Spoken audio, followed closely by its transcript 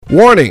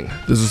Warning,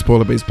 this is a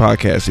spoiler-based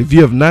podcast. If you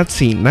have not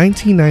seen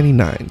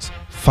 1999's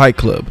Fight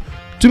Club,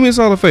 do me a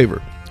solid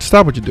favor.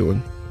 Stop what you're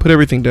doing. Put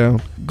everything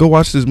down. Go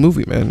watch this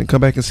movie, man, and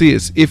come back and see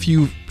it. If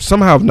you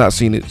somehow have not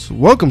seen it,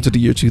 welcome to the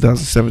year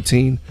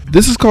 2017.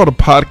 This is called a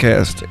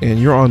podcast, and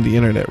you're on the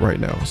internet right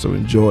now, so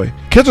enjoy.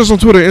 Catch us on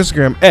Twitter and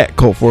Instagram at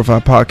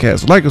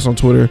Cult45Podcast. Like us on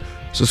Twitter.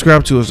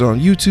 Subscribe to us on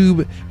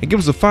YouTube and give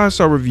us a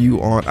 5-star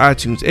review on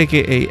iTunes,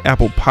 aka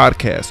Apple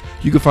Podcasts.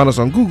 You can find us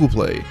on Google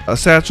Play,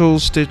 Satchel,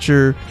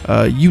 Stitcher,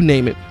 you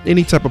name it,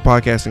 any type of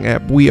podcasting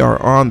app, we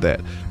are on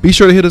that. Be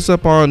sure to hit us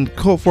up on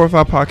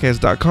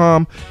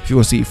cult45podcast.com if you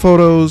want to see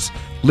photos,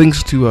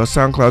 links to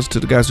SoundCloud to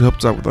the guys who helped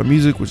us out with our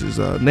music, which is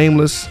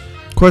Nameless,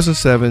 Question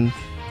 7,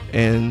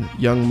 and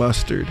Young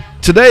Mustard.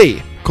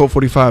 Today, Cult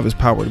 45 is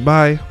powered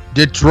by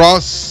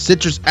Detroit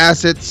citrus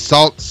acid,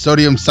 salt,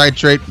 sodium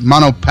citrate,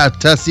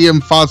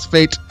 monopotassium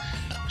phosphate,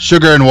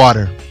 sugar, and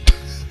water.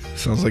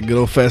 Sounds like good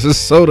old fashioned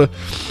soda.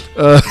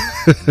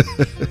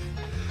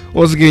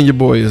 Once again, your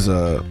boy is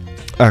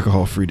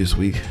alcohol free this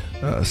week.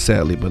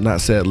 Sadly, but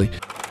not sadly.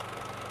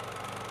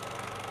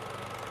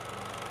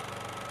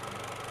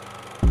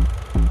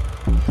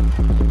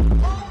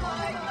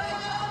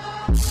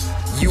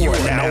 You are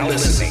now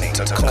listening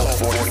to Cult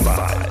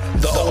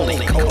 45, the only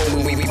cult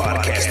movie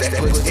podcast that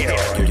puts air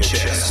on your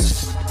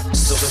chest.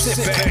 So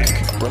sit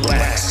back,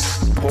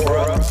 relax, pour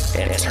up,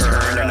 and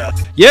turn up.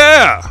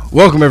 Yeah!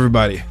 Welcome,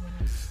 everybody,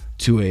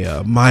 to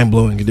a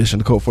mind-blowing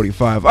edition of Cult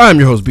 45. I'm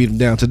your host, Beat 'em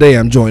Down. Today,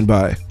 I'm joined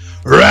by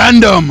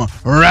Random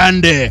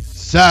Randy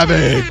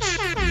Savage.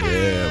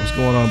 Yeah, what's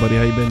going on, buddy?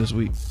 How you been this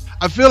week?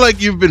 I feel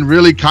like you've been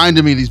really kind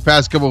to me these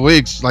past couple of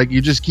weeks. Like,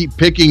 you just keep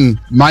picking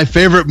my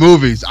favorite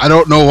movies. I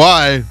don't know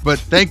why, but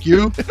thank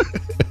you.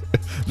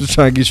 Just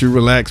trying to get you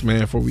relaxed,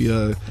 man, before we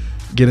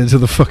get into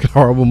the fucking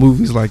horrible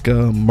movies like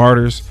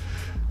Martyrs.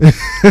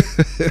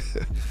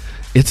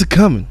 It's a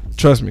coming.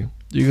 Trust me.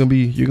 You're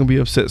gonna be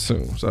upset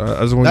soon. So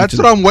I just want That's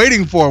what I'm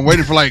waiting for. I'm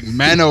waiting for like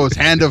Mano's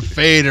Hand of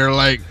Fate or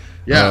like,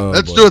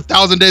 let's do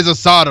 1,000 Days of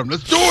Sodom.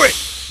 Let's do it.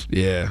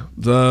 Yeah,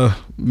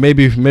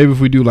 maybe if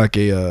we do like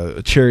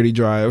a charity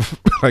drive,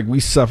 like we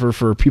suffer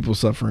for people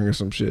suffering or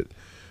some shit.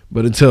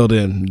 But until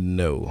then,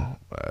 no.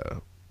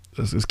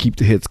 Let's keep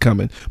the hits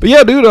coming. But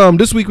yeah, dude,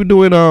 this week we're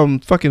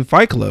doing fucking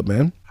Fight Club,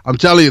 man. I'm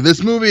telling you,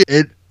 this movie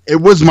it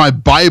was my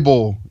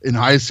Bible in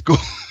high school.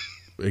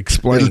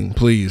 Explain,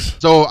 please.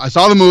 So I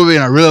saw the movie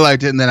and I really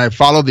liked it, and then I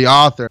followed the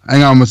author.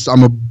 Hang on,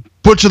 I'm a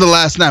butcher the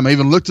last name. I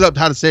even looked it up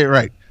how to say it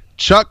right.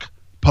 Chuck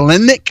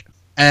Palahniuk.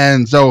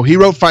 And so he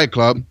wrote Fight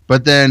Club,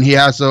 but then he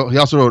also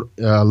wrote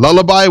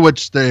Lullaby,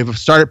 which they've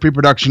started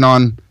pre-production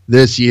on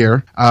this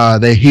year.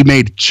 He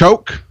made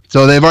Choke,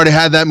 so they've already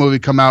had that movie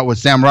come out with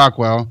Sam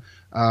Rockwell.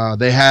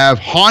 They have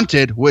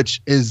Haunted,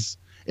 which is,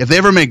 if they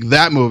ever make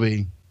that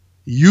movie,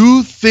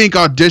 you think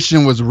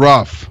Audition was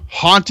rough.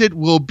 Haunted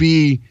will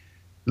make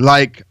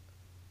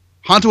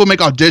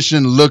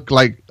Audition look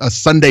like a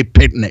Sunday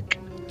picnic.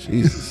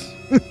 Jesus.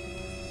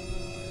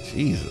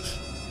 Jesus.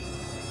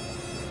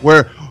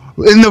 Where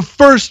in the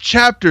first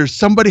chapter,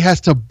 somebody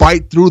has to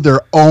bite through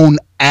their own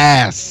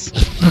ass.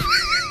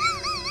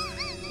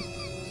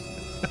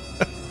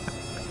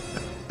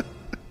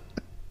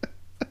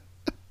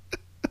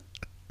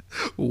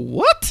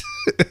 What?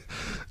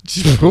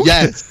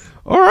 Yes.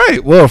 All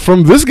right. Well,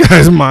 from this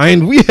guy's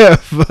mind, we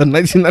have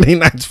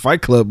 1999's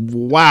Fight Club.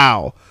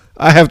 Wow.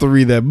 I have to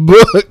read that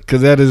book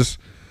because that is,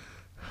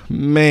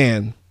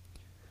 man,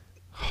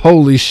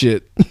 holy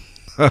shit.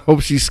 I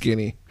hope she's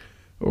skinny,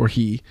 or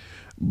he.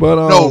 But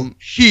no,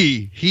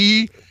 he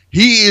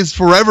is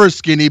forever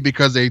skinny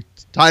because they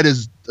tied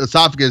his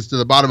esophagus to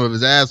the bottom of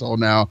his asshole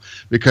now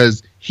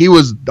because he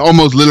was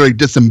almost literally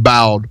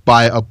disemboweled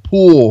by a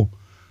pool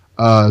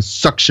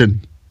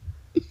suction.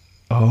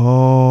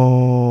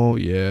 Oh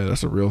yeah,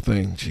 that's a real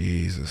thing.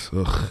 Jesus,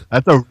 ugh.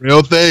 That's a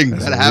real thing.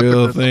 That's a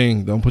real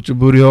thing. Don't put your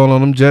booty hole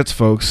on them jets,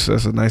 folks.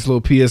 That's a nice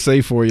little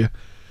PSA for you.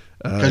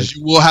 Because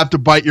you will have to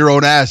bite your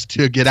own ass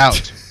to get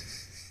out.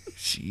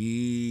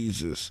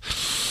 Jesus.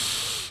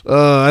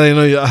 I didn't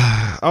know you.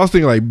 I was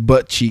thinking like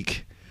butt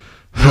cheek.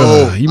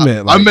 No, you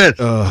meant like,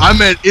 I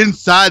meant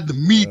inside the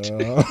meat.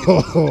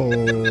 Oh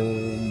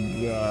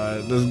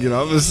God, let's get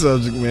off this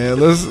subject,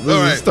 man.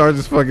 Let's start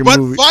this fucking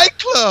movie. But Fight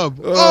Club.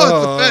 It's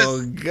the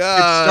best. God,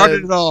 it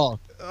started it all.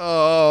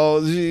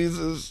 Oh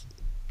Jesus.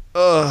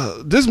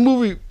 This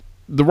movie,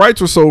 the rights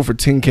were sold for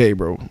 $10K,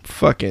 bro.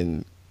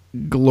 Fucking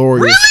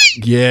glorious.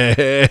 Really?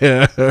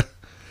 Yeah.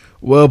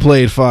 Well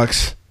played,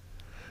 Fox.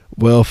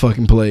 Well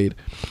fucking played.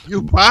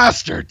 You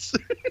bastards.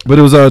 But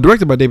it was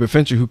directed by David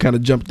Fincher, who kind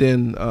of jumped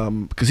in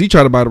because he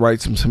tried to buy the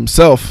rights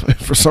himself.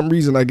 For some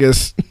reason, I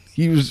guess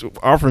he was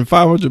offering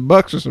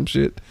 $500 or some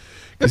shit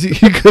because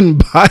he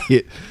couldn't buy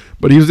it.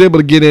 But he was able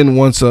to get in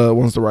once the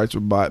rights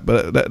were bought.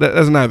 But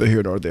that's neither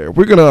here nor there.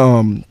 We're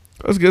gonna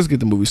let's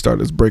get the movie started.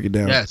 Let's break it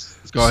down. Yes,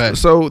 let's go ahead.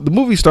 So the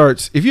movie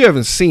starts. If you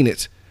haven't seen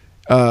it,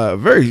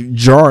 very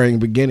jarring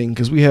beginning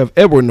because we have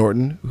Edward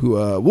Norton, who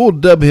we'll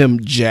dub him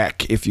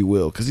Jack, if you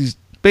will, because he's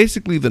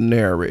basically the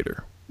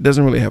narrator.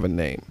 Doesn't really have a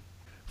name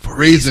for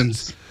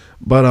reasons.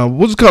 But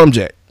we'll just call him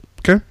Jack.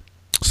 Okay.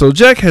 So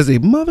Jack has a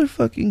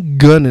motherfucking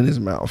gun in his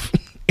mouth,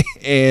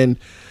 and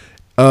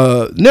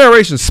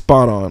narration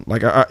spot on.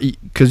 Like,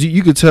 because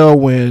you could tell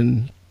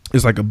when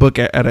it's like a book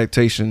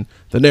adaptation,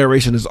 the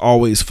narration is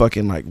always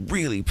fucking like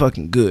really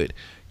fucking good,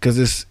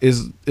 because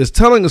it's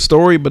telling a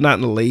story but not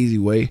in a lazy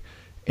way,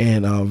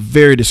 and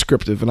very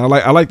descriptive. And I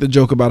like the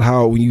joke about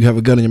how when you have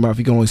a gun in your mouth,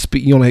 you can only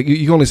speak, you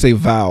can only say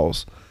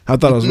vowels. I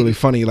thought it was really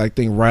funny, like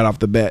thing right off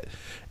the bat.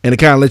 And it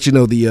kind of lets you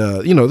know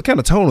the kind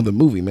of tone of the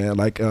movie, man.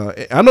 Like,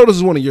 I know this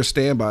is one of your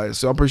standbys,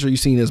 so I'm pretty sure you've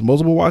seen this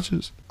multiple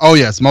watches. Oh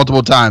yes,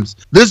 multiple times.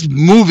 This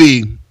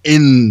movie,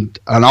 in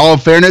all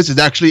fairness, is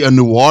actually a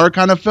noir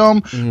kind of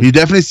film. Mm-hmm. You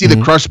definitely see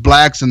the crushed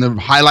blacks and the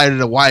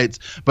highlighted whites,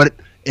 but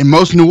in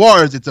most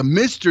noirs, it's a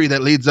mystery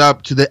that leads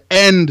up to the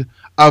end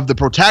of the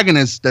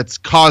protagonist that's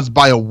caused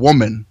by a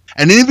woman.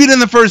 And even in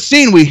the first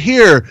scene, we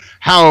hear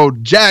how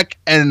Jack,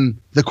 and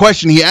the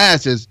question he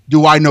asks is,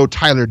 do I know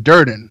Tyler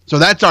Durden? So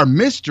that's our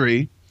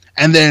mystery.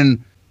 And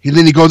then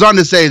he goes on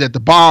to say that the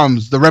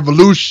bombs, the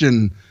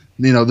revolution,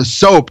 the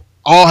soap,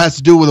 all has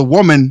to do with a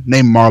woman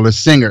named Marla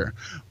Singer,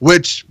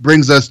 which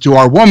brings us to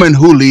our woman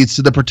who leads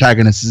to the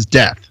protagonist's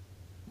death.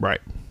 Right.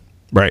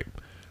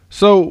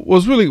 So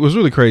what's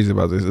really crazy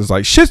about this is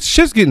like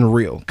shit's getting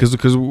real,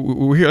 because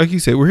we're here, like you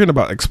said, we're hearing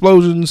about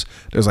explosions.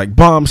 There's like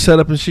bombs set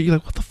up and shit. You're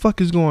like, what the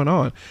fuck is going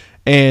on?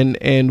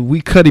 And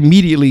we cut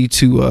immediately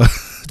to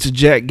to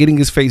Jack getting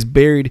his face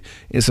buried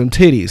in some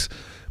titties.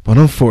 But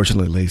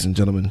unfortunately, ladies and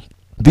gentlemen,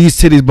 these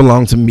titties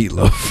belong to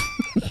Meatloaf.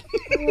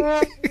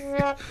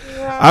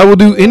 I will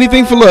do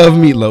anything for love,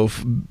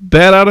 Meatloaf.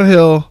 Bat out of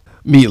hell,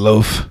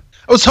 Meatloaf.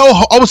 I was so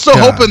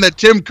hoping that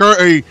Tim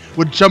Curry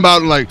would jump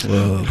out and like,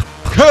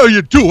 how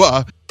you do?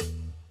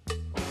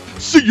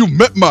 See, you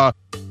met my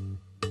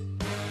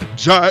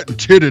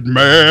giant-titted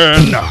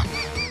man.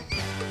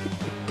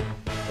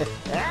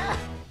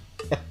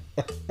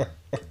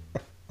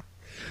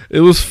 It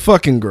was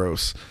fucking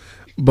gross.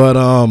 But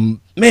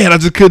man, I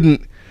just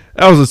couldn't.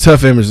 That was a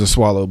tough image to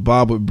swallow.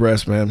 Bob with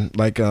breasts, man.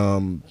 Like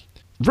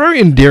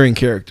very endearing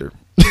character,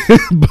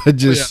 but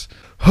just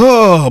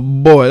oh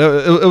boy,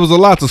 it was a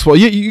lot to swallow.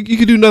 You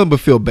could do nothing but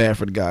feel bad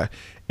for the guy.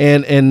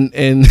 And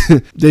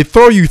they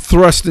throw you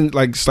thrust in,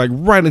 like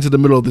right into the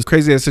middle of this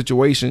crazy ass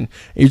situation, and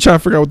you're trying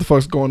to figure out what the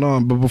fuck's going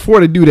on. But before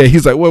they do that,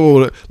 he's like,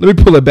 wait, let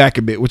me pull it back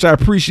a bit, which I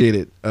appreciate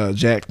it,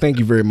 Jack. Thank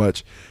you very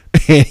much.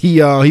 And he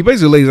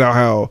basically lays out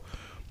how,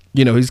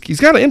 he's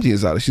kind of empty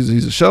inside.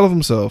 He's a shell of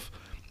himself,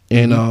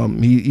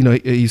 and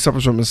he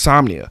suffers from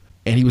insomnia,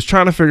 and he was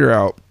trying to figure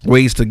out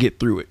ways to get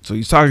through it. So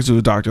he's talking to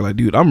a doctor like,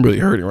 dude, I'm really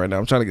hurting right now.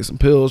 I'm trying to get some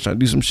pills, trying to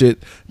do some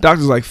shit.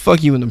 Doctor's like,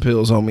 fuck you and the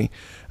pills, homie.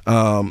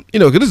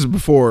 Because this is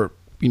before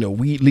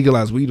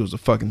legalized weed was a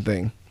fucking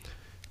thing,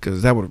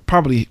 because that would have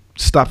probably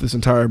stopped this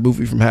entire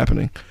movie from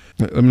happening.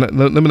 Let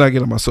me not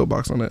get on my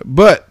soapbox on that,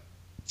 but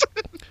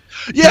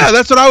yeah,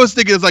 that's what I was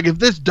thinking. It's like if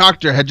this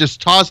doctor had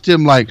just tossed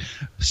him like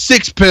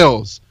 6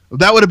 pills,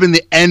 that would have been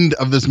the end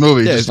of this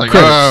movie. Yeah, just like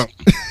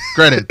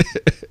credit.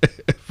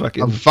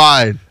 Fucking I'm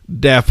fine.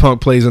 Daft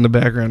Punk plays in the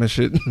background and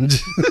shit.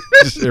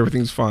 just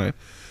everything's fine.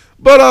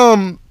 But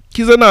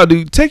he's like, nah,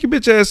 dude, take your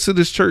bitch ass to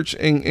this church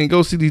and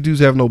go see these dudes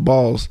have no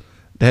balls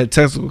that had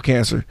testicle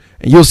cancer,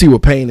 and you'll see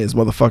what pain is,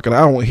 motherfucker. I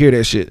don't want to hear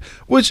that shit.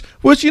 Which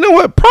you know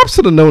what? Props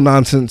to the no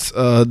nonsense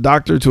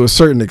doctor to a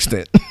certain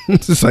extent.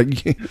 It's just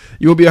like, you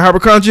want to be a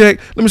hypochondriac?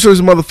 Let me show you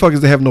some motherfuckers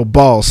that have no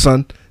balls,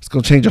 son. It's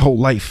gonna change your whole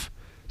life.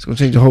 It's gonna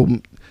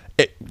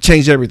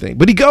change everything.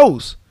 But he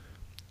goes.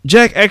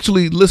 Jack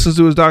actually listens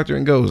to his doctor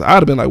and goes. I'd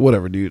have been like,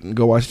 whatever, dude, and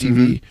go watch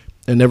TV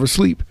and never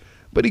sleep.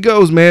 But he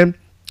goes, man.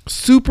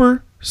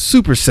 Super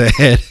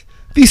sad.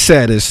 The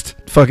saddest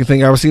fucking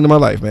thing I've ever seen in my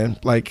life, man.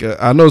 Like,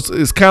 I know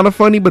it's kind of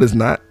funny, but it's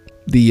not.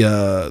 The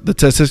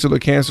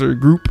testicular cancer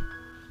group.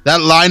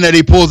 That line that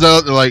he pulls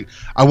out, like,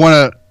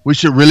 we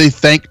should really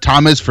thank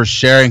Thomas for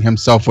sharing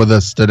himself with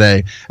us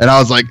today. And I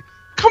was like,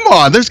 come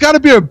on, there's got to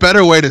be a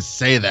better way to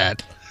say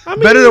that.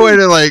 Better way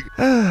to like.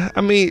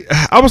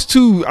 I was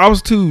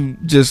too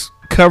just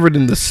covered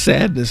in the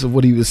sadness of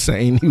what he was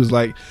saying. He was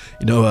like,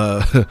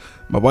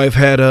 my wife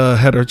had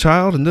her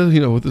child, and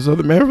then with this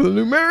other man for the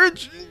new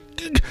marriage,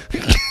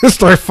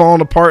 start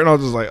falling apart, and I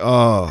was just like,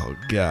 oh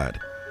god,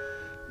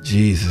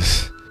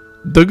 Jesus.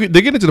 They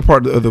get into the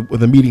part of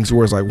the meetings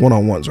where it's like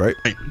one-on-ones, right?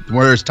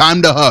 Where it's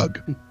time to hug.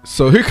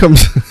 So here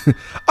comes.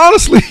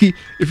 Honestly,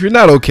 if you're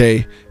not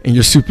okay and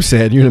you're super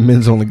sad, you're in a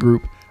men's only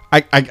group.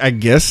 I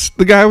guess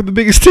the guy with the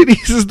biggest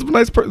titties is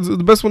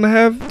the best one to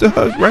have to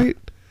hug, right?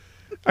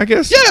 I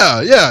guess.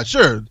 Yeah,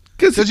 sure.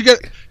 Because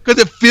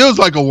it feels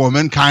like a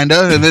woman,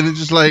 kinda, and then it's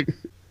just like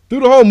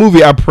through the whole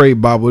movie, I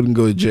prayed Bob wouldn't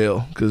go to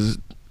jail, because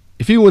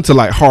if he went to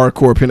like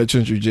hardcore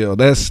penitentiary jail,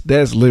 that's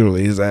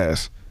literally his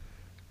ass.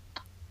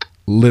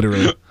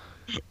 Literally.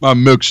 My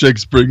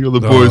milkshakes bring the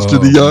boys to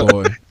the yard.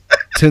 Boy.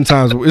 10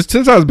 times. It's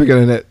 10 times bigger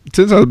than that.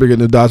 10 times bigger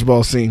than the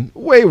dodgeball scene.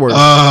 Way worse.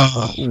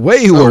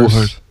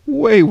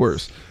 Way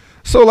worse.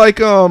 So like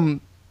I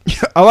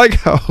like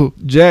how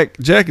Jack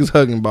is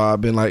hugging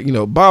Bob, and like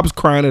Bob's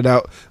crying it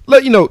out.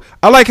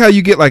 I like how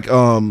you get like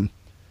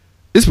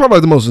it's probably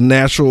like the most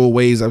natural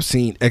ways I've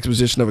seen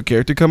exposition of a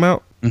character come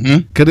out.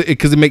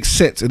 Because it makes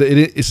sense.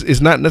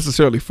 It's not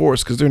necessarily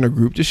forced because they're in a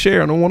group just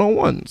sharing a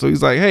one-on-one. So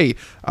he's like, hey,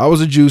 I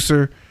was a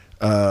juicer.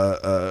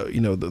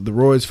 The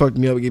roids fucked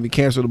me up. It gave me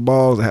cancer of the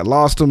balls. I had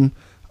lost them.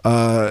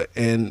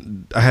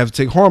 And I have to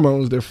take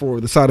hormones.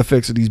 Therefore, the side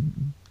effects of these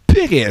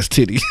big-ass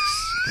titties.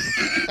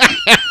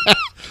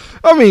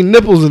 I mean,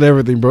 nipples and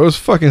everything, bro. It's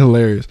fucking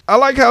hilarious. I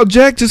like how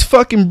Jack just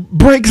fucking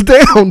breaks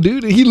down,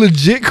 dude. He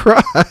legit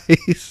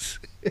cries.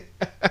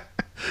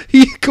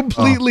 He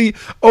completely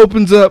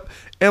opens up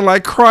and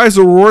like cries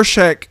a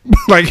Rorschach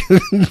like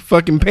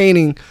fucking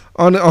painting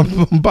on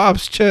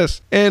Bob's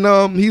chest. And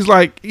he's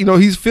like,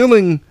 he's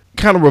feeling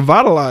kind of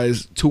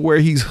revitalized to where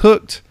he's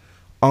hooked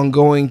on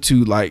going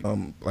to like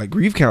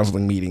grief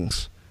counseling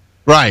meetings.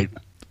 Right.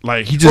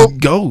 Like he just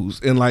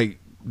goes and like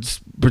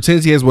just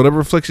pretends he has whatever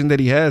affliction that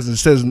he has and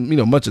says,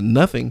 much of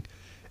nothing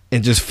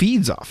and just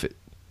feeds off it.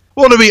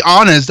 Well, to be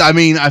honest, I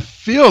mean, I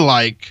feel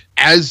like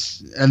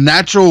as a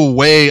natural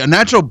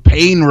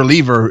pain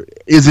reliever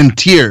is in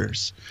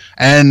tears.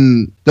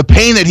 And the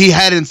pain that he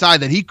had inside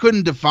that he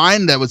couldn't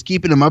define that was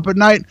keeping him up at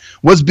night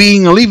was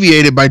being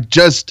alleviated by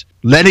just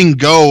letting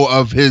go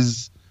of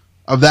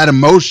that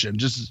emotion,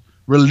 just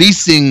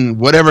releasing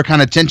whatever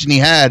kind of tension he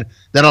had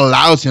that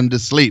allows him to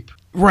sleep.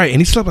 Right,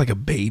 and he slept like a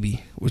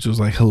baby, which was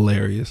like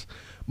hilarious.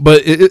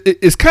 But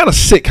it's kind of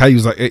sick how he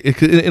was like,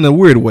 in a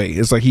weird way.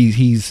 It's like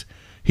he's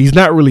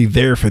not really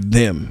there for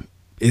them.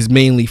 It's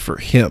mainly for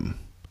him.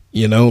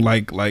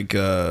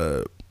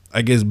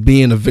 I guess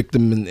being a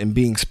victim and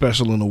being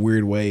special in a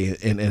weird way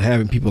and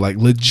having people like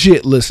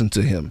legit listen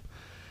to him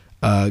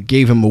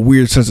gave him a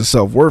weird sense of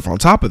self-worth on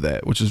top of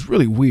that, which is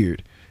really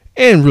weird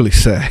and really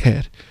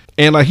sad.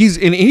 And like he's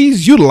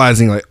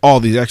utilizing like all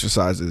these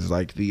exercises.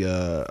 Like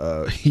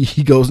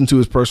he goes into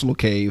his personal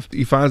cave.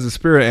 He finds a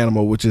spirit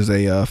animal, which is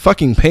a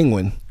fucking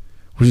penguin,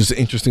 which is an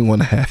interesting one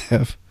to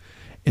have.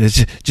 And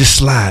it's just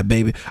slide,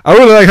 baby. I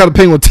really like how the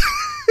penguin.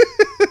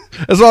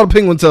 That's all the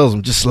penguin tells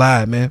him. Just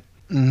slide, man.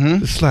 Mm-hmm.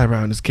 Just slide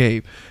around this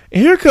cave.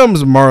 And here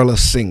comes Marla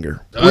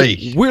Singer.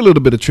 Weird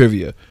little bit of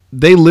trivia.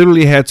 They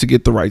literally had to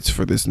get the rights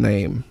for this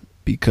name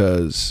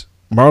because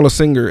Marla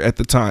Singer at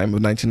the time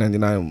of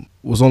 1999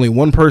 was only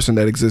one person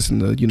that exists in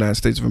the United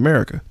States of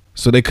America.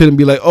 So they couldn't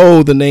be like,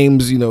 oh, the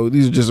names, these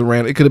are just a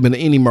random. It could have been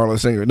any Marla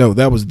Singer. No,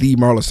 that was the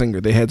Marla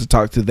Singer. They had to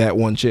talk to that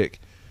one chick.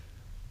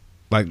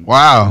 Like,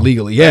 wow.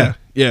 Legally. Yeah.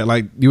 Yeah.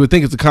 Like you would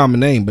think it's a common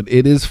name, but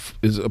it is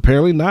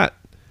apparently not.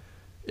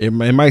 It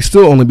might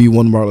still only be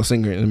one Marla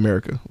Singer in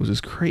America, which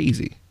is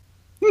crazy.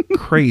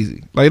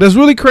 Crazy. Like, that's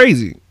really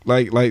crazy.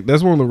 Like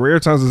that's one of the rare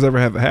times this ever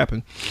have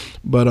happen.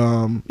 But,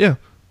 yeah.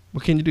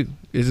 What can you do?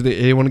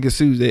 They want to get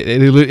sued. They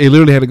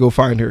literally had to go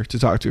find her to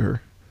talk to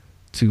her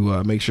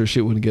to make sure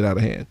shit wouldn't get out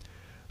of hand.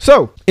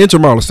 So, enter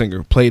Marla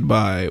Singer, played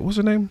by, what's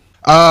her name?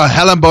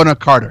 Helen Bonham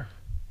Carter.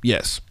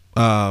 Yes.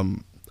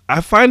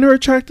 I find her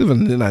attractive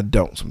and then I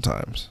don't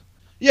sometimes.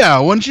 Yeah,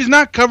 when she's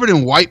not covered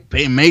in white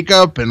paint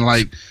makeup and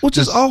which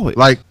is always,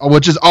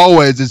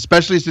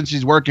 especially since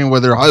she's working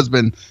with her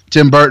husband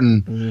Tim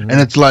Burton, and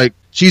it's like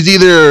she's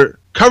either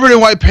covered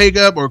in white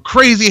makeup or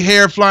crazy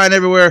hair flying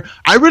everywhere.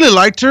 I really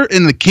liked her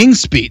in The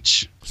King's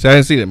Speech. See, I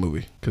didn't see that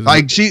movie.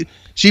 Like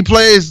she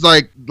plays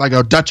like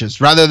a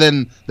duchess rather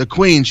than the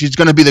queen. She's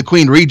going to be the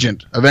queen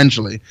regent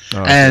eventually,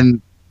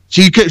 and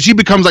she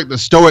becomes like the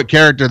stoic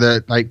character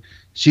that like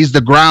she's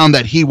the ground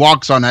that he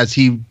walks on as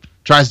he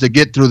tries to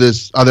get through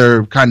this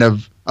other kind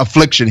of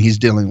affliction he's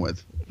dealing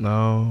with.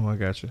 No, I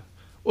got you.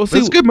 Well, see,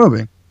 it's a good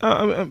movie.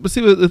 But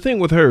see, the thing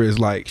with her is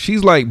like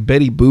she's like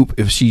Betty Boop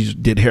if she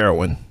did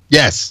heroin.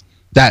 Yes,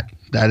 that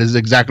is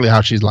exactly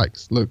how she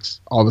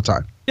looks all the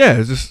time. Yeah,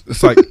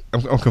 it's like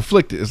I'm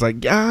conflicted. It's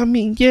like, yeah, I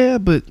mean, yeah,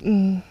 but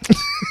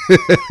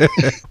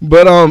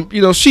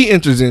but she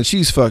enters in,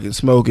 she's fucking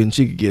smoking,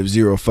 she could give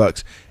zero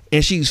fucks,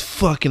 and she's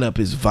fucking up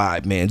his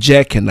vibe, man.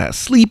 Jack cannot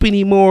sleep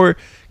anymore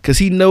because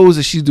he knows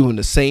that she's doing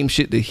the same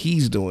shit that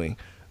he's doing,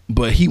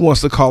 but he wants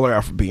to call her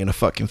out for being a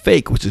fucking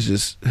fake, which is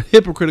just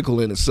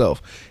hypocritical in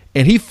itself.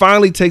 And he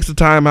finally takes the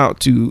time out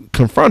to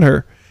confront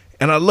her,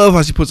 and I love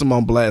how she puts him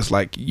on blast,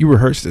 like, you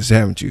rehearsed this,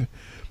 haven't you?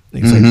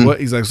 And he's like, what?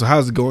 He's like, so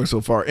how's it going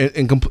so far?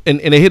 And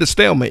they hit a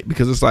stalemate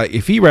because it's like,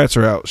 if he rats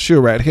her out,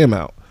 she'll rat him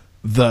out.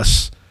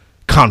 Thus,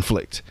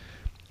 conflict.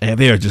 And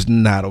they are just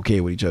not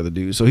okay with each other,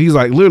 dude. So he's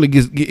like, literally it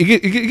gets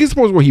to the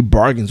point where he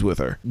bargains with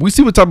her. We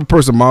see what type of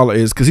person Marla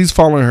is because he's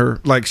following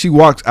her. Like, she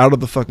walks out of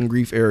the fucking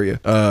grief area,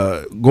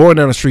 going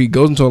down the street,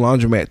 goes into a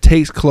laundromat,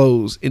 takes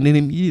clothes, and then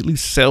immediately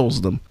sells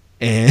them.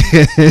 And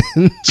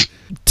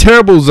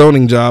terrible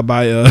zoning job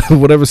by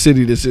whatever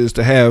city this is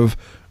to have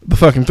the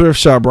fucking thrift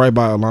shop right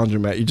by a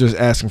laundromat. You're just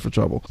asking for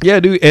trouble. Yeah,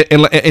 dude.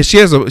 And she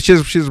has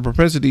a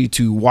propensity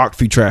to walk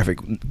through traffic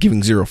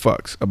giving zero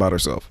fucks about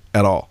herself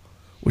at all,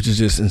 which is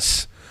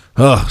just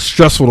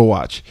stressful to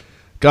watch.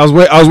 I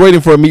was waiting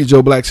for a Meet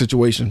Joe Black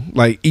situation.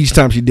 Like, each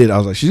time she did, I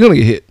was like, she's gonna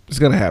get hit. It's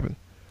gonna happen.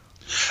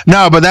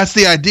 No, but that's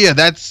the idea.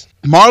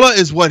 Marla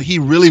is what he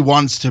really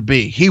wants to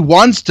be. He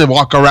wants to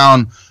walk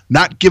around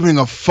not giving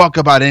a fuck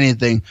about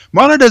anything.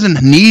 Marla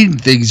doesn't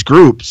need these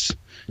groups.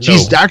 No.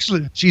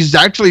 She's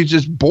actually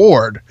just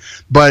bored,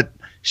 but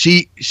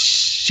she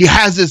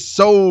has this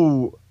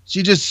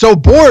she's just so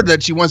bored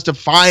that she wants to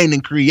find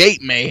and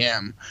create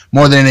mayhem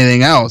more than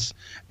anything else.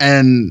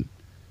 And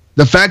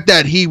the fact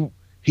that he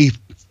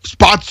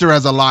spots her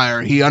as a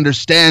liar, he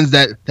understands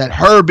that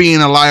her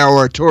being a liar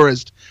or a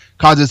tourist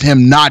causes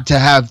him not to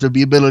have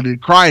the ability to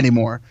cry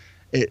anymore.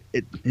 It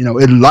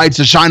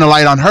shine a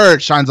light on her.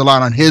 It shines a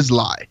light on his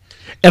lie.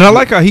 And I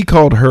like how he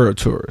called her a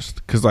tourist,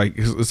 because like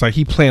it's like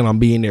he planned on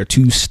being there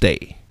to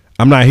stay.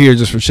 I'm not here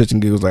just for shits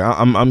and giggles. Like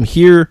I'm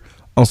here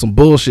on some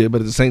bullshit,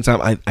 but at the same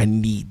time, I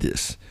need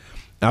this.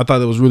 And I thought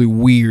that was really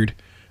weird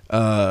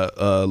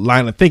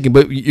line of thinking.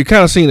 But you're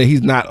kind of seeing that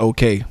he's not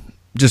okay,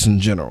 just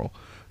in general.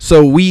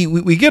 So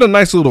we get a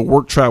nice little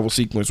work travel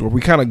sequence where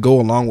we kind of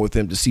go along with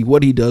him to see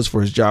what he does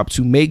for his job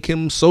to make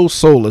him so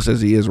soulless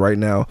as he is right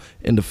now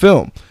in the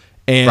film.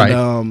 And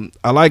right.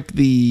 I like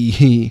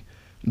the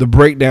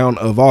breakdown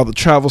of all the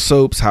travel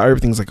soaps, how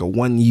everything's like a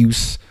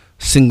one-use,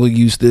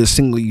 single-use this,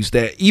 single-use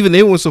that. Even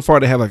they went so far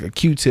to have like a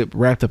Q-tip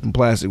wrapped up in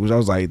plastic, which I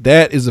was like,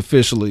 that is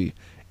officially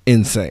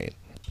insane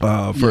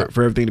for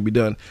everything to be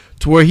done.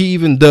 To where he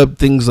even dubbed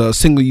things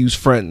single-use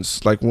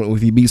friends, like when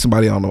he beat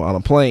somebody on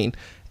a plane.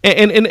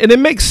 And it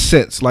makes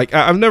sense. Like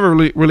I've never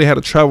really had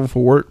to travel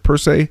for work per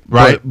se,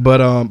 right?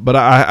 But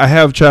I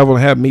have traveled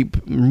and have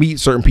meet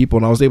certain people,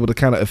 and I was able to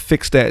kind of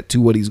affix that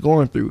to what he's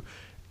going through.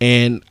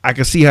 And I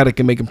can see how they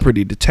can make him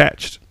pretty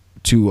detached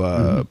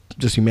to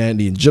just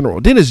humanity in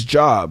general. Then his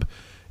job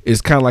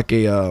is kind of like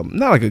a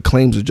not like a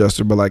claims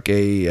adjuster, but like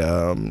a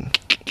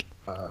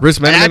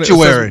risk management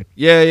actuary.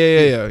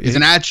 Yeah. He's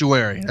an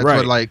actuary. That's right.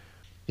 what like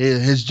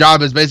his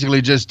job is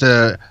basically just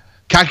to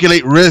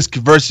calculate risk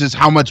versus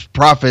how much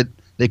profit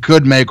they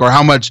could make or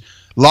how much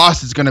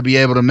loss it's going to be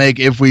able to make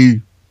if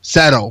we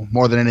settle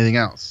more than anything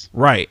else.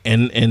 Right.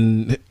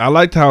 And I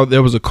liked how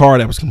there was a car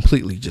that was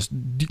completely just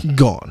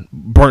gone,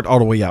 burnt all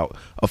the way out.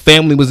 A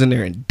family was in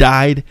there and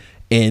died,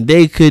 and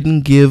they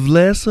couldn't give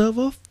less of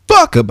a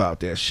fuck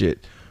about that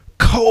shit.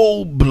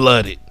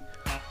 Cold-blooded,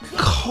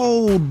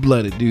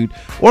 dude.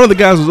 One of the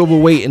guys was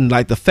overweight, and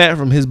like the fat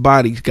from his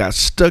body got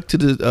stuck to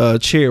the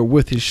chair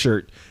with his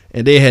shirt,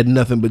 and they had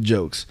nothing but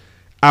jokes.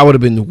 I would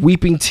have been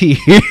weeping tears.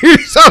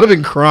 I would have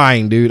been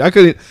crying, dude. I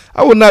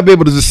would not be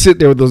able to just sit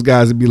there with those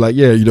guys and be like,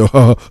 yeah,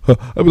 I'd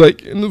be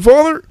like, and the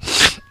father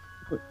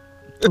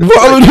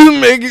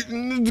didn't make it.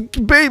 The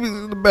baby's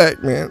in the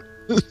back, man.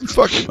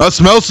 I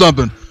smell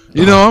something.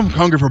 I'm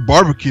hungry for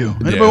barbecue.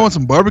 Anybody want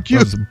some barbecue?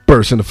 I just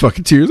burst into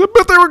fucking tears. I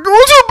bet they were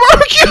going to a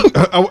barbecue.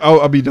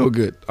 I'll be no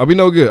good. I'll be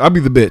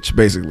the bitch,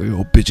 basically.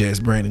 Old bitch ass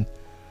Brandon.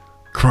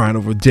 Crying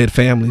over dead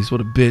families.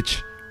 What a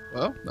bitch.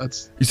 Well,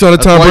 you saw the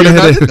time Brandon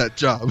had that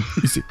job.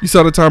 You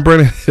saw the time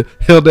Brandon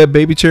held that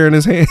baby chair in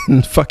his hand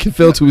and fucking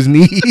fell to his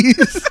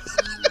knees.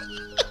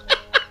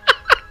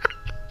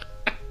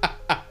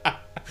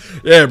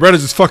 Yeah, Brandon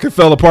just fucking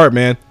fell apart,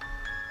 man.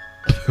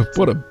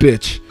 What a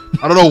bitch.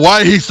 I don't know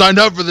why he signed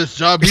up for this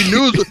job. He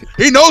knows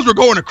we're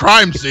going to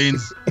crime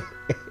scenes.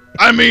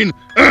 I mean,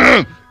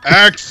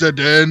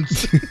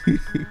 accidents.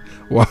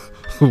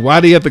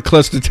 Why do you have to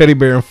clutch the teddy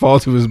bear and fall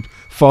to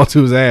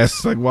his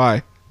ass? Like,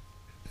 why?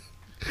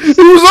 He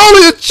was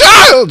only a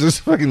child,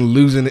 just fucking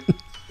losing it.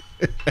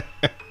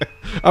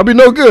 I'll be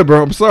no good,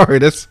 bro. I'm sorry.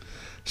 That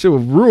shit will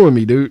ruin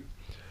me, dude.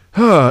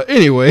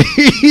 Anyway,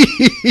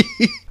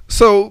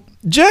 so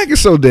Jack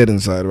is so dead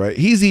inside, right?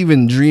 He's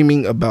even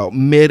dreaming about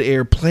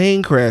mid-air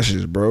plane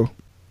crashes, bro.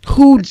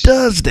 Who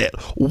does that?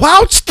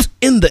 Whilst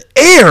in the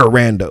air,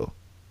 rando.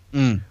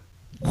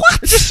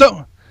 What?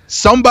 So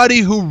somebody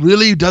who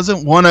really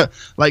doesn't want to,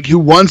 like,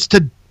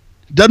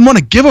 doesn't want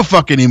to give a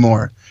fuck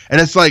anymore. And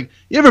it's like,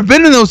 you ever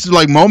been in those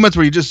like moments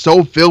where you're just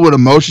so filled with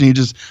emotion,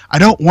 I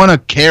don't want to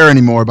care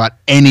anymore about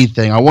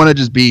anything. I want to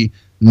just be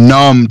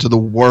numb to the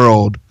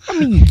world. I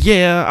mean,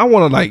 yeah, I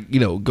want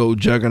to go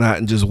juggernaut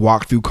and just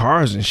walk through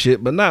cars and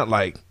shit, but not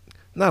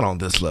on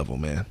this level,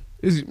 man.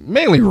 It's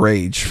mainly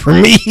rage for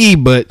me,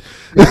 but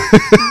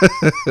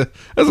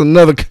that's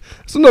another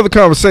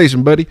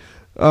conversation, buddy.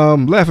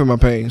 Laugh at my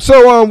pain.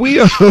 So we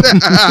I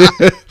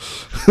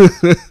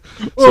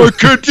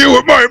can't deal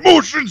with my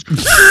emotions.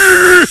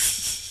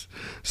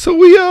 So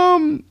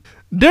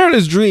during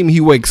his dream,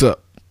 he wakes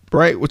up,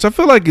 right? Which I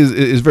feel like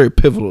is very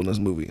pivotal in this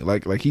movie.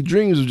 Like he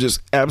dreams of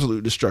just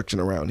absolute destruction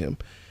around him.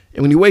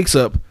 And when he wakes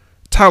up,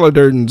 Tyler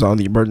Durden's on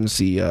the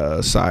emergency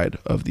side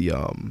of the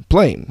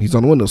plane. He's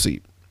on the window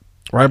seat,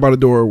 right by the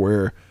door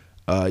where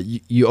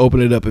you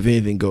open it up if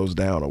anything goes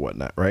down or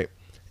whatnot, right?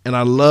 And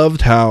I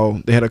loved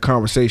how they had a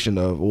conversation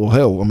of, well,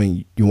 hell, I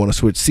mean, you want to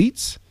switch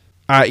seats?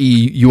 i.e.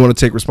 you want to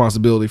take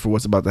responsibility for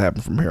what's about to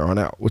happen from here on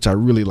out, which I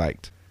really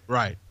liked.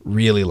 Right.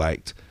 Really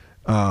liked.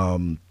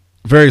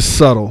 Very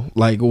subtle,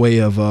 like way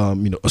of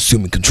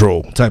assuming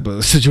control type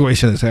of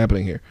situation that's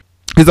happening here.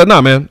 He's like,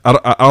 nah, man,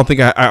 I don't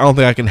think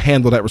I can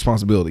handle that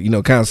responsibility.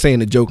 Kind of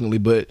saying it jokingly,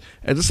 but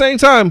at the same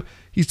time,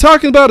 he's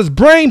talking about his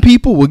brain.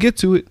 People, we'll get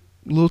to it.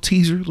 A little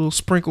teaser, a little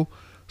sprinkle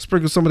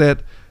some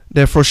of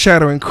that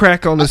foreshadowing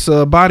crack on this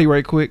body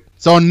right quick.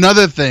 So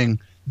another thing,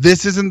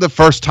 this isn't the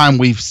first time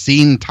we've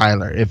seen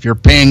Tyler, if you're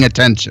paying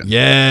attention.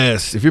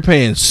 Yes. If you're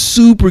paying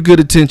super good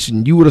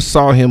attention, you would have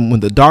saw him when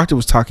the doctor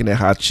was talking that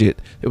hot shit.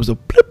 It was a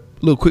blip,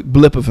 little quick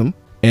blip of him.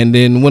 And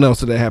then when else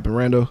did that happen,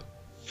 Rando?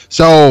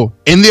 So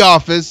in the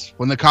office,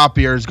 when the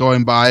copier is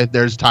going by,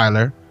 there's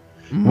Tyler.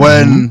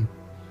 Mm-hmm.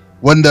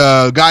 When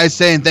the guy's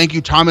saying thank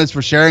you, Thomas,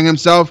 for sharing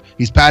himself,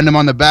 he's patting him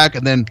on the back,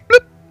 and then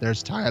bloop,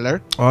 there's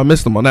Tyler. Oh, I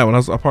missed him on that one.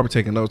 I'll probably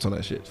taking notes on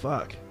that shit.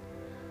 Fuck.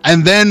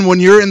 And then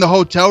when you're in the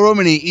hotel room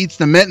and he eats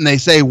the mint and they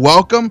say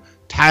welcome,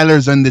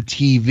 Tyler's on the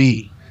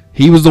TV.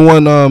 He was the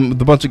one,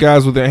 the bunch of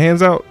guys with their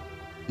hands out.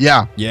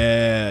 Yeah.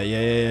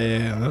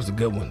 Yeah. That was a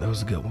good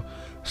one.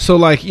 So,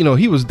 like, you know,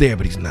 he was there,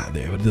 but he's not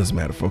there. But it doesn't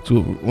matter, folks.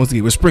 Once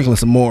again, we're sprinkling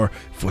some more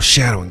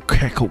foreshadowing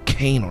crack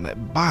cocaine on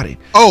that body.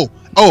 Oh,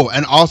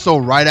 and also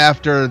right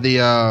after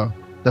the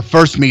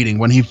first meeting,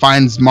 when he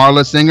finds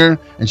Marla Singer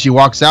and she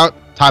walks out,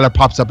 Tyler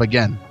pops up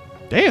again.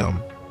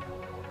 Damn.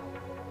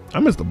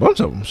 I missed a bunch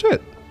of them.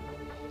 Shit.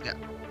 Yeah.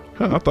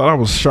 I thought I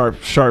was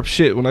sharp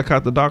shit when I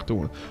caught the doctor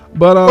one.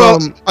 But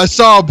I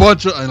saw a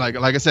bunch of, like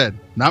I said,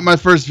 not my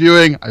first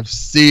viewing. I've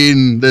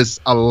seen this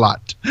a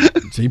lot.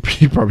 So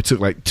he probably took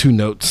like 2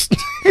 notes.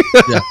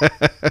 Yeah.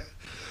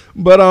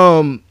 But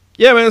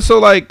yeah, man. So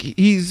like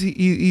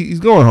he's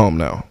going home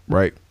now,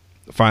 right?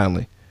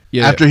 Finally.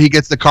 Yeah. After he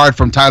gets the card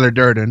from Tyler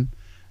Durden,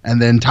 and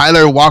then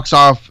Tyler walks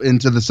off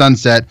into the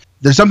sunset.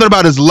 There's something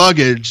about his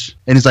luggage,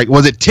 and he's like,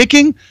 "Was it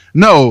ticking?"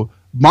 No.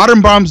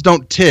 Modern bombs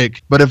don't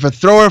tick, but if a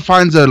thrower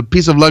finds a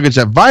piece of luggage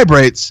that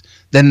vibrates,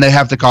 then they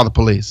have to call the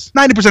police.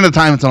 90% of the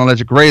time, it's an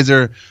electric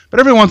razor,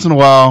 but every once in a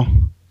while,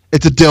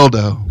 it's a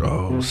dildo.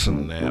 Oh,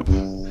 snap.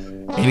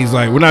 And he's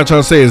like, we're not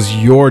trying to say it's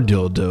your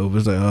dildo, but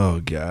it's like,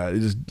 oh, God,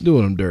 he's just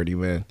doing him dirty,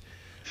 man.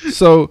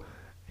 So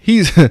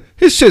his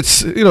shit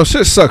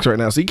sucks right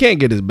now, so he can't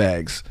get his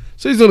bags.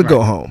 So he's going to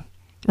go home,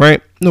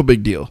 right? No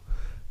big deal.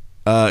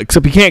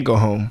 Except he can't go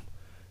home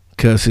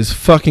because his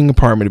fucking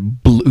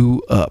apartment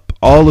blew up.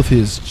 All of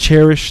his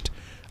cherished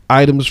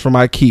items from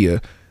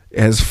IKEA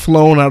has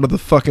flown out of the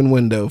fucking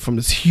window from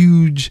this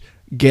huge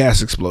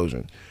gas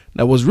explosion.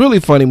 Now, what's really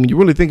funny when you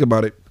really think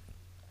about it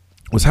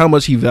was how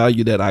much he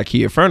valued that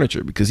IKEA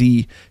furniture, because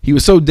he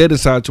was so dead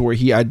inside to where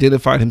he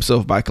identified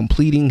himself by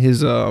completing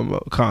his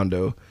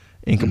condo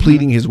and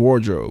completing his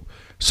wardrobe.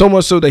 So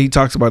much so that he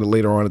talks about it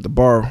later on at the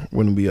bar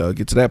when we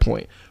get to that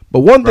point.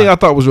 But one thing I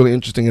thought was really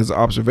interesting as an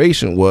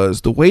observation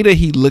was the way that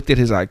he looked at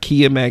his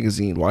IKEA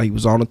magazine while he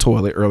was on the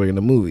toilet earlier in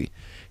the movie.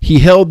 He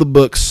held the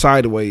book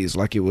sideways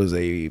like it was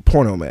a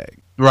porno mag.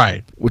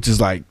 Right. Which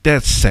is like,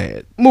 that's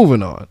sad.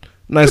 Moving on.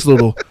 Nice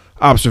little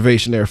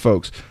observation there,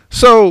 folks.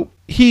 So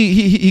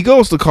he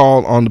goes to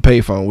call on the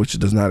payphone, which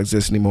does not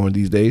exist anymore in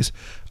these days.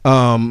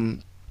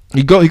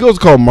 He goes to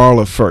call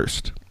Marla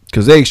first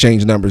because they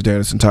exchange numbers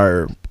during this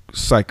entire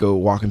psycho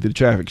walking through the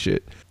traffic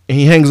shit. And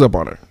he hangs up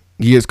on her.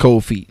 He gets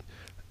cold feet.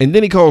 And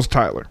then he calls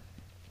Tyler,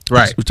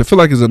 right? Which I feel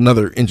like is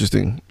another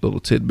interesting little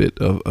tidbit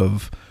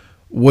of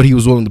what he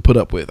was willing to put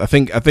up with. I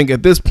think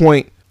at this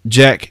point,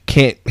 Jack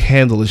can't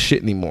handle his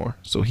shit anymore,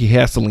 so he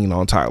has to lean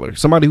on Tyler,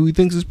 somebody who he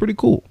thinks is pretty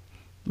cool.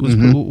 It was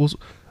a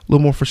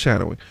little more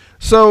foreshadowing.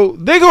 So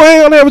they go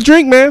hang out and have a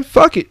drink, man.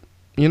 Fuck it,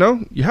 you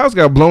know, your house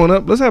got blown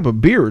up. Let's have a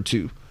beer or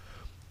two,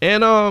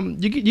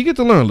 and you get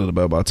to learn a little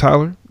bit about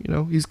Tyler. You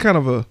know, he's kind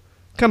of a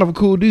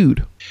cool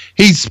dude.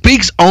 He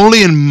speaks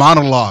only in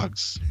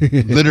monologues.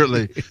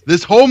 Literally.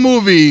 This whole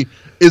movie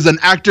is an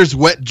actor's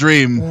wet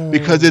dream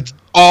because it's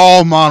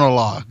all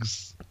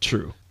monologues.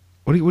 True.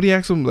 What do you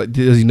ask him? Like,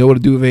 does he know what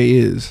a duvet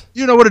is?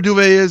 You know what a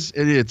duvet is?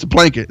 It's a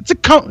blanket. It's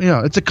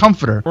a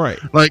comforter. Right.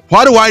 Like,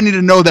 why do I need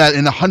to know that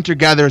in the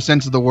hunter-gatherer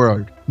sense of the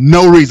word?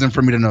 No reason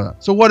for me to know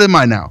that. So what am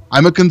I now?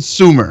 I'm a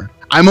consumer.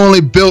 I'm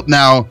only built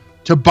now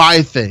to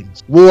buy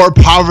things. War,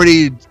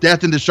 poverty,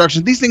 death, and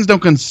destruction. These things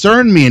don't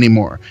concern me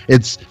anymore.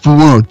 It's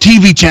for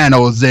TV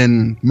channels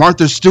and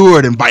Martha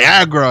Stewart and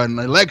Viagra and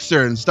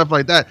Elixir and stuff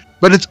like that.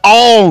 But it's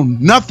all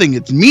nothing.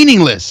 It's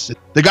meaningless.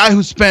 The guy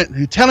who's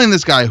telling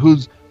this guy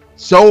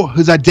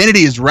his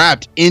identity is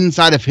wrapped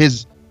inside of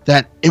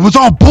that it was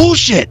all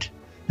bullshit.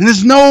 And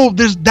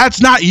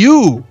that's not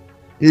you.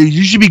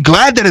 You should be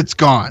glad that it's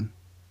gone.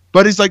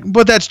 But he's like,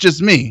 but that's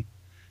just me.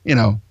 You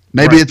know,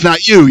 maybe it's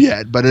not you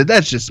yet, but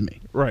that's just me.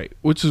 Right,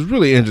 which is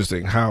really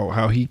interesting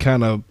how he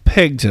kind of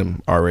pegged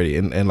him already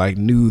and like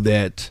knew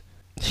that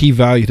he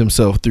valued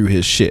himself through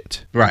his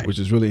shit. Right, which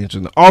is really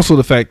interesting. Also,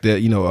 the fact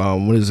that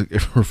when his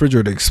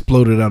refrigerator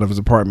exploded out of his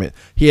apartment,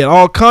 he had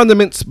all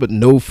condiments but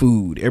no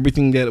food.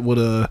 Everything that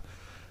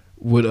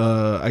would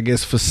I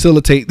guess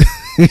facilitate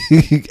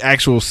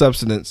actual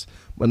substance,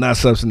 but not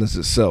substance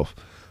itself.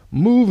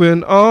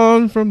 Moving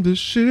on from this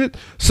shit.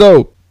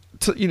 So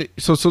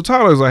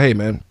Tyler's like, hey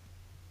man,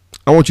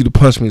 I want you to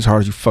punch me as hard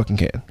as you fucking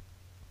can.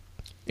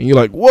 And you're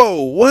like,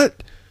 whoa,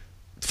 what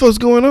the fuck's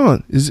going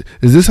on? Is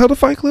this how the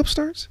Fight Club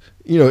starts?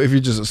 You know, if you're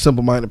just a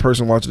simple-minded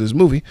person watching this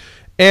movie.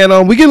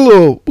 And we get a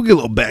little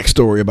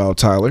backstory about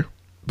Tyler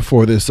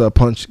before this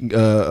punch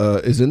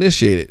is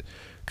initiated,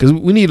 because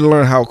we need to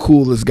learn how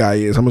cool this guy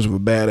is, how much of a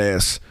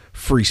badass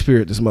free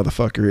spirit this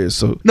motherfucker is.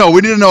 So No,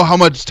 we need to know how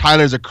much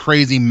Tyler's a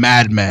crazy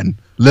madman.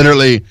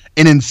 Literally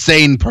an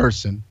insane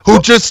person who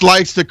just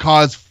likes to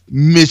cause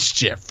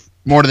mischief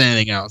more than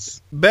anything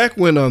else. back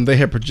when they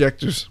had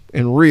projectors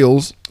and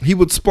reels, he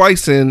would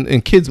splice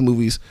in kids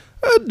movies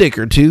a dick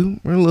or two,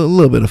 or a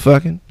little bit of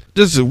fucking.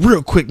 Just a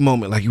real quick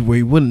moment, like where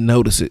you wouldn't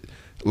notice it.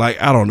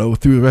 Like, I don't know,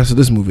 through the rest of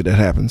this movie that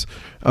happens.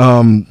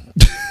 But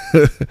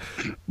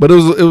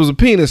it was a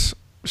penis,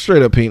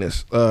 straight up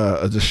penis,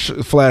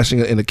 just flashing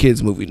in a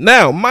kids movie.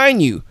 Now,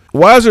 mind you,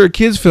 why is there a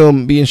kids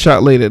film being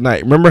shot late at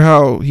night? Remember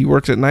how he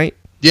works at night?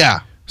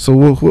 Yeah. So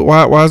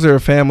why is there a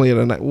family at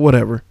a night?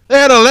 Whatever. They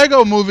had a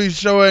Lego movie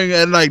showing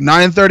at like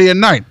 9:30 at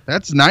night.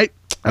 That's night.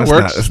 That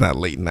works. It's not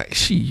late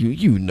night.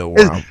 You know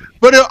where I'm.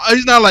 But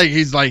it's not like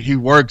he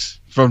works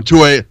from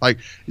 2 a.m. Like,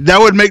 that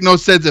would make no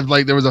sense if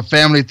like there was a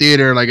family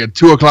theater like at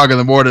 2 o'clock in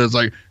the morning. It's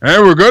like,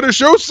 and we're gonna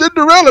show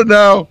Cinderella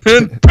now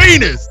and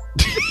penis.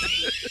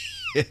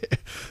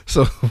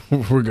 So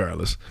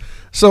regardless,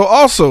 so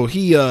also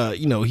he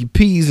he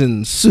pees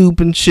in soup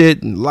and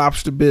shit and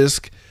lobster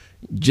bisque,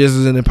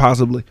 jizzes in it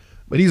possibly,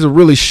 but he's a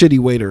really shitty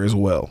waiter as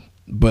well.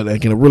 But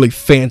like in a really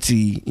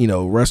fancy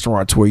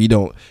restaurant to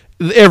where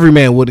every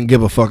man wouldn't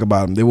give a fuck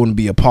about him. They wouldn't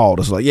be appalled.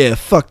 It's like, yeah,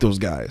 fuck those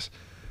guys.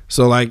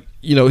 So like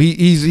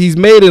he's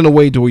made in a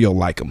way to where you'll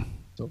like him.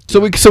 So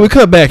we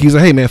cut back. He's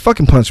like, hey man,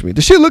 fucking punch me.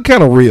 The shit looked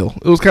kind of real.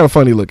 It was kind of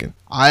funny looking.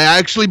 I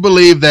actually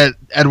believe that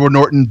Edward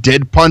Norton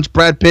did punch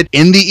Brad Pitt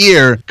in the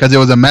ear because it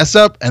was a mess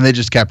up, and they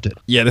just kept it.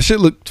 Yeah, the shit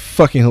looked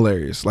fucking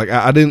hilarious. Like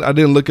I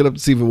didn't look it up to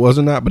see if it was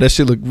or not, but that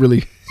shit looked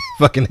really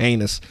fucking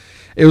heinous.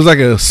 It was like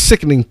a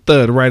sickening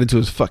thud right into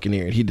his fucking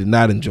ear, and he did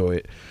not enjoy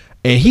it.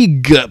 And he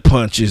gut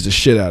punches the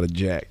shit out of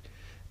Jack,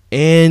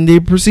 and they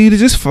proceed to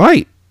just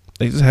fight.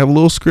 They just have a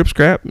little script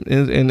scrap,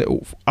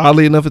 and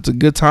oddly enough, it's a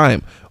good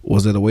time.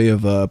 Was it a way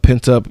of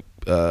pent up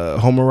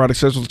homoerotic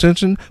sexual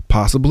tension?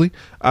 Possibly.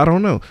 I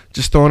don't know.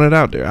 Just throwing it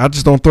out there. I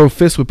just don't throw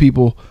fists with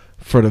people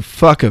for the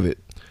fuck of it.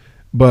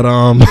 But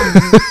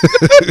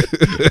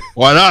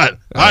why not?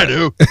 I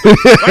do.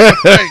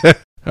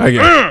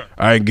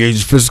 I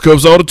engage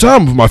fisticuffs all the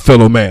time with my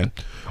fellow man.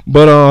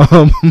 But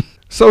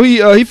so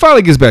he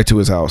finally gets back to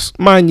his house.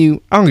 Mind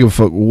you, I don't give a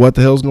fuck what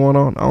the hell's going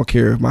on. I don't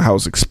care if my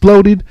house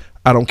exploded.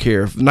 I don't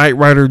care if Knight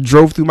Rider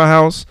drove through my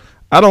house.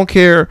 I don't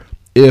care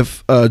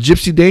if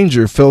Gypsy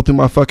Danger fell through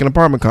my fucking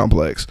apartment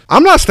complex.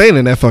 I'm not staying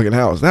in that fucking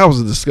house. That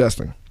was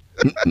disgusting.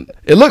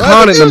 It looked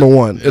haunted, number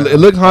one. It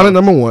looked haunted,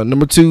 number one.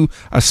 Number two,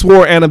 I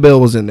swore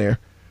Annabelle was in there.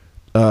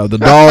 The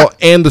doll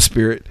and the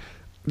spirit.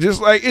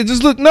 Just like, it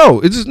just looked,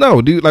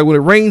 dude. Like when it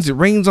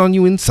rains on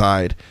you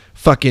inside.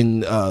 Fucking,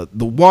 the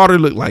water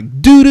looked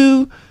like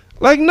doo-doo.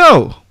 Like,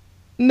 no.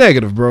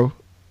 Negative, bro.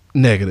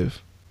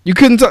 Negative. You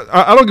couldn't,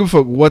 I don't give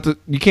a fuck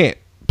you can't.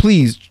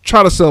 Please,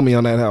 try to sell me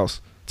on that house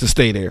to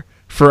stay there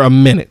for a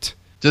minute.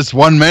 Just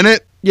 1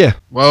 minute? Yeah.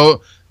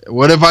 Well,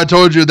 what if I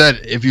told you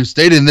that if you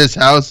stayed in this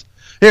house,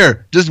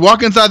 here, just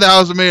walk inside the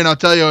house with me and I'll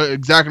tell you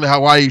exactly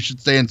why you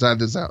should stay inside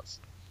this house.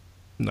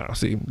 No,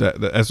 see,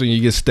 that's when you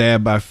get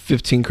stabbed by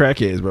 15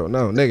 crackheads, bro.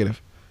 No, negative.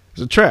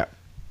 It's a trap.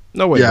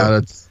 No way. Yeah,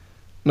 bro.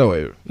 No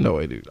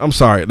way, dude. I'm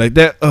sorry. Like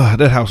that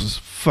house is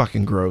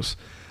fucking gross.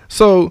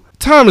 So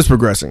time is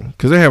progressing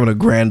because they're having a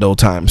grand old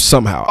time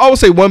somehow. I would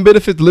say one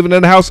benefit to living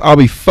in the house, I'll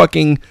be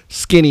fucking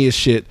skinny as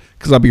shit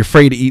because I'll be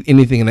afraid to eat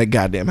anything in that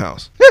goddamn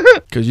house.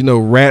 Because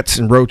rats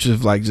and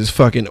roaches like just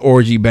fucking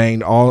orgy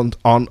banged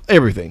on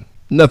everything.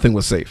 Nothing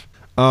was safe.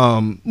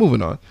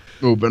 Moving on.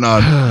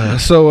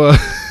 So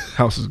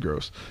house is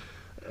gross.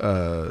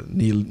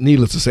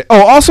 Needless to say.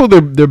 Oh, also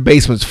their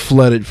basement's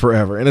flooded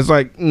forever, and it's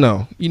like,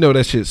 no,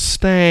 that shit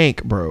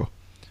stank, bro.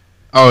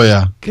 Oh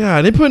yeah.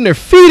 God, they putting their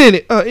feet in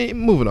it.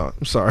 Moving on.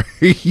 I'm sorry.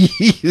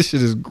 This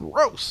shit is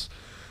gross.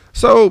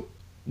 So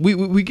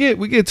we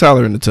get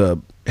Tyler in the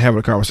tub having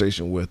a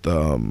conversation with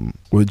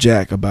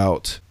Jack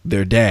about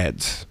their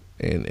dads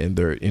and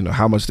their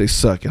how much they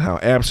suck and how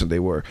absent they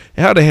were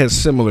and how they had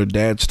similar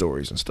dad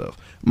stories and stuff.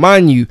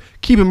 Mind you,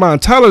 keep in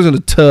mind Tyler's in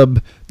a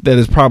tub that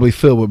is probably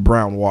filled with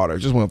brown water.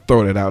 Just want to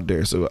throw that out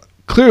there. So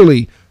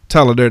clearly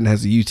Tyler Durden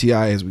has a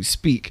UTI as we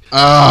speak.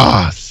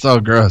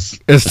 So gross.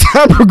 As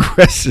time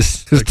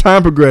progresses,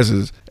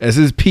 as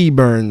his pee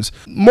burns,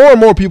 more and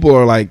more people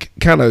are like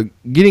kind of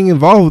getting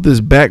involved with this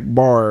back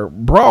bar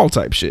brawl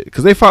type shit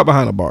because they fought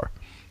behind a bar,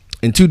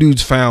 and two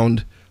dudes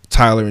found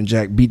Tyler and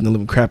Jack beating the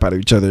living crap out of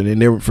each other,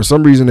 and for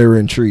some reason they were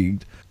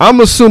intrigued. I'm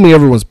assuming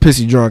everyone's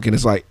pissy drunk and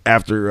it's like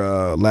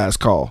after last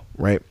call,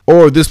 right?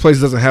 Or this place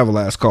doesn't have a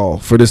last call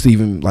for this to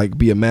even like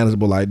be a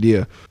manageable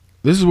idea.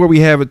 This is where we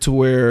have it to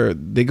where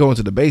they go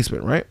into the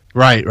basement, right?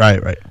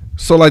 Right.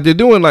 So like they're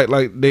doing like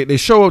they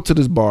show up to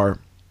this bar,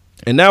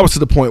 and now it's to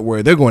the point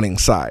where they're going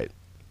inside,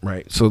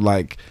 right? So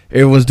like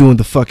everyone's doing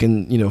the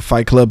fucking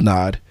Fight Club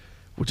nod,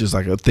 which is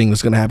like a thing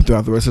that's gonna happen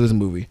throughout the rest of this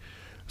movie.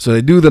 So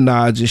they do the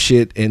nods and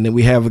shit, and then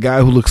we have a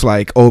guy who looks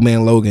like Old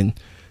Man Logan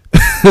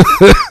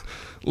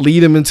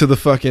lead him into the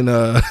fucking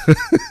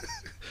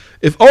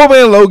if Old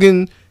Man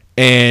Logan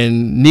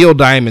and Neil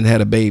Diamond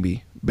had a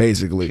baby,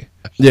 basically.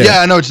 Yeah,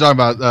 I know what you're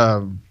talking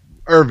about.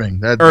 Irving.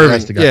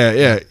 That's the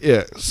guy.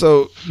 Yeah.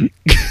 So,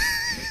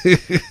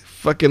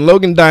 fucking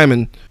Logan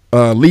Diamond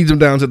leads him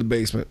down to the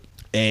basement,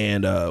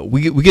 and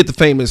we get the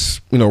famous,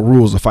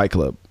 rules of Fight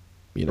Club.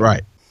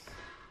 Right.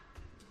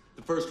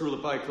 The first rule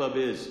of Fight Club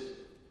is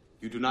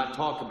you do not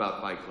talk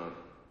about Fight Club.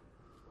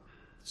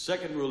 The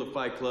second rule of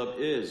Fight Club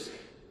is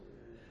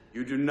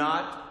you do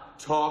not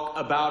talk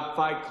about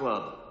Fight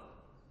Club.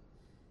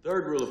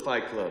 Third rule of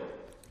Fight Club,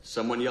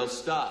 someone yells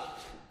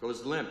stop,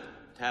 goes limp,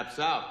 taps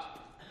out.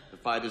 The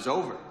fight is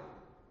over.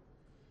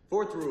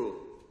 Fourth rule,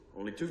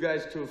 only 2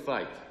 guys to a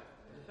fight.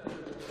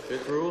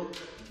 Fifth rule,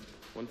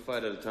 1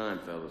 fight at a time,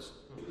 fellas.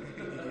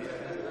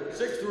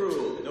 Sixth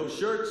rule, no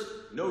shirts,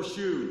 no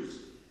shoes.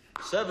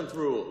 Seventh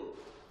rule,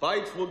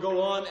 fights will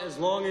go on as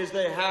long as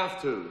they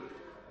have to.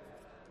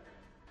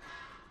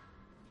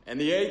 And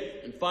the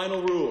 8th and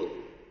final rule,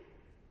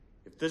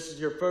 if this is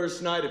your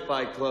first night at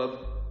Fight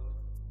Club,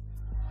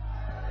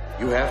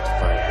 you have to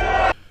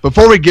fight.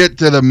 Before we get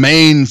to the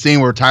main scene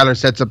where Tyler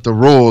sets up the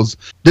rules,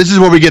 this is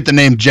where we get the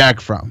name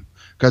Jack from.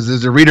 Because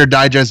there's a Reader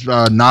Digest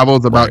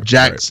novels about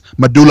Jack's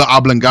medulla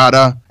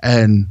oblongata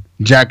and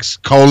Jack's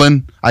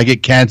colon. I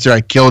get cancer,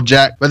 I kill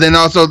Jack. But then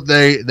also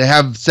they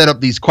have set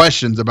up these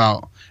questions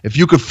about if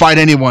you could fight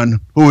anyone,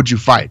 who would you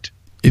fight?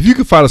 If you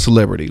could fight a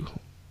celebrity,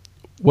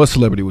 what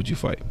celebrity would you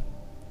fight?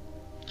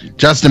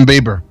 Justin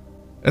Bieber.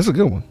 That's a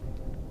good one.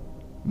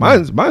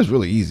 Mine's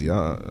really easy.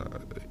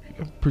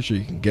 I'm pretty sure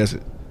you can guess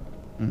it.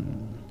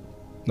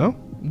 No?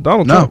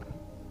 Donald Trump.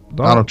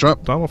 Donald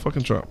Trump. Donald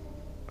fucking Trump.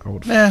 I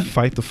would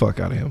fight the fuck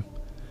out of him.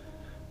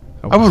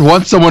 I would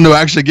want someone to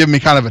actually give me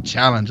kind of a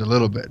challenge a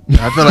little bit.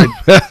 I feel like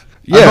I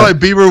feel like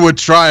Bieber would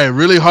try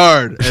really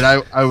hard, and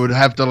I would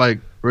have to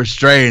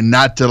restrain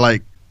not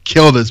to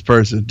kill this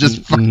person.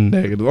 Just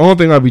negative. The only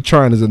thing I'd be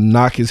trying is to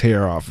knock his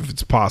hair off if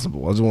it's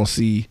possible. I just want to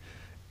see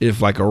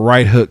if a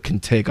right hook can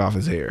take off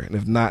his hair, and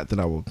if not, then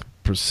I will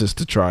persist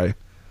to try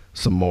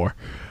some more.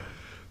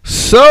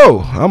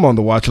 So I'm on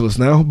the watch list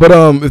now. But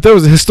if there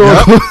was a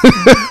historical,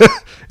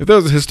 if there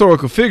was a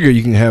historical figure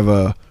you can have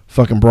a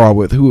fucking brawl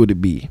with, who would it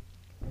be?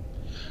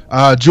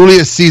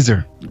 Julius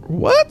Caesar.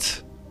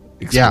 What?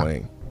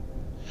 Explain. Yeah.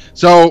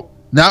 So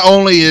not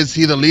only is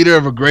he the leader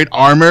of a great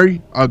army,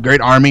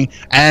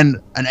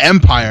 and an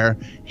empire,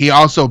 he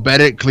also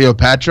bedded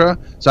Cleopatra.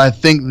 So I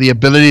think the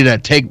ability to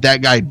take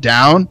that guy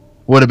down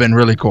would have been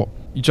really cool.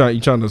 You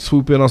trying to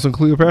swoop in on some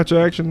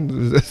Cleopatra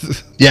action?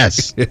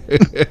 Yes.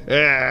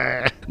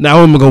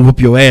 Now I'm gonna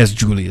whoop your ass,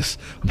 Julius.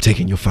 I'm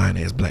taking your fine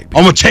ass black bitch.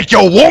 I'm gonna take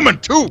your woman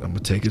too. I'm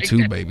gonna take it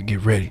too, baby.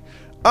 Get ready.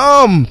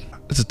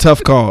 It's a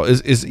tough call.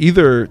 It's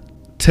either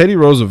Teddy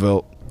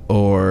Roosevelt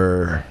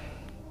or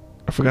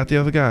I forgot the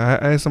other guy.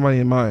 I had somebody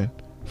in mind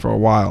for a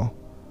while,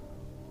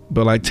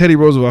 but Teddy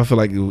Roosevelt, I feel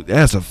like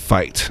that's a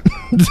fight.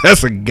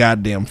 That's a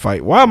goddamn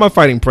fight. Why am I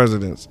fighting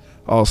presidents?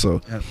 Also.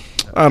 Yeah.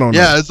 I don't know.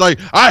 Yeah, it's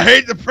I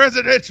hate the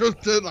presidential,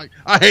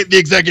 I hate the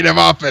executive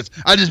office.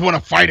 I just want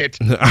to fight it.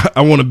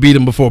 I want to beat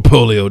him before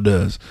polio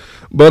does.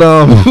 But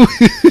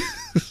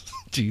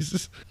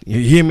Jesus, you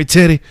hear me,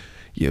 Teddy?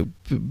 You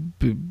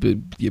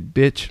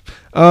bitch.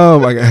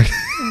 I'm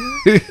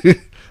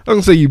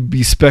gonna say you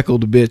be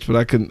speckled bitch, but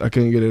I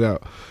couldn't get it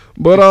out.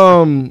 But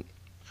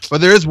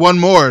there is one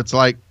more. It's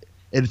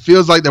it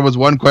feels like there was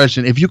one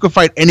question. If you could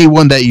fight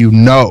anyone that you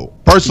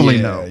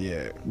personally know,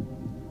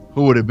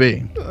 who would it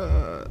be?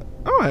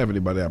 I don't have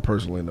anybody I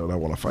personally know that I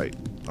want to fight,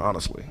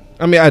 honestly.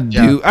 I mean, I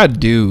do,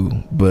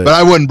 but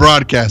I wouldn't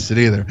broadcast it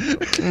either.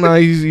 No,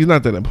 he's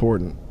not that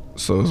important.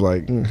 So it's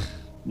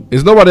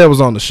it's nobody that was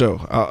on the show.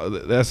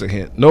 That's a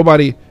hint.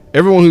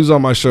 Everyone who's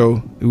on my show,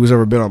 who's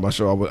ever been on my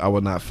show, I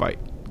would not fight.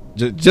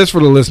 Just for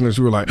the listeners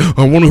who are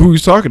I wonder who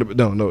he's talking about.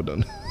 No,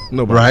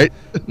 nobody. Right?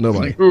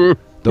 Nobody. Who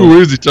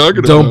is he talking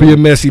about? Don't be a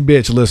messy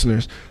bitch,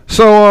 listeners.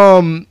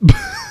 So,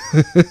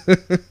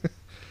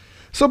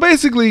 so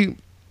basically,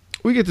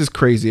 we get this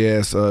crazy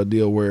ass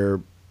deal where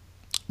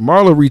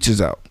Marla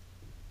reaches out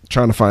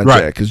trying to find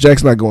Jack because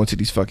Jack's not going to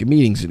these fucking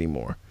meetings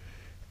anymore.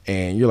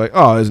 And you're like,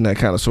 oh, isn't that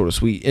kind of sort of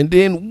sweet? And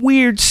then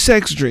weird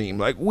sex dream,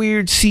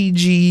 weird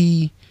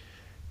CG,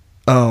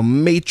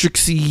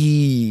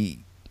 Matrixy,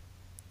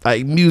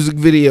 music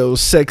video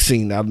sex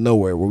scene out of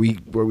nowhere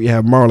where we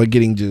have Marla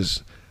getting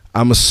just,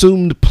 I'm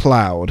assumed,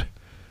 plowed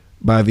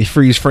by the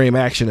freeze frame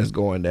action that's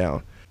going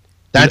down.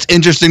 That's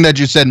interesting that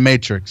you said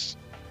Matrix.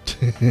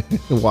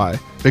 Why?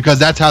 Because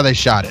that's how they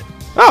shot it.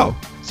 Oh,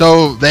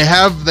 so they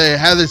have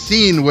the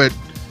scene with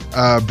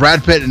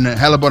Brad Pitt and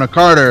Helena Bonham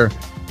Carter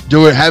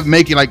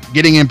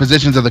getting in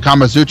positions of the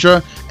Kama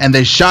Sutra, and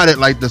they shot it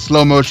like the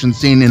slow motion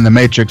scene in the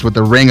Matrix with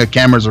the ring of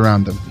cameras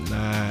around them.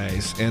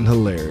 Nice and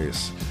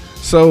hilarious.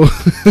 So,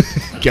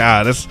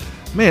 God,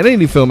 they need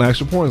to film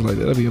action porns like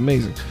that. That'd be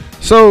amazing.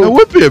 So that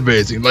would be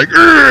amazing. Here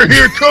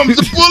comes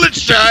the bullet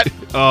shot.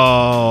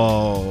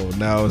 Oh,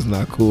 now it's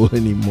not cool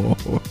anymore.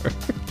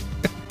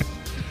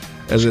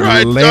 As it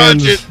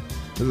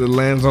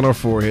lands on our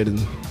forehead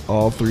in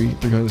all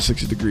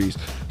 360 degrees.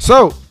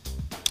 So,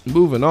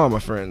 moving on, my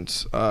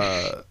friends.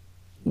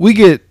 We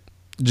get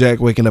Jack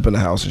waking up in the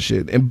house and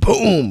shit, and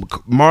boom,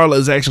 Marla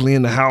is actually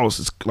in the house.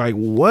 It's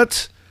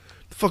what?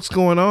 fuck's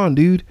going on,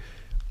 dude?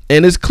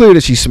 And it's clear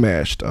that she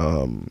smashed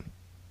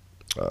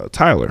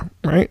Tyler,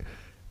 right?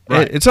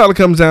 And Tyler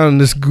comes down in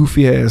this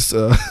goofy ass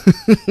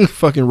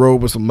fucking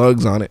robe with some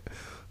mugs on it.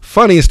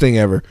 Funniest thing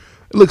ever.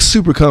 It looks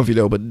super comfy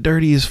though, but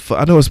dirty as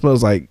fuck. I know it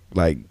smells like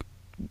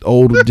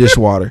old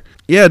dishwater.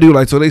 Yeah, dude.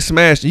 Like, so they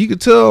smashed. And you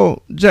could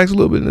tell Jack's a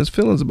little bit in his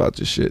feelings about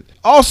this shit.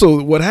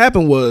 Also, what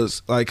happened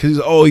was like, cause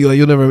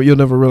you'll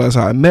never realize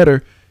how I met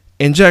her.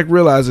 And Jack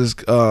realizes,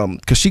 cause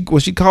when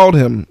she called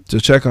him to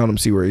check on him,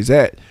 see where he's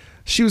at,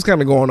 she was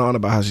kind of going on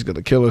about how she's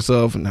gonna kill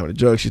herself and how many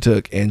drugs she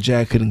took, and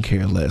Jack couldn't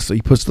care less. So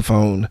he puts the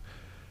phone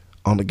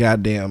on the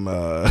goddamn,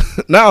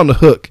 not on the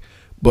hook,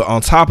 but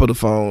on top of the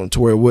phone to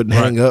where it wouldn't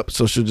hang up,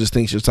 so she'll just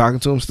think she's talking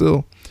to him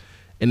still.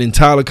 And then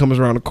Tyler comes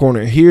around the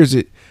corner and hears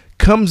it,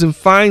 comes and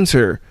finds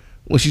her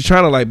when she's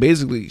trying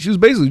to she was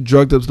basically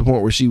drugged up to the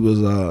point where she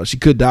was, she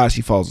could die.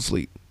 She falls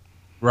asleep.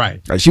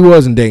 Right. Like, she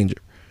was in danger.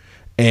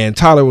 And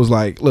Tyler was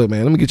like, look,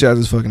 man, let me get you out of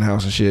this fucking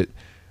house and shit.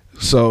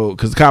 So,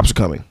 because the cops are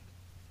coming.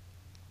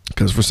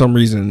 Because for some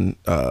reason,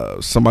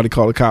 somebody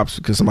called the cops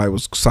because somebody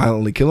was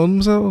silently killing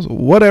themselves.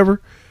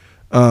 Whatever.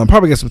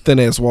 Probably got some thin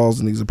ass walls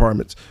in these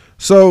apartments.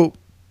 So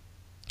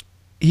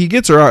he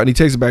gets her out and he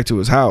takes her back to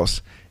his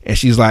house. And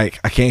she's like,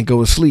 I can't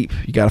go to sleep.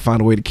 You got to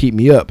find a way to keep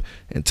me up.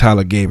 And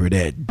Tyler gave her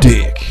that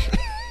dick.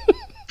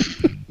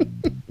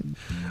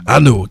 I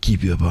know what'll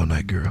keep you up all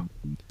night, girl.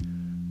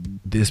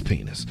 This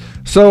penis.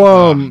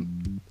 So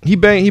he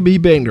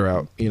banged her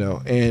out, you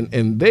know,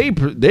 and they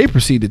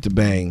proceeded to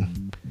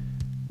bang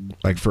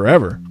like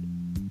forever.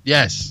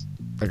 Yes,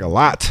 like a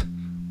lot.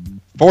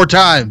 4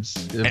 times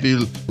if you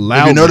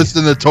noticed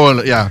in the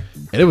toilet. Yeah,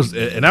 and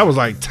that was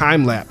like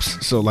time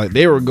lapse. So like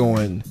they were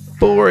going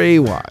for a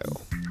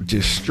while,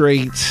 just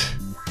straight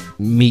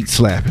meat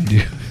slapping,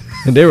 dude.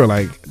 And they were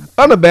like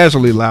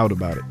unabashedly loud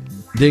about it.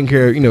 Didn't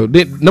care, you know.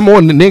 Number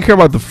one, didn't care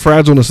about the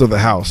fragileness of the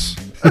house.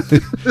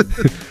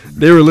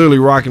 They were literally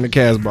rocking the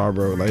Casbah,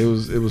 bro. Like it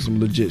was some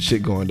legit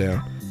shit going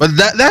down. But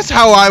that's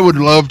how I would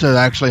love to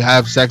actually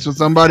have sex with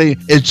somebody.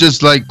 It's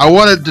just like I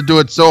wanted to do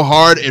it so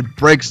hard it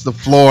breaks the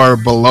floor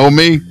below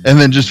me and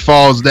then just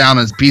falls down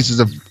as pieces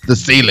of the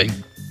ceiling.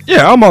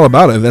 Yeah, I'm all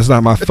about it. That's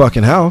not my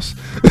fucking house.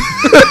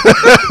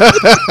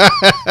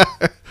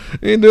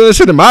 You ain't doing that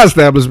shit in my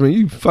establishment.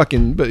 You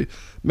fucking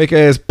make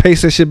ass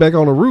paste that shit back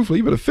on the roof.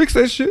 You better fix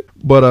that shit.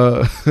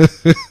 But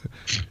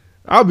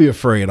I'll be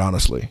afraid,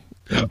 honestly.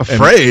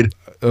 Afraid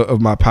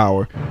of my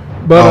power.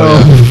 But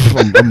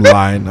I'm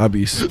lying. I'll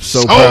be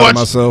so proud of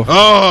myself.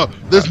 Oh,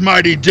 this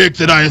mighty dick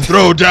that I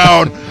throw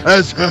down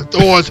as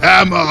Thor's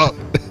hammer.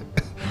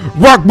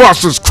 Rock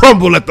monsters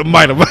crumble at the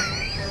might of my.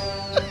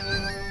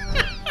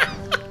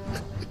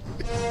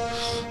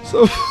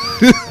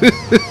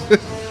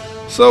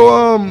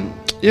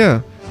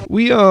 Yeah,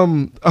 we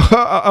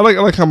I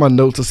like how my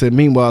notes I said,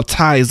 meanwhile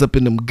Ty is up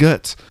in them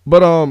guts.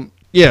 But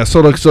yeah,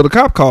 so the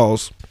cop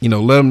calls, you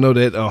know, let him know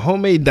that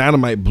homemade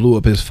dynamite blew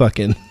up his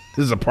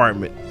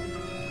apartment.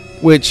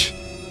 Which,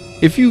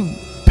 if you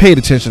paid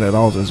attention at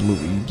all to this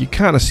movie, you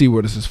kind of see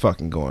where this is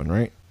fucking going,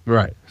 right?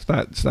 Right.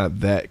 It's not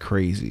that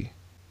crazy.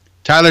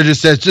 Tyler just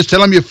says, just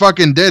tell him you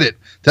fucking did it.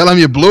 Tell him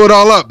you blew it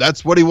all up.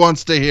 That's what he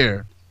wants to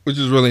hear. Which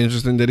is really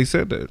interesting that he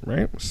said that,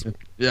 right?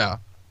 Yeah.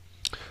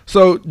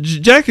 So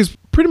Jack is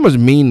pretty much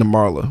mean to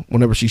Marla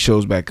whenever she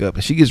shows back up,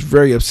 and she gets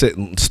very upset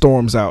and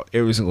storms out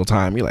every single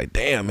time. You're like,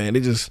 damn, man,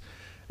 they just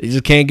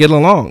can't get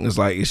along. It's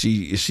like, is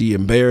she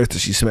embarrassed that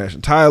she's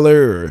smashing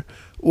Tyler, or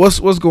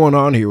what's going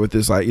on here with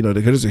this? Like, you know,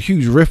 because there's a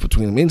huge rift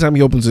between them. Anytime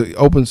he opens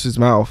his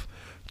mouth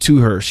to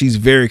her, she's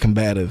very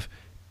combative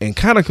and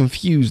kind of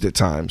confused at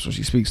times when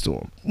she speaks to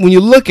him. When you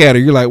look at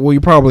her, you're like, well,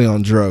 you're probably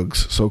on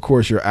drugs, so of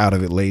course you're out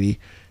of it, lady,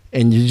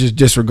 and you just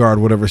disregard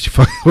whatever she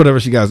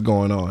got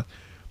going on.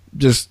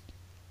 Just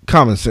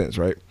common sense,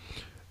 right?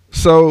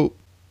 So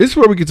this is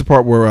where we get to the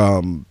part where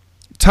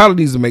Tyler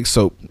needs to make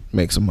soap,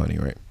 make some money,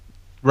 right?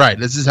 Right.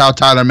 This is how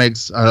Tyler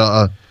makes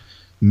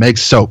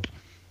soap.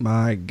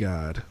 My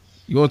God.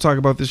 You want to talk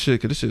about this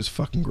shit? Because this shit is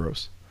fucking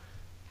gross.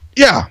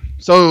 Yeah.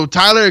 So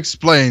Tyler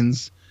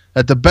explains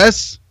that the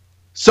best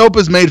soap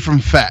is made from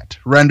fat,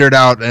 rendered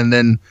out and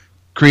then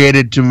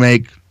created to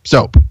make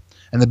soap.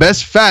 And the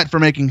best fat for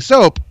making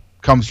soap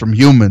comes from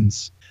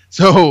humans.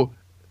 So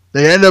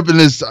they end up in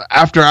this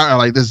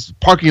this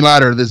parking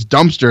lot or this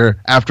dumpster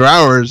after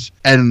hours,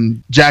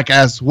 and Jack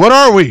asks, "What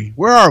are we?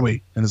 Where are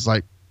we?" And it's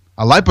like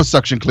a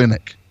liposuction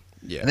clinic.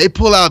 Yeah. And they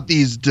pull out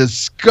these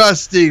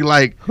disgusting,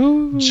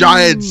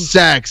 giant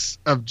sacks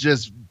of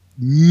just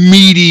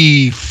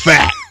meaty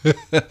fat.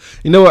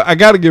 You know what? I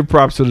got to give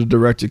props to the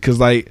director, because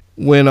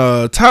when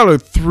Tyler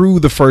threw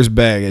the first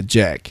bag at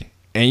Jack,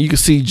 and you can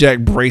see Jack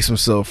brace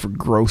himself for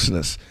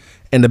grossness,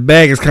 and the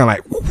bag is kind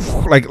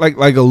of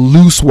like a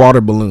loose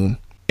water balloon.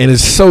 And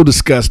it's so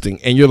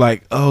disgusting. And you're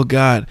like, oh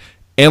God.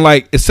 And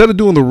instead of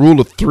doing the rule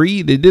of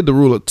 3, they did the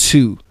rule of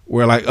 2,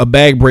 where a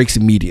bag breaks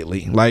immediately.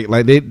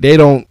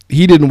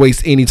 He didn't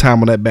waste any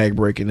time on that bag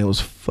breaking. It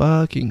was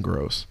fucking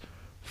gross.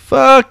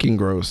 Fucking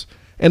gross.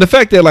 And the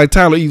fact that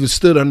Tyler even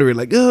stood under it,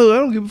 oh, I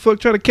don't give a fuck,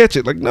 try to catch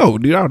it. No,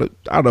 dude, I'd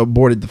have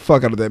aborted the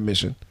fuck out of that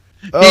mission.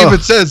 He even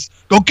says,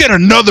 "Go get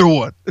another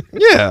one."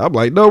 Yeah, I'm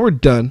like, no, we're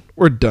done.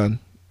 We're done.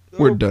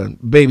 We're done.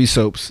 Baby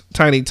soaps,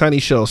 tiny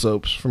shell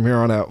soaps from here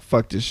on out.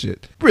 Fuck this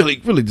shit. Really,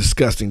 really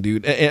disgusting,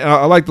 dude. And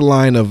I like the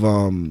line of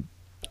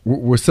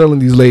we're selling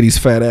these ladies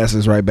fat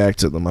asses right back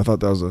to them. I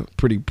thought that was a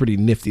pretty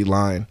nifty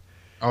line.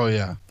 Oh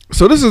yeah.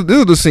 So this is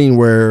the scene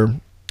where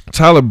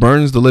Tyler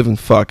burns the living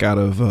fuck out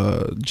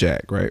of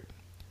Jack, right?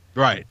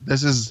 Right.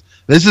 This is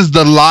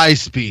the lie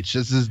speech.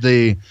 This is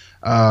the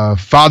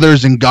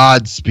fathers and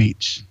God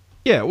speech.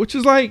 Yeah, which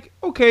is like,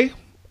 okay,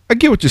 I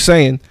get what you're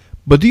saying,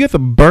 but do you have to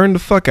burn the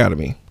fuck out of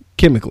me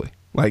chemically?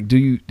 Like, do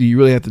you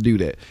really have to do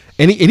that?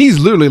 And he's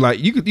literally like,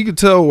 you could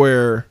tell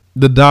where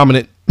the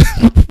dominant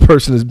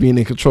person is being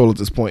in control at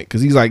this point,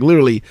 because he's like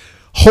literally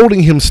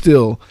holding him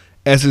still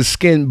as his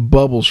skin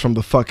bubbles from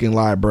the fucking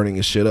lie burning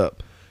his shit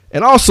up.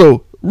 And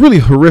also, really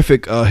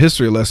horrific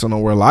history lesson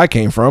on where lie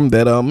came from,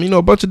 that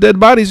a bunch of dead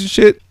bodies and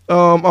shit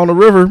on the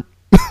river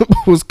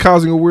was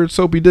causing a weird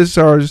soapy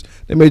discharge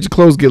that made your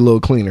clothes get a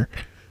little cleaner.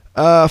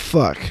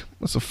 Fuck.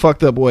 That's a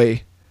fucked up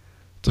way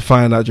to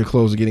find out your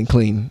clothes are getting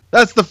clean.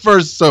 That's the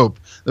first soap.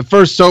 The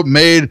first soap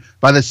made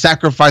by the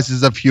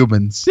sacrifices of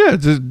humans. Yeah,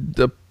 just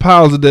the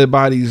piles of dead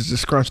bodies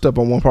just scrunched up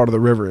on one part of the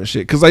river and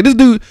shit. Cause like this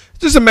dude,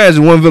 just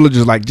imagine one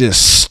villager's like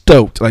just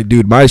stoked. Like,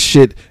 dude, my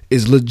shit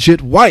is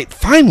legit white.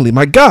 Finally,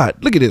 my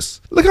God, look at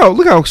this. Look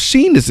how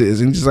sheen this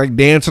is. And just like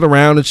dancing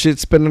around and shit,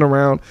 spinning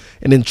around,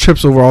 and then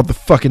trips over all the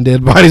fucking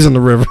dead bodies in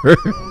the river.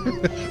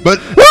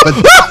 but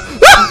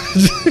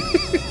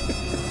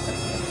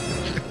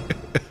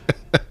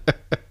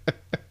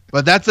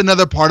But that's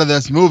another part of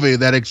this movie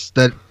that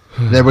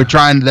we're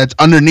trying. That's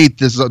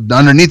underneath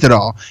it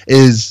all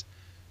is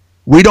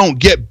we don't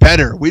get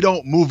better. We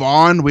don't move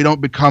on. We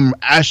don't become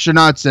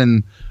astronauts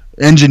and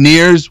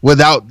engineers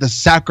without the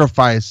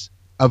sacrifice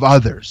of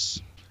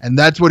others. And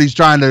that's what he's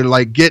trying to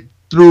like get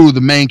through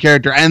the main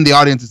character and the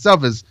audience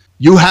itself is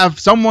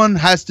someone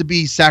has to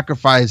be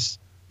sacrificed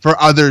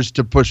for others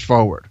to push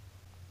forward.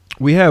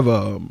 We have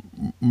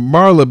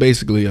Marla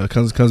basically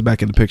comes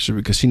back in the picture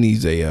because she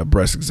needs a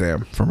breast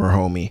exam from her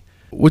homie,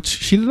 which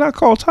she did not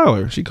call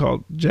Tyler. She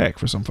called Jack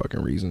for some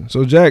fucking reason.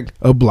 So Jack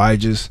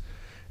obliges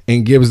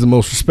and gives the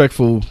most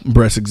respectful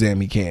breast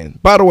exam he can.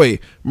 By the way,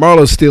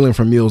 Marla's stealing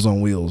from Meals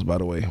on Wheels, by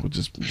the way, which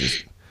is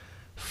just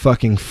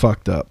fucking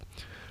fucked up.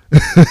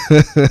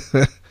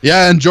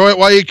 Yeah, enjoy it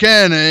while you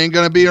can. It ain't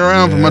going to be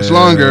around for much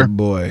longer.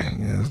 Boy,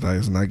 yeah,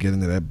 it's not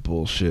getting into that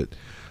bullshit.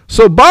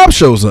 So Bob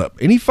shows up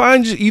and he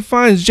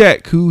finds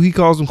Jack, who he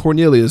calls him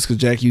Cornelius because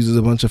Jack uses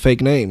a bunch of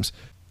fake names.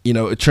 You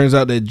know, it turns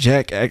out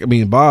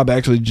that Bob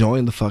actually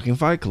joined the fucking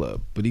Fight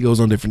Club, but he goes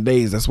on different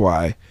days. That's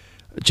why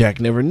Jack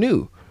never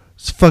knew.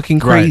 It's fucking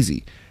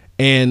crazy. Right.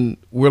 And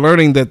we're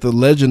learning that the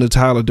legend of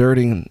Tyler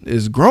Durden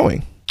is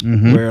growing,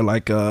 where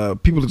like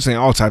people are saying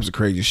all types of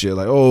crazy shit,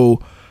 like,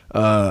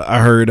 I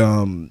heard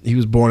he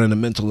was born in a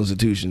mental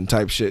institution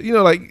type shit. You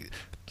know, like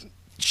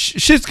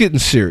shit's getting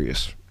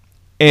serious.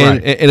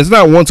 And it's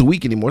not once a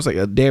week anymore. It's like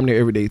a damn near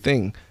everyday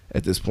thing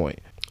at this point.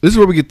 This is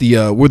where we get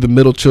we're the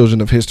middle children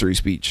of history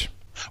speech.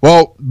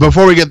 Well,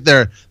 before we get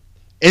there,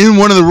 in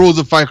one of the rules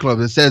of Fight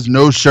Club, it says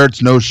no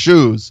shirts, no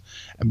shoes.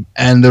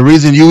 And the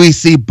reason you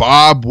see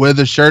Bob with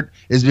a shirt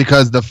is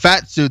because the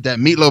fat suit that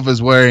Meatloaf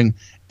is wearing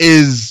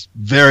is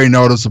very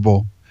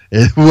noticeable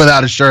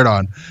without a shirt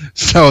on.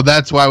 So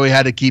that's why we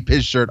had to keep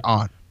his shirt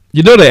on.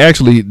 You know, they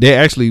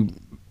actually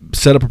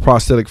set up a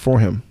prosthetic for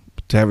him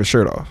to have his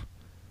shirt off.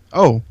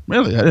 Oh,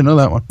 really? I didn't know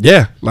that one.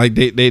 Yeah, like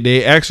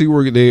they actually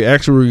were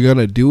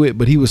gonna do it,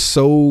 but he was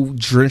so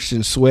drenched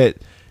in sweat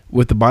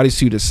with the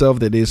bodysuit itself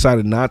that they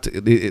decided not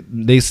to. They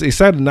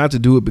decided not to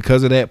do it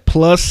because of that.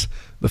 Plus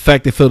the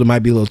fact they felt it might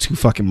be a little too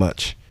fucking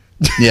much.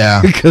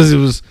 Yeah, because it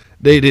was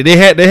they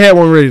had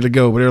one ready to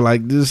go, but they're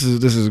like, this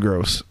is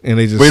gross, and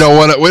they just we don't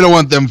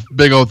want them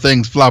big old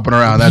things flopping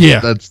around.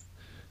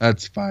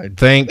 That's fine.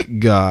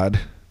 Thank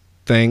God,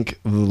 thank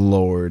the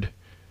Lord,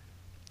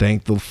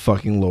 thank the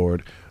fucking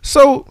Lord.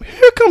 So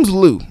here comes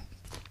Lou,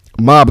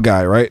 mob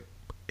guy, right?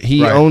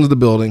 He owns the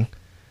building,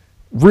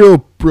 real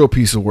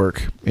piece of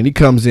work, and he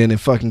comes in and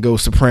fucking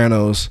goes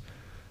Sopranos,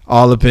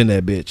 all up in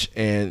that bitch,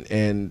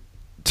 and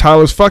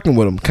Tyler's fucking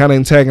with him, kind of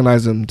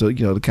antagonizing him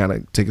to kind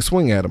of take a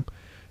swing at him,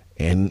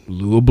 and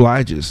Lou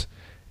obliges.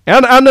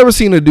 And I've never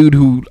seen a dude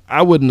who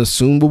I wouldn't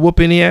assume would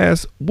whoop any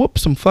ass whoop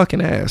some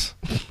fucking ass.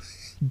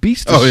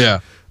 Beats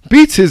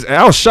his.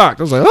 I was shocked.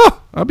 I was like,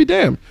 oh, I'll be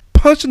damned,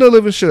 punching the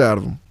living shit out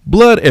of him,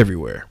 blood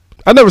everywhere.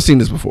 I've never seen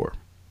this before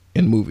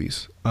in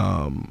movies.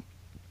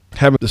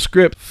 Having the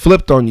script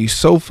flipped on you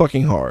so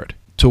fucking hard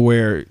to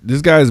where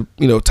this guy's,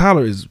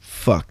 Tyler is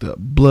fucked up.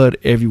 Blood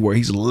everywhere.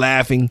 He's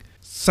laughing,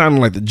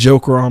 sounding like the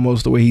Joker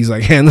almost, the way he's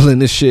like handling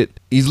this shit.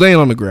 He's laying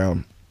on the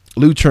ground.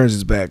 Lou turns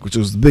his back, which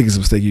was the biggest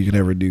mistake you can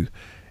ever do.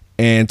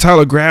 And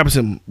Tyler grabs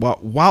him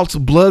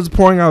whilst blood's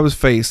pouring out of his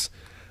face,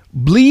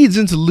 bleeds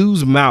into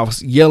Lou's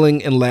mouth,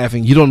 yelling and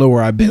laughing. You don't know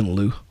where I've been,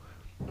 Lou.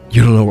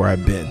 You don't know where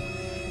I've been.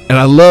 And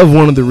I love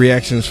one of the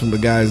reactions from the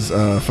guys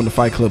from the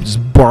Fight Club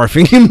just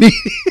barfing at me.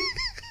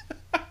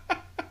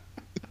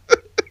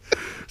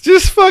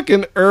 just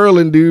fucking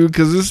Erlen, dude,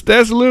 because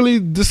that's literally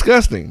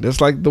disgusting.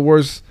 That's like the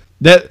worst.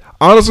 That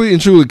honestly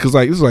and truly, because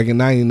like this was like in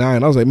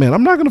 '99, I was like, man,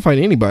 I'm not gonna fight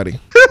anybody.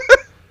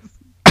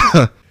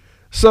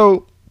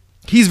 So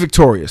he's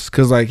victorious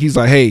because like he's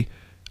like, hey,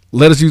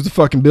 let us use the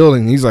fucking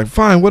building. He's like,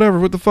 fine, whatever,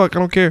 what the fuck, I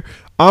don't care.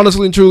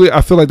 Honestly and truly,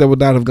 I feel like that would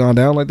not have gone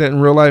down like that in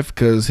real life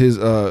because his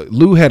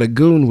Lou had a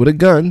goon with a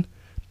gun,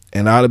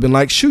 and I'd have been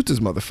like, shoot this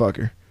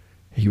motherfucker.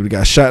 He would have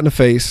got shot in the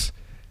face.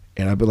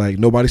 And I'd be like,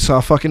 nobody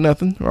saw fucking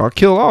nothing, or I'll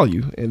kill all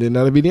you. And then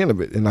that'll be the end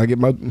of it. And I'll get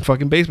my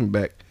fucking basement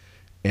back.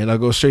 And I'll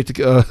go straight to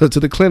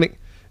the clinic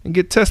and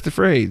get tested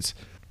for AIDS.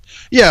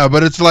 Yeah,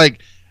 but it's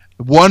like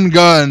one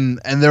gun,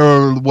 and there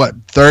were,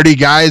 30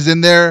 guys in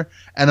there?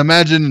 And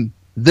imagine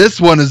this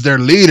one is their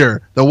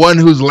leader, the one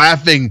who's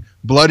laughing,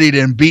 bloodied,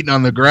 and beaten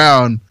on the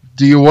ground.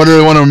 Do you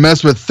really want to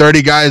mess with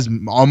 30 guys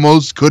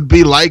almost could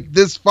be like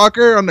this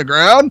fucker on the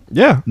ground?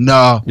 Yeah.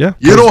 No. Yeah.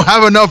 You don't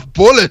have enough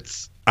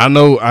bullets. I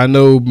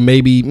know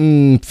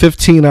maybe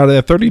 15 out of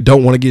that 30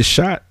 don't want to get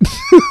shot.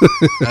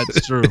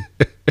 That's true.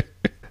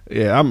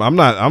 Yeah, I'm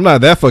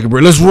not that fucking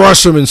brave. Let's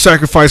rush them and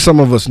sacrifice some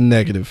of us.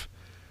 Negative.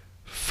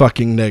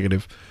 Fucking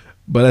negative.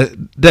 But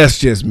that's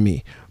just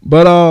me.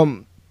 But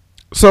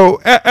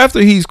so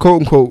after he's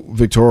quote unquote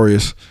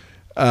victorious,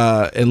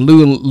 and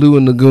Lou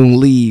and the goon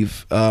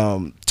leave,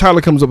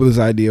 Tyler comes up with this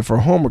idea for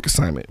a homework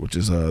assignment, which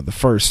is the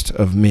first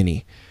of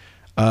many,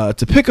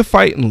 to pick a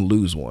fight and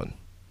lose one.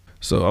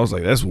 So I was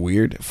like, that's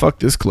weird. Fuck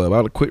this club. I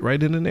would have quit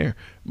right in and there.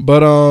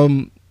 But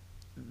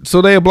so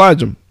they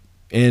oblige him.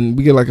 And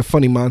we get like a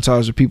funny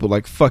montage of people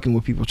like fucking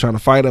with people trying to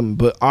fight them.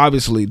 But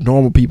obviously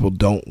normal people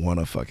don't want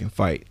to fucking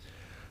fight.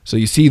 So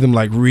you see them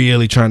like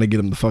really trying to get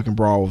them to fucking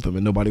brawl with them,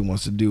 and nobody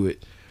wants to do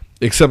it.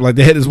 Except like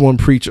they had this one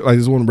preacher, like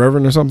this one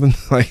reverend or something.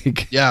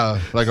 Like, yeah,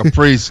 like a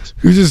priest.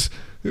 who just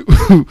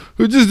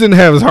didn't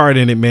have his heart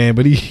in it, man.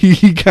 But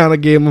he kind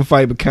of gave him a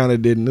fight, but kind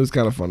of didn't. It was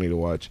kind of funny to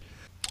watch.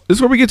 This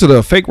is where we get to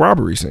the fake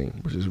robbery scene,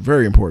 which is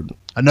very important.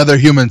 Another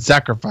human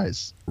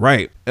sacrifice.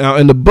 Right. Now,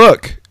 in the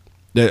book,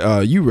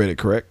 that you read it,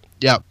 correct?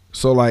 Yep.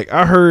 So, like,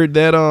 I heard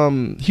that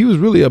he was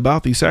really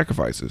about these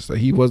sacrifices. That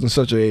he wasn't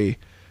such a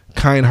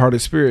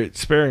kind-hearted spirit,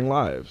 sparing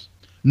lives.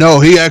 No,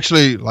 he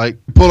actually, like,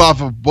 pulled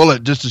off a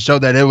bullet just to show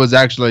that it was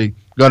actually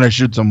going to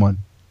shoot someone.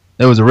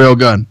 It was a real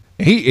gun.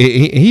 He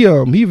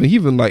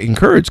even like,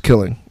 encouraged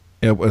killing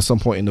at some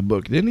point in the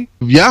book, didn't he?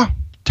 Yeah.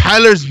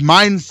 Tyler's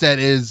mindset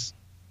is,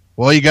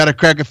 well, you got to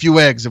crack a few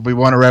eggs if we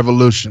want a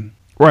revolution.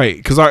 Right,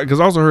 because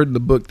I also heard in the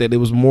book that it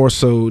was more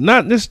so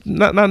not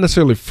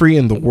necessarily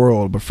freeing the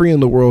world, but freeing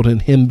the world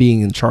and him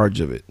being in charge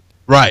of it.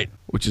 Right.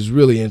 Which is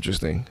really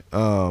interesting,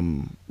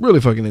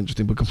 really fucking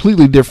interesting, but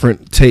completely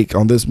different take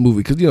on this movie.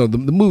 Because, you know, the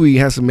movie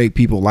has to make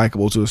people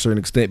likable to a certain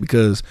extent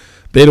because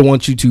they don't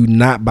want you to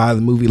not buy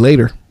the movie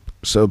later.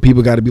 So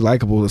people got to be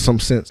likable in some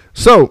sense.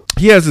 So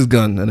he has his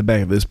gun in the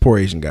back of this poor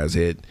Asian guy's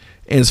head.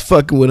 And it's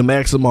fucking with him,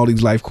 asking him all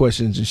these life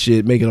questions and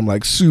shit, making him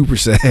like super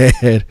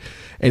sad.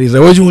 And he's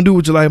like, what you want to do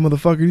with your life,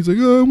 motherfucker? He's like,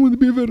 oh, I want to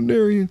be a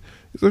veterinarian.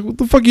 He's like, what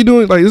the fuck you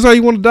doing? Like, this is how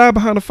you want to die,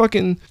 behind a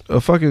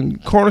fucking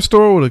corner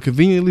store with a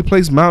conveniently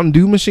placed Mountain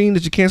Dew machine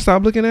that you can't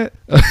stop looking at?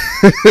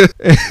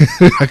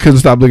 I couldn't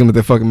stop looking at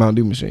that fucking Mountain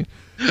Dew machine.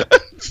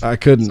 I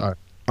couldn't. Sorry.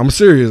 I'm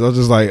serious. I was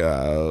just like,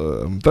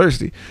 I'm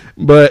thirsty.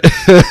 But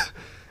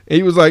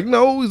he was like,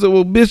 no. He's like,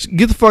 well, bitch,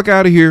 get the fuck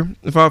out of here.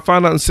 If I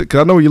find out in 6,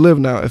 because I know where you live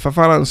now. If I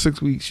find out in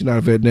 6 weeks you're not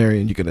a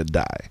veterinarian, you're gonna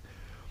die.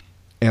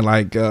 And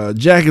like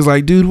Jack is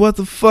like, dude, what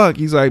the fuck?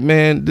 He's like,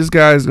 man, this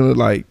guy's gonna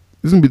like,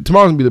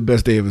 tomorrow's gonna be the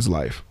best day of his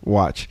life.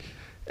 Watch.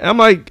 And I'm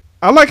like,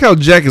 I like how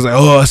Jack is like,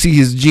 oh, I see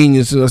his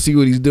genius and I see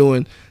what he's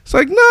doing. It's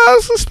like, nah,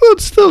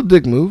 it's still a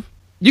dick move.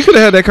 You could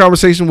have had that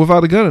conversation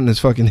without a gun in his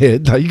fucking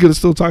head. Like, you could have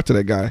still talked to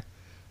that guy,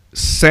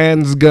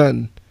 sans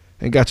gun,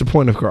 and got your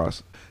point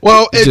across.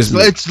 Well,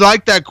 it's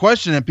like that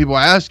question that people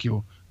ask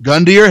you: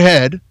 gun to your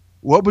head,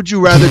 what would you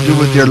rather do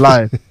with your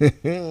life?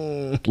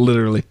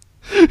 Literally.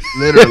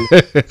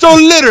 So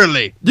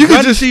literally, you gun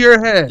could just to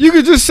your head. You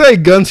could just say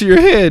gun to your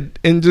head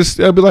and just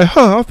I'll be like,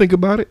 I'll think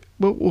about it.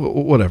 But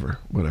whatever,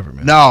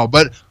 man. No,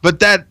 but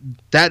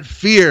that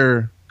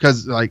fear,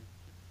 because like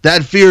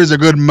that fear is a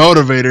good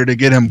motivator to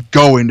get him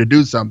going to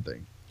do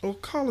something. Well,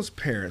 call his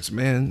parents,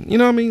 man. You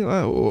know what I mean?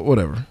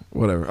 Whatever.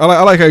 I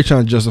like how you're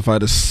trying to justify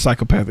this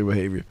psychopathic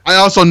behavior. I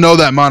also know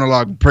that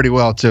monologue pretty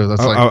well too.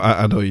 That's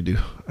I know you do.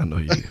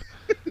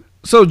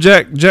 So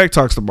Jack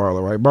talks to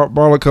Barlow, right?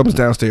 Barlow comes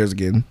downstairs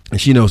again, and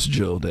she knows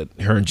Jill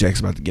that her and Jack's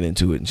about to get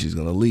into it, and she's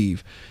gonna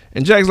leave.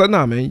 And Jack's like,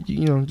 nah, man,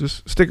 you know,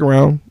 just stick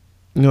around.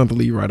 You don't have to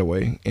leave right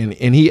away.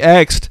 And he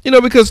asked, you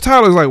know, because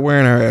Tyler's like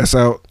wearing her ass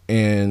out,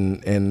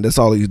 and that's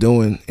all he's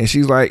doing. And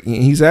she's like,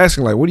 he's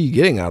asking like, what are you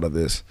getting out of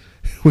this?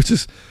 Which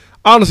is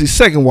honestly,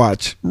 second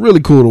watch, really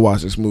cool to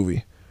watch this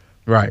movie.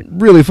 Right.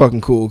 Really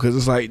fucking cool, because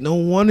it's like, no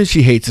wonder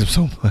she hates him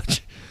so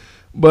much.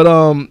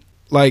 But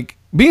like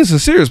being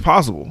sincere as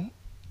possible.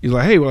 He's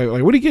like, hey,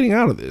 like, what are you getting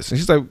out of this? And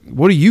she's like,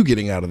 what are you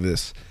getting out of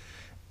this?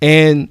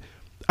 And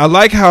I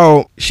like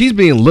how she's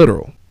being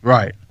literal.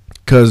 Right.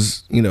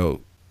 Because, you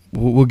know,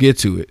 we'll get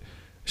to it.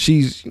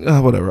 She's,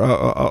 whatever.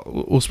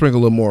 We'll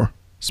sprinkle a little more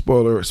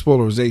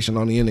spoilerization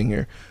on the ending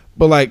here,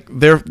 but like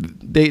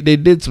they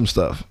did some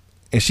stuff,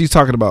 and she's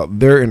talking about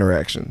their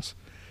interactions.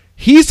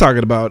 He's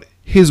talking about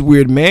his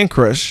weird man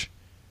crush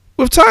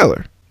with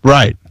Tyler.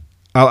 Right.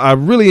 I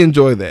really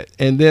enjoy that.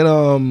 And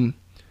then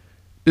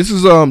this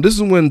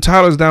is when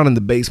Tyler's down in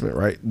the basement,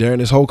 right? During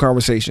this whole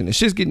conversation, and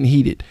shit's getting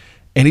heated.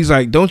 And he's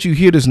like, "Don't you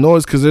hear this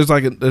noise?" Because there's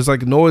like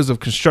a noise of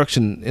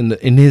construction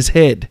in his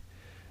head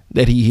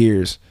that he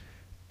hears,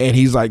 and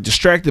he's like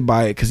distracted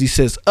by it because he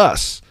says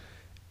 "us,"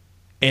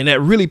 and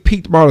that really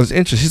piqued Marlon's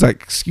interest. He's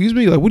like, "Excuse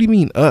me, like what do you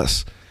mean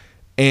us?"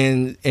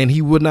 And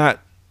he would not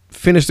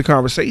finish the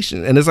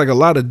conversation. And there's like a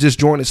lot of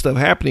disjointed stuff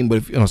happening,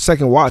 but if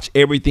second watch,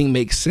 everything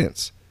makes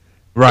sense.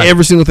 Right.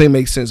 Every single thing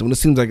makes sense when it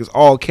seems like it's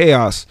all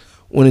chaos,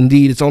 when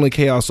indeed it's only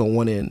chaos on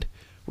one end,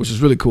 which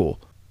is really cool.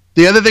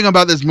 The other thing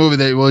about this movie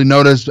that we'll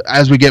notice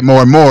as we get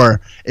more and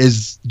more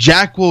is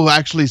Jack will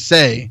actually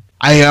say,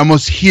 "I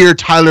almost hear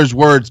Tyler's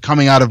words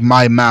coming out of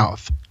my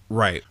mouth."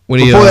 Right.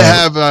 Before they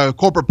have a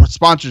corporate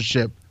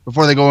sponsorship,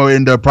 before they go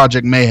into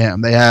Project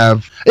Mayhem, they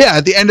have,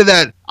 at the end of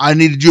that, "I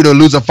needed you to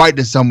lose a fight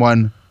to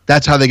someone."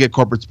 That's how they get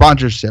corporate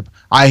sponsorship.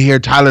 I hear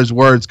Tyler's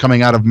words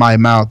coming out of my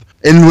mouth.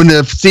 And when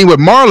the scene with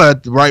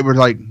Marla, right, we're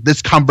like,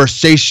 this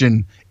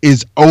conversation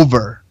is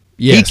over.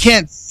 Yes. He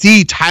can't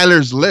see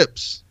Tyler's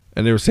lips.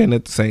 And they were saying it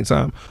at the same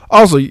time.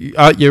 Also,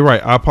 you're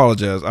right. I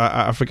apologize.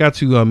 I forgot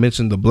to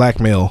mention the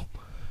blackmail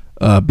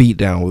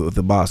beatdown with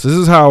the boss. This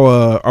is how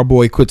our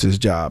boy quits his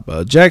job.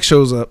 Jack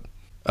shows up,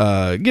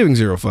 giving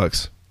zero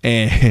fucks,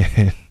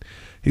 and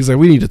he's like,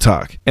 "We need to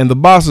talk." And the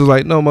boss is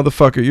like, "No,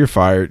 motherfucker, you're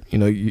fired.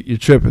 You're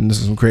tripping. This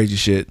is some crazy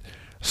shit."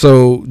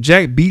 So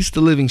Jack beats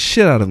the living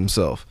shit out of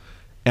himself.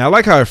 And I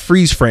like how it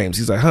freeze frames.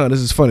 He's like, "This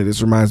is funny.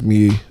 This reminds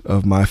me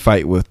of my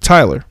fight with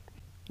Tyler."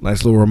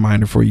 Nice little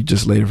reminder for you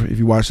just later if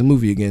you watch the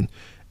movie again.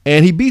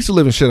 And he beats the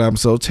living shit out of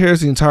himself,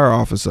 tears the entire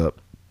office up.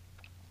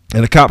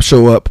 And the cops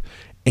show up,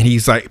 and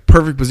he's like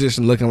perfect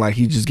position, looking like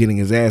he's just getting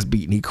his ass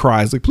beat. And he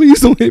cries like, "Please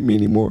don't hit me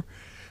anymore."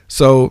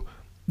 So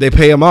they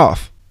pay him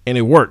off, and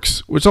it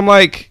works. Which I'm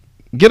like,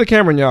 get a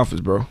camera in your office,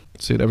 bro,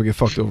 so you never get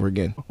fucked over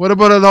again. What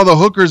about all the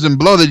hookers and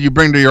blow that you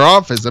bring to your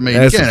office? I mean,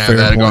 that's you can't a have fair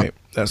that point.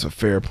 That's a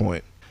fair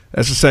point.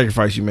 That's a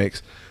sacrifice you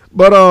makes.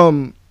 But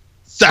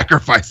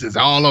sacrifices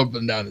all up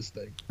and down this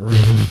thing.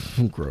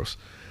 Gross.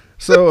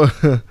 So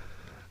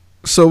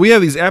we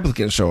have these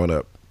applicants showing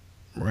up,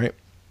 right?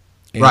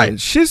 And right.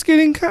 Shit's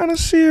getting kind of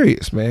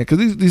serious, man,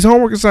 because these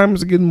homework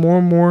assignments are getting more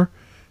and more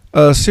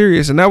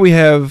serious. And now we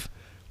have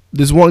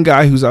this one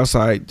guy who's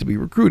outside to be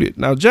recruited.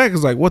 Now Jack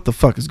is like, "What the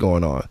fuck is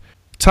going on?"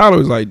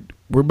 Tyler's like,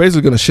 "We're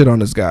basically going to shit on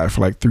this guy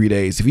for like 3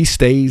 days. If he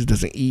stays,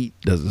 doesn't eat,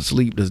 doesn't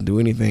sleep, doesn't do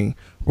anything,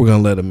 we're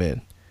going to let him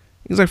in."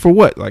 He's like, "For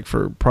what?" Like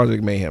for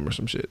Project Mayhem or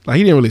some shit. Like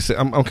he didn't really say.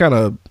 I'm kind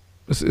of.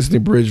 It's the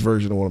abridged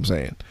version of what I'm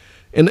saying.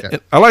 And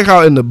I like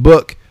how in the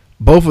book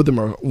both of them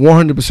are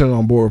 100%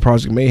 on board with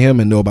Project Mayhem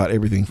and know about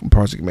everything from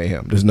Project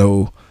Mayhem. There's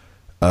no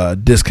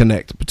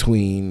disconnect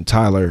between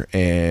Tyler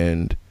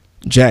and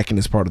Jack in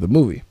this part of the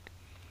movie.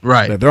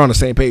 Right. Like they're on the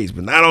same page,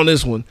 but not on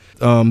this one.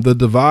 The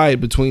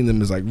divide between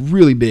them is like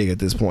really big at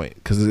this point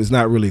because it's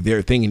not really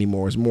their thing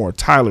anymore. It's more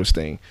Tyler's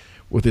thing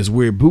with this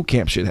weird boot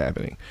camp shit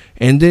happening.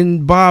 And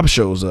then Bob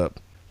shows up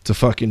to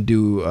fucking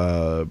do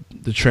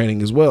the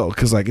training as well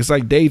because like it's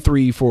like day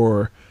 3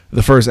 for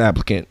the first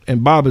applicant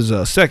and Bob is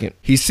second.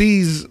 He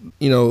sees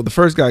the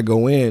first guy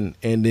go in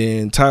and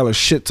then Tyler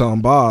shits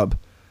on Bob,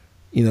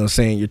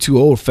 saying, "You're too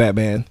old, fat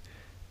man."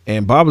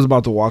 And Bob is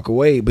about to walk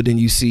away, but then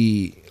you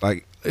see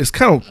like it's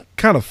kind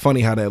of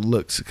funny how that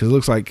looks because it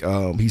looks like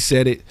he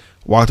said it,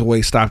 walked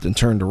away, stopped, and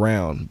turned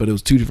around, but it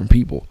was 2 different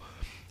people.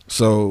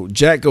 So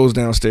Jack goes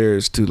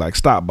downstairs to like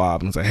stop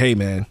Bob and say, "Hey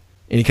man,"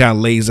 and he kind of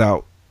lays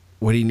out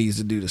what he needs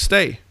to do to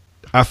stay.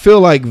 I feel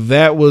like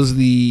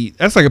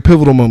that's like a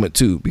pivotal moment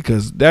too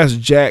because that's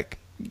Jack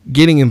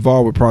getting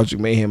involved with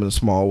Project Mayhem in a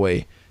small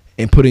way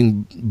and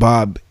putting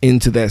Bob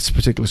into that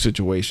particular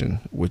situation,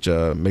 which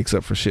makes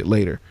up for shit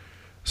later.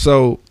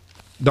 So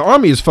the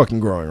army is fucking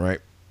growing, right?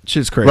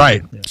 Shit's crazy.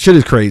 Right. Shit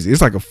is crazy.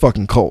 It's like a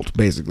fucking cult,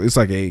 basically. It's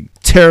like a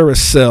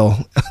terrorist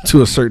cell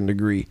to a certain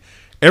degree.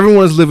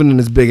 Everyone's living in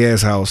this big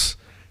ass house.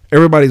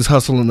 Everybody's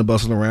hustling and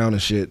bustling around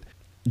and shit.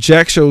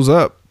 Jack shows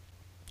up,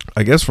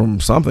 I guess from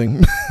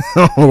something.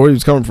 I don't know where he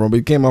was coming from, but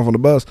he came off on the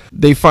bus.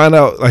 He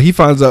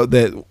finds out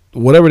that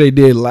whatever they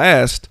did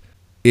last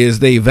is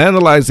they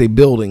vandalized a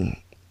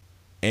building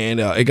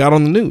and it got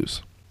on the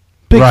news.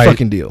 Big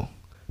fucking deal.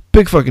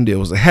 Big fucking deal.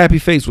 It was a happy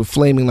face with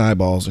flaming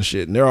eyeballs and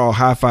shit. And they're all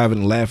high-fiving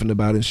and laughing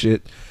about it and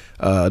shit.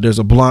 There's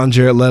a blonde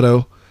Jared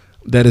Leto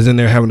that is in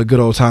there having a good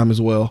old time as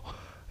well.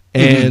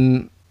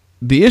 And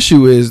the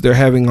issue is they're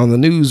having on the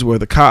news where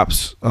the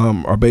cops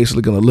are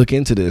basically going to look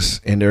into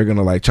this and they're going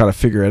to like try to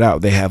figure it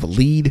out. They have a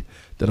lead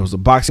that was a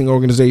boxing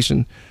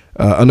organization,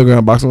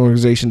 underground boxing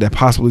organization that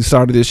possibly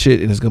started this shit,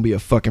 and it's going to be a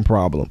fucking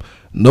problem.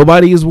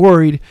 Nobody is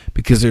worried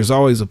because there's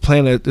already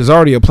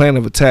a plan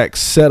of attack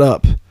set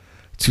up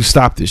to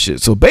stop this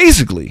shit. So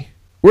basically,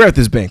 we're at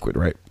this banquet,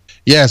 right?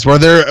 Yes, where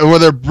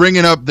they're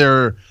bringing up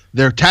their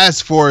their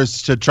task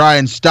force to try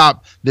and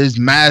stop these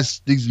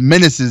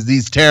menaces,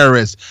 these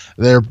terrorists.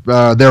 Their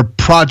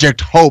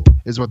Project Hope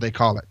is what they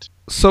call it.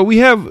 So we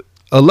have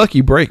a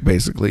lucky break,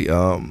 basically.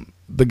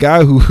 The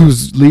guy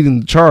who's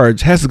leading the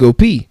charge has to go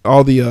pee.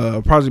 All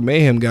the Project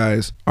Mayhem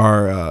guys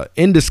are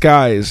in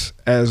disguise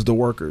as the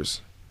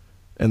workers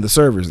and the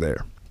servers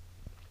there.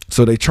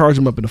 So they charge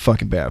him up in the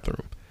fucking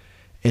bathroom.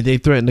 And they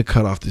threaten to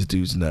cut off this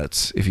dude's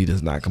nuts if he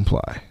does not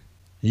comply.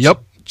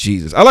 Yep.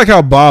 Jesus. I like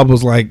how Bob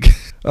was like,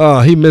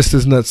 oh, he missed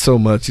his nuts so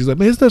much. He's like,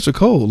 man, his nuts are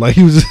cold. Like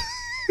he was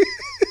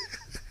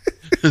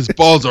his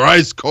balls are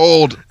ice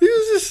cold. He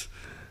was just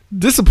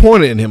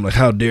disappointed in him. Like,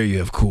 how dare you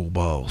have cool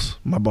balls?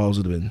 My balls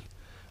would have been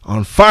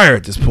on fire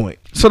at this point.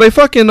 So they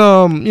fucking,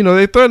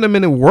 they threaten him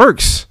and it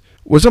works.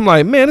 Which I'm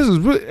like, man, this is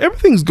really,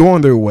 everything's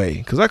going their way.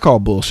 Because I call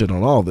bullshit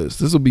on all this.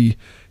 This will be,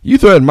 you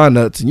threaten my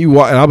nuts and you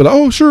walk, and I'll be like,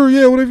 oh, sure,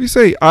 yeah, whatever you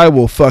say. I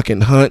will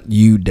fucking hunt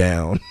you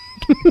down.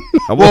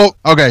 Well,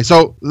 okay,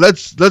 so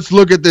let's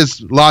look at this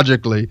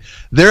logically.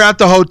 They're at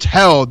the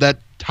hotel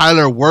that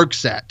Tyler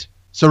works at,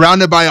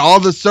 surrounded by all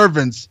the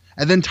servants,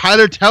 and then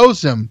Tyler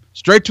tells him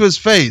straight to his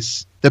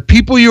face, the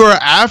people you are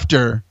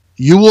after,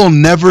 you will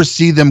never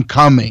see them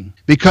coming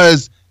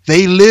because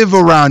they live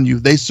around you.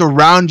 They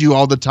surround you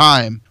all the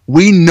time.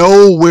 We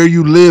know where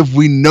you live.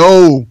 We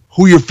know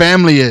who your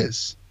family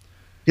is.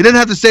 He didn't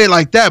have to say it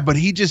like that, but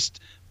he just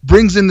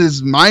brings in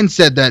this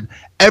mindset that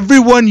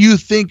everyone you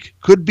think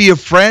could be a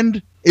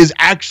friend is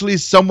actually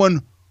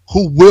someone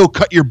who will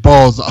cut your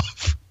balls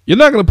off. You're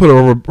not going to put a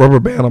rubber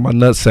band on my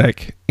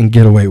nutsack and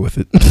get away with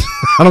it.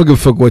 I don't give a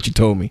fuck what you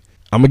told me.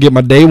 I'm going to get my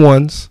day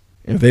ones.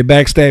 And if they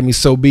backstab me,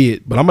 so be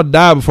it. But I'm going to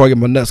die before I get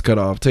my nuts cut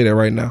off. I'll tell you that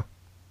right now.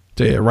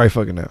 Tell you that right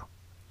fucking now.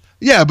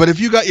 Yeah, but if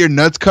you got your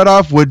nuts cut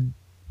off, would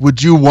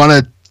you want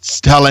to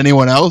tell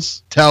anyone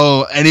else?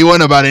 Tell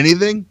anyone about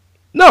anything?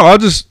 No, I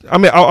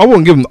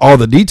wouldn't give them all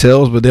the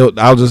details, but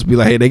I'll just be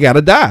like, hey, they got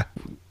to die.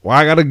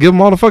 Why I got to give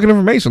them all the fucking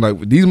information? Like,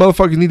 these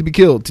motherfuckers need to be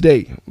killed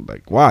today.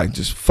 Like, why?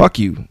 Just fuck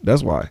you.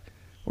 That's why.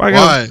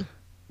 Why?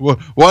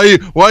 Why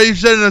are you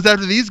sending us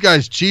after these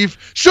guys,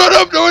 Chief? Shut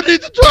up. No one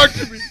needs to talk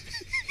to me.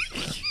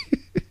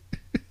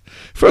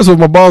 First of all, if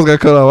my balls got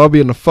cut off, I'll be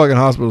in the fucking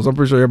hospital. So I'm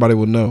pretty sure everybody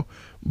would know.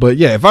 But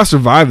yeah, if I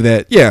survive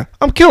that, yeah,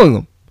 I'm killing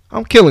them.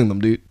 I'm killing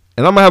them, dude.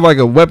 And I'm going to have like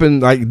a weapon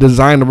like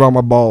designed around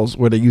my balls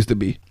where they used to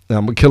be. And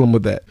I'm going to kill them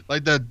with that.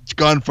 Like that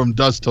gun from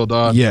Dusk Till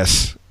Dawn.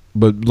 Yes,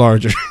 but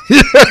larger.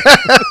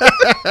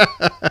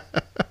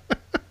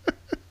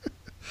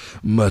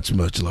 Much,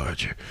 much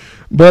larger.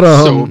 But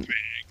so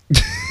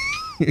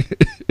big.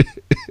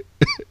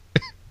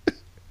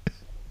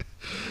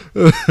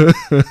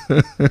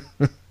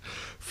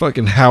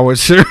 Fucking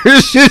howitzer.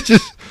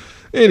 Just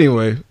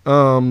anyway.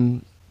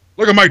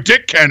 Look at my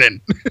dick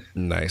cannon.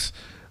 Nice.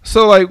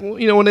 So like,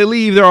 when they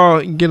leave, they're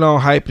all getting all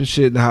hype and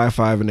shit and high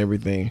five and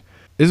everything.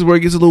 This is where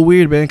it gets a little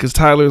weird, man, because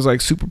Tyler's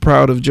like super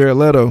proud of Jared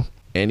Leto,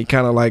 and he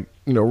kind of like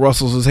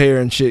rustles his hair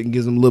and shit and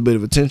gives him a little bit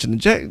of attention.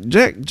 And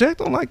Jack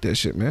don't like that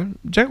shit, man.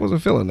 Jack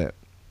wasn't feeling that.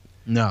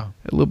 No,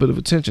 a little bit of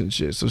attention and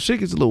shit. So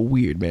shit gets a little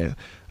weird, man.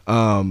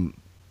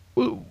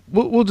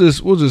 We'll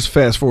just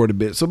fast forward a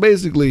bit. So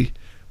basically,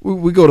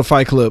 we go to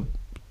Fight Club,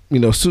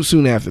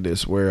 soon after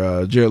this,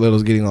 where Jared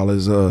Leto's getting all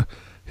his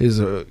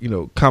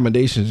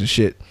commendations and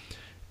shit,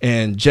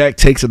 and Jack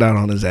takes it out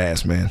on his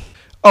ass, man.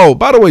 Oh,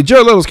 by the way,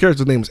 Jared Leto's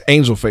character's name is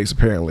Angel Face.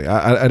 Apparently,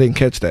 I didn't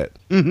catch that.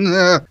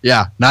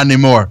 Yeah, not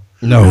anymore.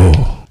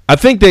 No, I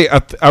think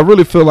I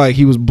really feel like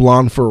he was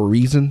blonde for a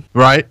reason,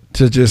 right?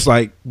 To just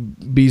like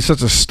be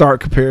such a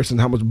stark comparison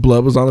to how much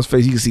blood was on his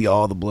face. You can see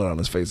all the blood on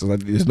his face. Like,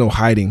 there's no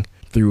hiding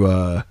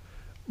through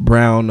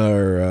brown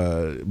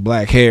or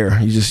black hair.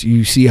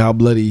 You see how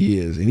bloody he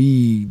is, and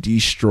he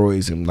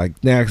destroys him.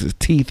 Like, knocks his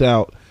teeth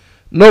out.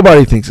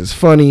 Nobody thinks it's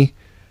funny.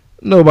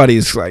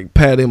 Nobody's like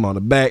pat him on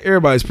the back.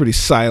 Everybody's pretty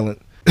silent.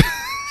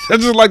 I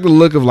just like the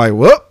look of like,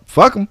 well,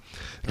 fuck him,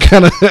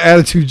 kind of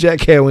attitude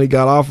Jack had when he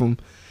got off him.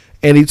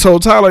 And he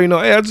told Tyler,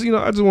 hey, I just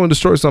want to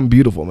destroy something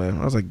beautiful, man.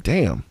 I was like,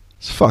 damn,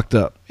 it's fucked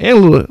up.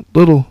 And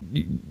little,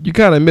 you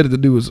kind of admitted the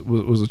dude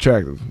was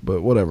attractive,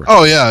 but whatever.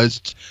 Oh yeah,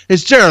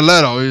 it's Jared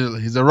Leto.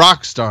 He's a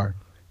rock star.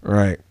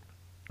 Right.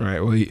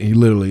 Well, he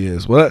literally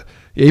is. Well,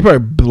 yeah, he probably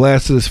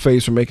blasted his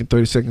face for making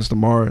 30 Seconds to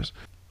Mars.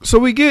 So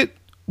we get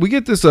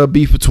this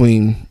beef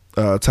between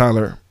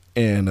Tyler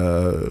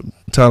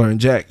and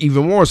Jack,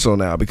 even more so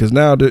now, because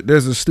now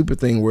there's a stupid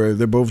thing where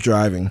they're both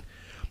driving,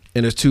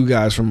 and there's two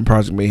guys from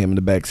Project Mayhem in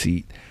the back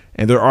seat,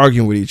 and they're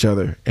arguing with each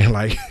other, and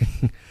like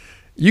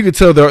you could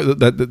tell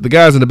that the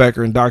guys in the back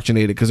are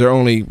indoctrinated because they're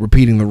only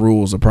repeating the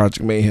rules of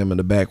Project Mayhem in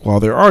the back while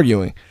they're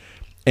arguing,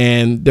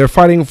 and they're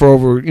fighting for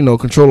over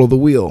control of the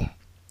wheel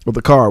of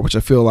the car, which I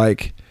feel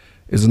like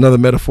is another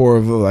metaphor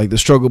of like the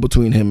struggle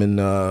between him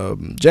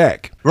and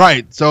Jack.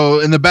 Right. So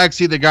in the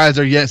backseat, the guys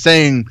are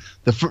saying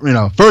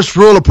the first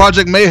rule of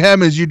Project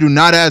Mayhem is you do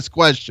not ask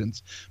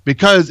questions,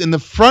 because in the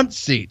front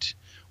seat,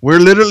 we're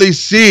literally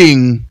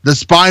seeing the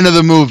spine of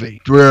the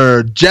movie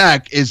where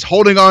Jack is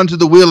holding on to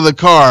the wheel of the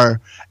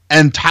car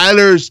and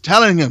Tyler's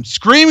telling him,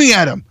 screaming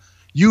at him,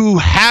 you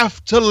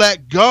have to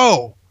let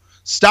go.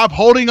 Stop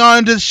holding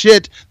on to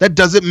shit that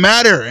doesn't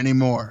matter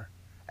anymore,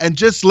 and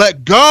just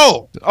let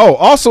go. Oh,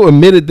 also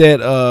admitted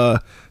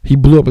that he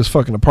blew up his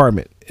fucking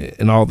apartment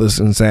and all this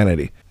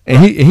insanity,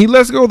 and he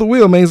lets go of the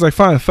wheel. Man, he's like,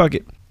 fine, fuck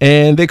it,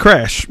 and they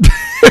crash.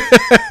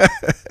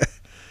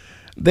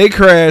 They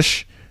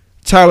crash.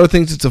 Tyler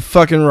thinks it's a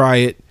fucking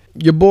riot.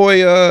 Your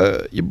boy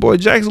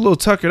Jack's a little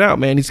tuckered out,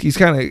 man. He's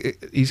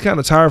kind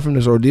of tired from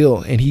this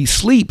ordeal, and he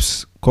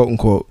sleeps, quote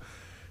unquote.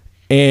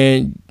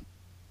 And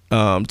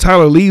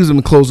Tyler leaves him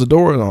and closes the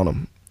door on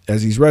him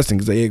as he's resting.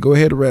 He's like, "Yeah, go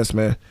ahead and rest,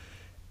 man,"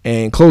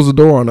 and close the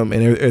door on him,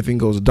 and everything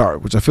goes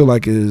dark, which I feel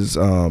like is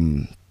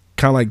kind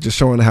of like just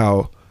showing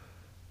how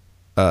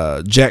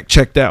Jack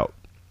checked out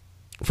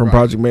from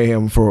Project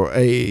Mayhem for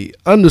a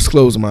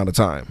undisclosed amount of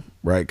time.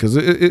 Right, because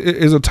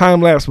it's a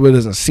time lapse, but it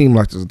doesn't seem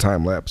like there's a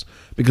time lapse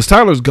because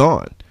Tyler's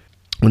gone.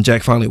 When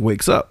Jack finally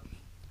wakes up,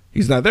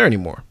 he's not there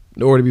anymore,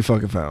 nowhere to be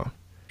fucking found.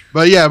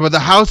 But the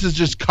house is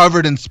just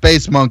covered in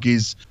space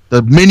monkeys,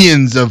 the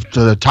minions of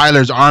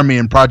Tyler's army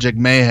in Project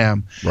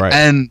Mayhem. Right,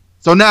 and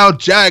so now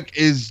Jack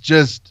is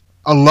just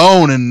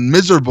alone and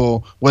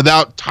miserable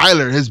without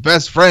Tyler, his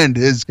best friend,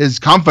 his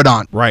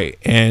confidant. Right,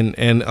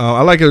 and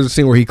I like the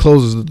scene where he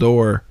closes the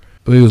door.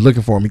 But he was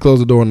looking for him. He closed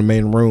the door in the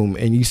main room,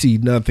 and you see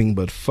nothing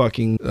but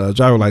fucking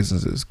driver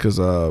licenses because,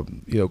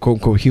 quote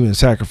unquote, human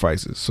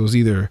sacrifices. So it's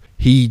either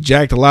he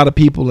jacked a lot of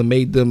people and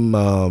made them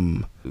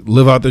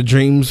live out their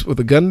dreams with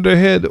a gun to their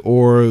head,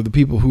 or the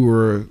people who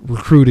were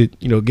recruited,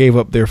 gave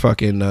up their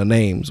fucking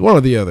names. One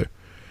or the other.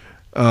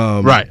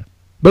 Right.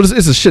 But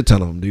it's a shit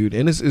ton of them, dude,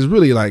 and it's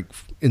really like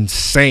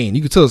insane. You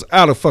can tell it's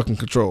out of fucking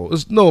control.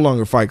 It's no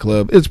longer Fight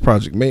Club. It's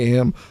Project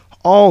Mayhem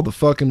all the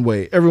fucking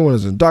way. Everyone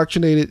is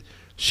indoctrinated.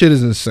 Shit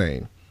is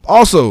insane.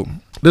 Also,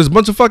 there's a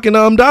bunch of fucking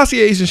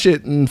dossiers and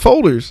shit and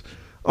folders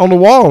on the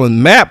wall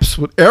and maps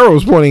with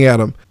arrows pointing at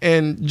them.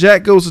 And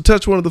Jack goes to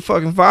touch one of the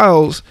fucking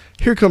files.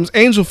 Here comes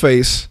Angel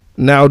Face,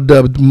 now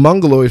dubbed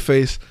Mongoloid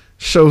Face,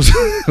 shows.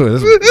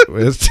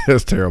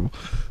 That's terrible.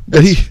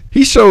 But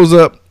he shows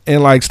up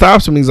and like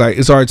stops him. He's like,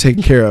 "It's already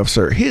taken care of,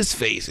 sir." His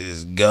face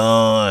is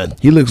gone.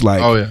 He looks like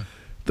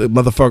the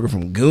motherfucker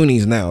from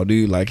Goonies now,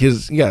 dude. Like he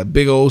got a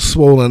big old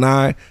swollen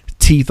eye.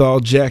 Teeth all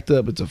jacked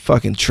up. It's a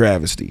fucking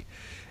travesty.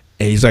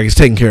 And he's like, "It's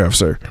taken care of,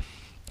 sir."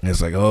 And it's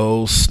like,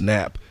 oh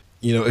snap,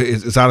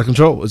 it's out of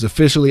control. It's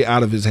officially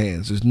out of his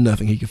hands. There's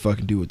nothing he can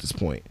fucking do at this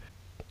point.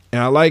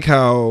 And I like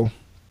how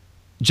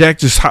Jack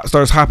just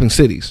starts hopping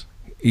cities.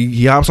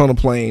 He hops on a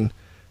plane.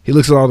 He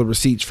looks at all the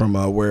receipts from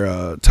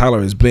where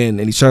Tyler has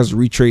been, and he tries to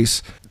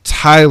retrace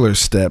Tyler's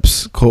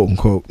steps, quote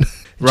unquote.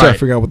 Try to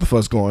figure out what the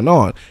fuck's going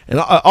on, and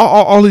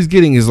all he's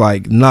getting is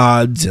like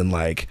nods and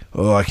like,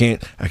 "Oh, I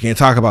can't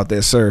talk about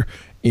that, sir."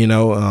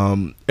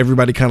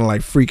 Everybody kind of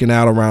like freaking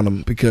out around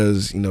him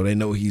because they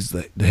know he's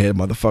the head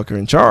motherfucker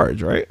in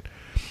charge, right?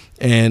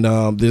 And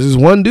there's this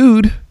one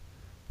dude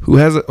who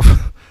has a.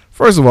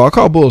 First of all, I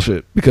call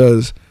bullshit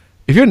because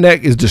if your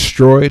neck is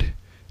destroyed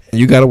and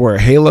you got to wear a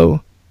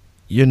halo,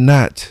 you're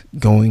not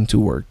going to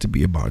work to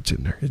be a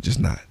bartender. It's just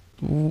not.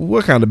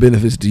 What kind of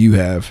benefits do you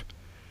have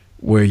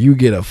where you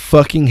get a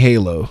fucking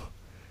halo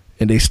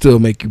and they still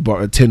make you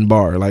a 10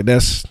 bar? Like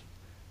it's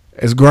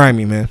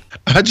grimy, man.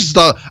 I just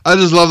love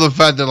the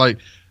fact that like,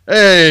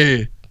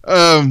 hey,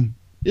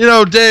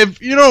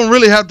 Dave, you don't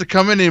really have to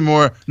come in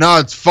anymore. No,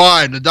 it's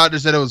fine. The doctor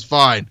said it was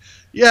fine.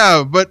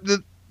 Yeah, but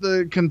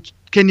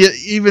can you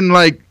even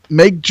like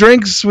make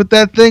drinks with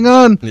that thing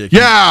on?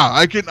 Yeah,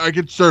 I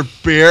can serve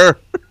beer.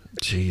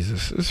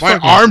 Jesus, my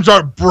arms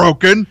aren't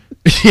broken.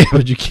 Yeah,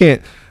 but you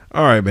can't.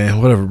 All right,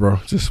 man, whatever, bro.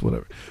 Just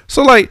whatever.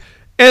 So like,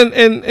 and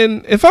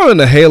if I'm in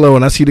the Halo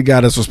and I see the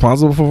guy that's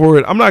responsible for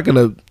it, I'm not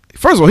gonna.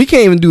 First of all, he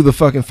can't even do the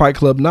fucking Fight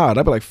Club nod.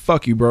 I'd be like,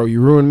 "Fuck you, bro.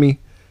 You ruined me.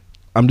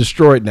 I'm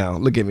destroyed now.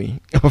 Look at me.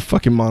 I'm a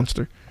fucking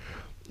monster."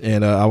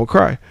 And I would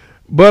cry.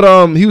 But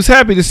he was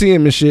happy to see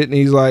him and shit. And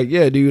he's like,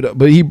 "Yeah, dude."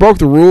 But he broke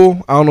the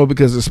rule. I don't know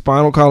because his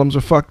spinal columns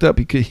are fucked up.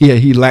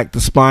 He lacked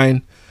the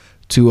spine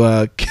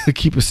to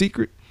keep a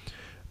secret.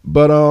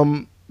 But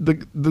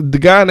the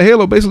guy in the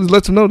Halo basically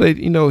lets him know that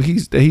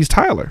he's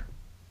Tyler,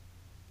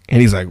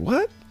 and he's like,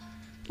 "What?"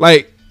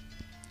 Like,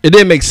 it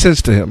didn't make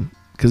sense to him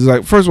because he's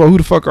like, first of all, who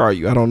the fuck are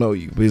you? I don't know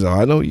you. But he's like,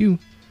 I know you.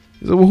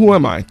 He's like, well, who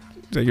am I?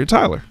 He's like, you're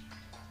Tyler.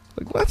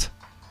 Like, what?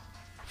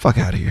 Fuck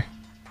out of here.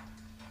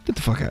 Get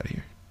the fuck out of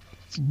here.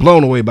 He's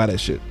blown away by that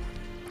shit.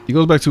 He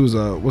goes back to his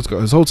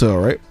his hotel,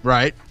 right?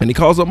 Right. And he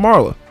calls up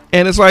Marla,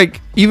 and it's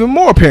like even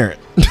more apparent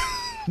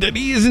that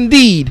he is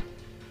indeed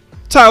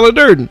Tyler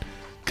Durden.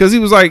 Because he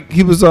was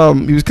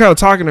kind of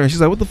talking to her, and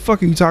she's like, "What the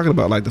fuck are you talking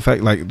about? Like the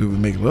fact, like, did we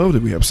make love?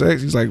 Did we have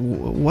sex?" He's like,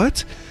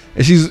 "What?"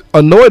 And she's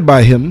annoyed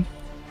by him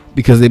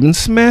because they've been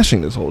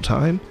smashing this whole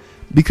time.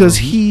 Because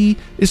he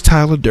is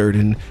Tyler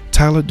Durden.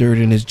 Tyler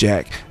Durden is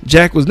Jack.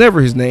 Jack was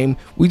never his name.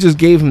 We just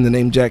gave him the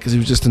name Jack because he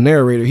was just a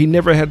narrator. He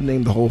never had to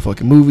name the whole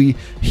fucking movie.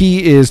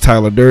 He is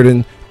Tyler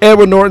Durden.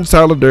 Edward Norton's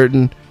Tyler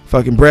Durden.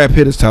 Fucking Brad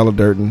Pitt is Tyler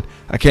Durden.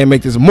 I can't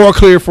make this more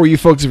clear for you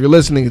folks if you're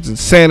listening. It's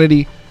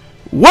insanity.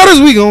 What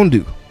is we gonna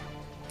do?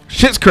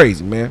 Shit's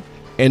crazy, man.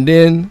 And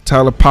then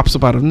Tyler pops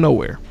up out of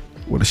nowhere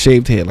with a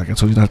shaved head. Like I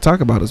told you not to talk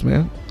about us,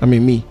 man. I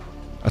mean me.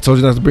 I told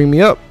you not to bring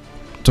me up.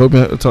 Told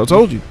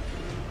you.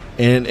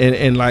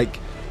 And like,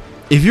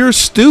 if you're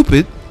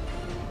stupid,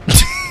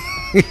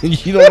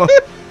 you don't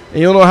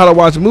know how to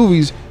watch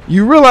movies,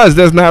 you realize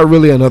that's not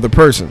really another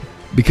person.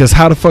 Because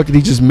how the fuck did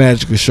he just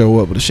magically show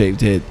up with a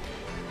shaved head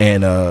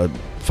and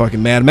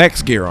fucking Mad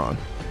Max gear on?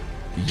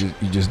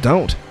 You just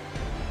don't.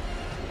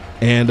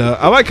 And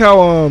I like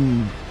how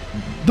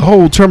the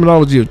whole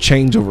terminology of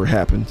changeover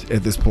happened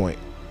at this point,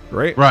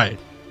 right? Right.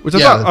 Which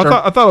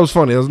I thought it was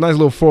funny. It was a nice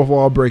little fourth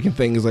wall breaking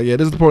thing. It's like, yeah,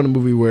 this is the point in the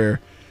movie where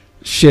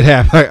shit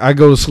happens. I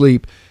go to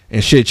sleep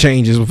and shit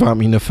changes without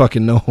me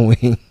fucking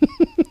knowing.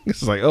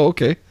 It's like, oh,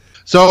 okay.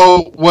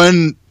 So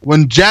when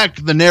Jack,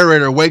 the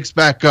narrator, wakes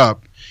back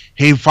up,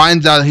 he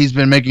finds out he's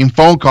been making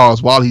phone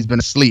calls while he's been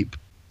asleep.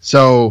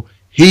 So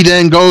he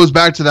then goes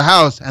back to the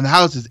house, and the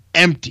house is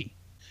empty,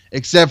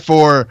 except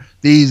for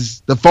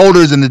the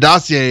folders and the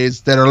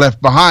dossiers that are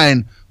left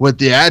behind with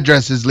the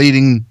addresses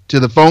leading to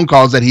the phone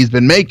calls that he's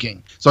been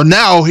making. So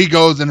now he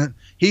goes and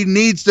he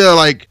needs to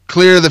like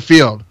clear the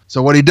field.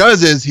 So what he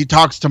does is he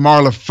talks to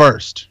Marla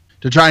first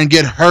to try and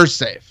get her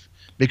safe,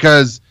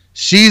 because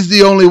she's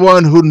the only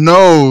one who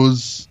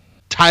knows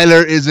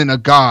Tyler isn't a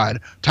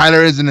god.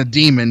 Tyler isn't a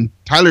demon.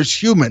 Tyler's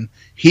human.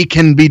 He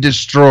can be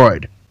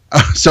destroyed.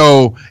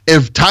 So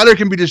if Tyler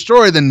can be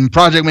destroyed, then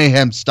Project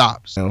Mayhem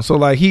stops. So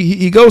like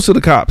he goes to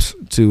the cops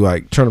to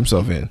like turn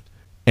himself in,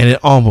 and it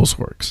almost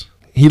works.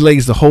 He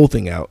lays the whole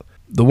thing out.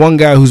 The one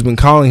guy who's been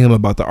calling him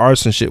about the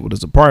arson shit with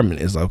his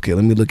apartment is like, okay,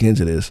 let me look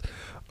into this.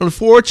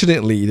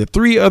 Unfortunately, the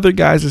 3 other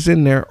guys that's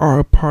in there are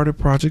a part of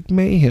Project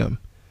Mayhem.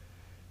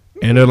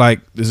 And they're like,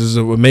 this is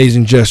an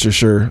amazing gesture,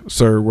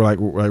 sir.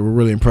 We're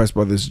really impressed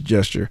by this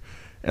gesture.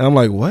 And I'm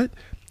like, what?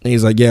 And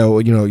he's like, yeah,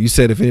 well, you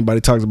said if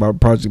anybody talks about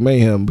Project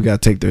Mayhem, we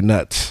got to take their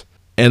nuts.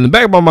 And in the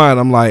back of my mind,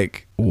 I'm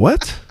like,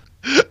 what?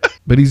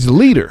 But he's the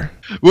leader.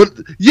 Well,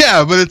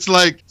 yeah, but it's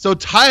like, so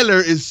Tyler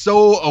is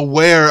so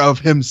aware of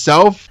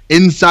himself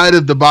inside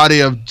of the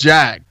body of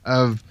Jack,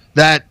 of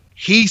that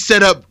he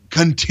set up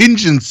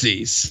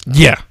contingencies.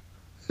 Yeah.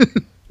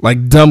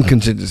 Like dumb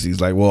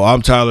contingencies. Like, well,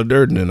 I'm Tyler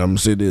Durden and I'm gonna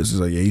say this. He's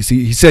like, yeah,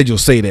 he said you'll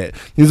say that.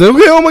 He's like,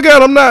 okay, oh my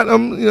God, I'm not.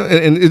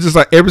 And it's just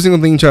like every single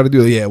thing you try to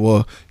do. Yeah,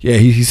 well, yeah,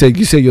 he said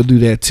you you'll do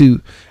that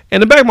too.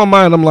 And in the back of my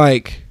mind, I'm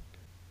like,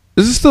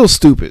 this is still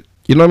stupid.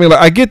 You know what I mean? Like,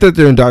 I get that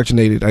they're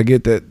indoctrinated. I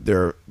get that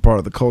they're part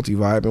of the culty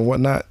vibe and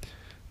whatnot.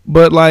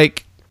 But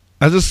like,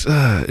 this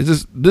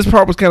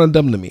part was kind of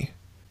dumb to me.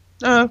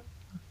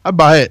 I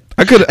buy it.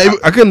 I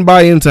couldn't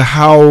buy into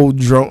how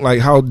drunk, like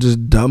how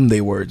just dumb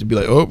they were to be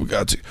like, oh, we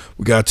got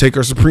to take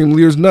our supreme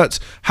leader's nuts.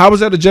 How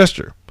is that a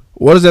gesture?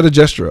 What is that a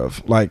gesture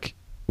of? Like,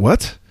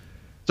 what?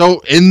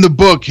 So in the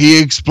book,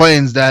 he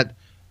explains that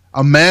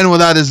a man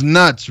without his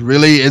nuts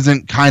really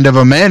isn't kind of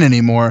a man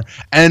anymore.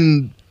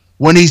 And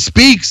when he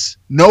speaks,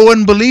 no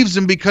one believes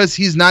him because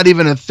he's not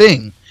even a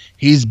thing.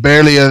 He's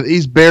barely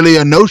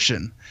a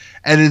notion.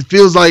 And it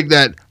feels like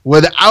that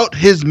without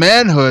his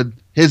manhood,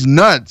 his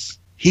nuts,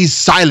 he's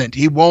silent.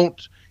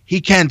 He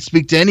can't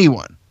speak to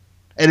anyone.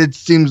 And it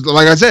seems,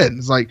 like I said,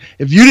 it's like,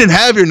 if you didn't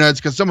have your nuts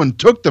because someone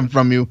took them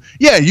from you,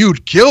 yeah,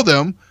 you'd kill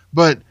them.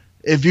 But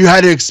if you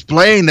had to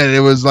explain that it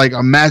was like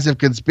a massive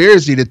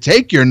conspiracy to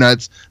take your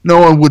nuts, no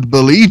one would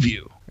believe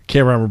you. I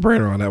can't wrap my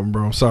brain around that one,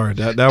 bro. I'm sorry.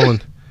 That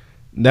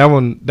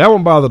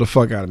one bothered the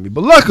fuck out of me.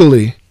 But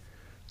luckily,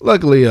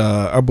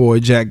 our boy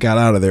Jack got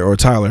out of there, or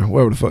Tyler,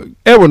 whatever the fuck.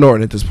 Edward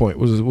Norton at this point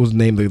was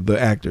named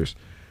the actors.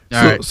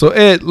 So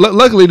Ed,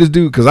 luckily this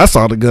dude, because I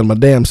saw the gun my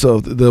damn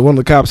self. One of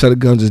the cops had a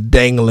gun just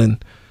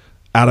dangling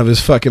out of his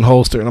fucking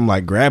holster, and I'm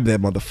like, grab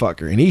that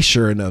motherfucker, and he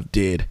sure enough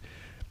did,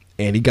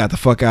 and he got the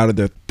fuck out of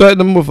there.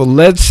 Threatened him with a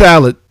lead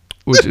salad,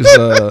 which is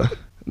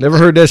never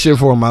heard that shit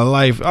before in my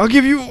life. I'll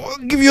give you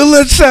a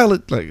lead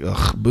salad. Like,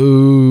 ugh,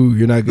 boo,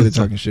 you're not good at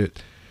talking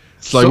shit.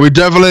 It's like, we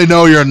definitely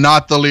know you're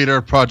not the leader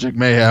of Project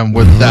Mayhem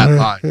with that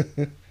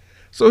line.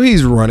 So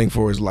he's running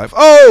for his life.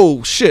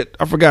 Oh shit,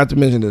 I forgot to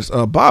mention this.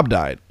 Bob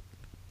died.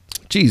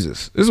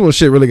 Jesus, this is when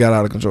shit really got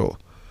out of control.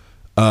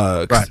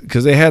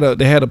 Because they had a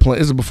plan.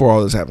 This is before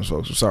all this happens,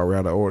 folks. I'm sorry, we're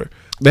out of order.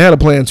 They had a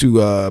plan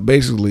to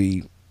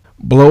basically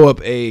blow up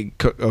a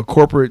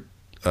corporate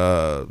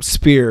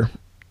spear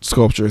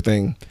sculpture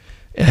thing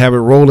and have it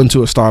roll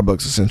into a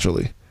Starbucks,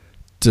 essentially,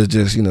 to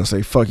just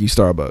say fuck you,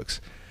 Starbucks.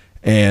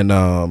 And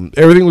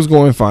everything was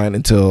going fine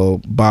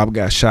until Bob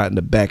got shot in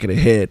the back of the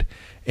head,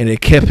 and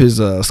it kept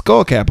his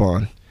skull cap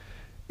on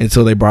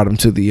until they brought him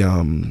to the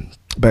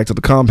back to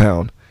the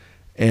compound.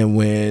 And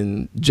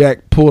when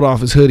Jack pulled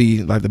off his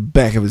hoodie, like the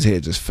back of his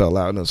head just fell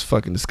out, and it was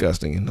fucking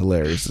disgusting and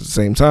hilarious at the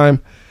same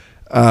time,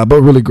 but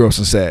really gross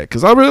and sad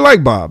because I really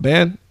like Bob,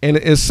 man. And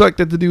it sucked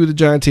that the dude with the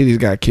giant titties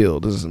got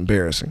killed. This is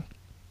embarrassing.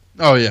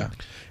 Oh yeah,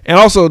 and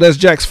also that's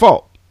Jack's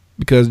fault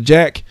because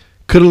Jack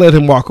could have let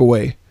him walk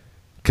away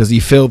because he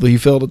failed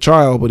the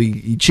trial, but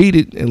he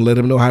cheated and let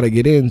him know how to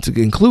get in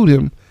to include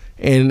him,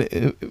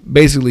 and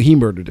basically he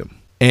murdered him.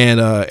 And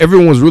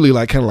everyone was really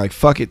like kind of like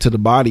fuck it to the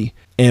body,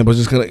 and was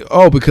just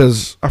gonna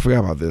because I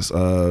forgot about this.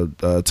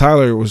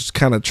 Tyler was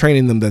kind of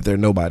training them that they're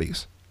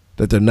nobodies,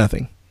 that they're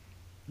nothing,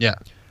 Yeah.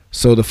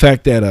 So the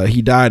fact that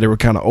he died, they were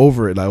kind of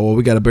over it. Like, well,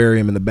 we got to bury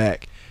him in the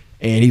back.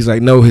 And he's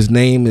like, no, his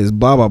name is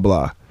blah, blah,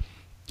 blah.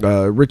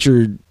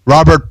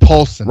 Robert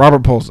Paulson.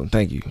 Robert Paulson.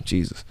 Thank you.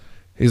 Jesus.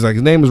 He's like,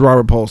 his name is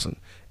Robert Paulson.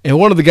 And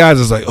one of the guys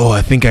is like, oh,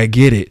 I think I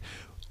get it.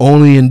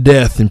 Only in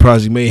death and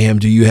Project Mayhem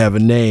do you have a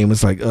name.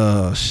 It's like,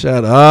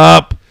 shut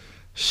up.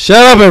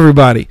 Shut up,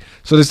 everybody.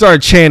 So they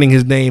started chanting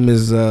his name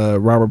is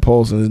Robert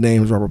Paulson. His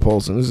name is Robert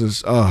Paulson.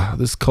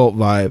 This cult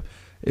vibe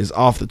is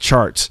off the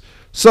charts.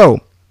 So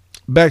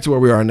back to where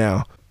we are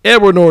now.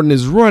 Edward Norton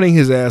is running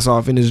his ass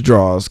off in his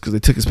drawers because they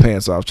took his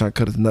pants off, trying to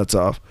cut his nuts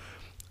off,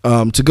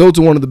 to go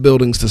to one of the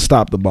buildings to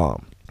stop the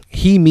bomb.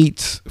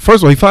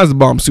 First of all, he finds the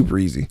bomb super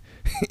easy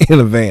in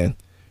a van.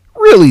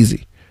 Real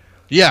easy.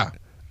 Yeah.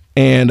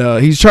 And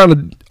he's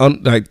trying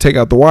to take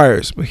out the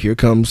wires. But here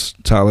comes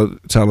Tyler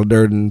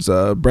Durden's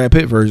Brad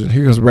Pitt version.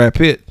 Here comes Brad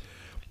Pitt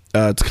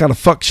to kind of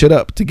fuck shit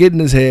up, to get in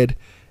his head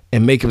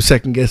and make him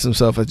second guess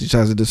himself as he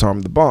tries to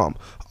disarm the bomb.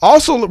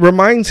 Also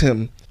reminds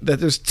him that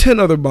there's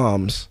 10 other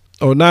bombs,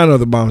 or 9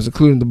 other bombs,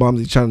 including the bombs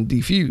he's trying to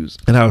defuse,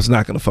 and how it's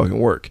not going to fucking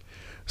work.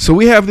 So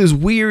we have this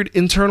weird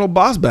internal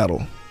boss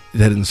battle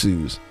that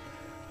ensues.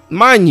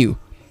 Mind you,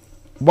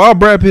 while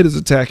Brad Pitt is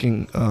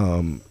attacking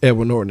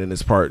Edward Norton in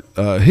this part,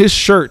 his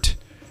shirt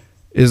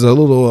is a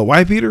little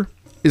wife beater.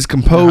 Is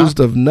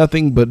composed of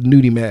nothing but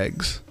nudie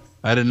mags.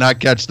 I did not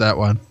catch that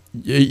one.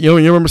 You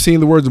remember seeing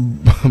the words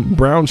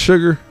brown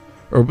sugar,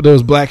 or there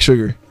was black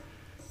sugar?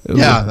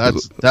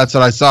 That's what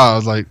I saw. I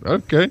was like,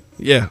 okay.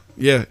 Yeah.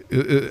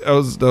 That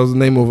was the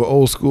name of an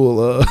old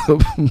school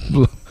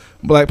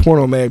black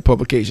porno mag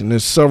publication.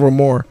 There's several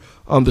more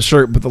on the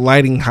shirt, but the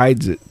lighting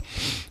hides it.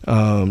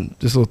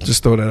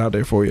 Just throw that out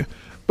there for you.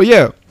 But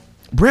yeah,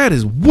 Brad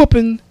is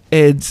whooping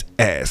Ed's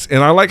ass,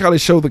 and I like how they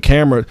show the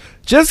camera,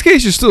 just in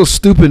case you're still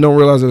stupid and don't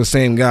realize they're the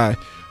same guy,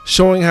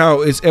 showing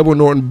how it's Edward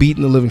Norton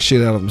beating the living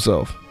shit out of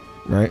himself,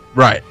 right?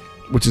 Right.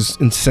 Which is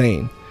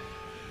insane.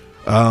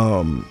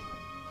 So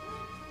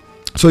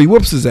he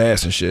whoops his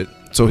ass and shit.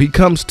 So he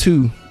comes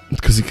to,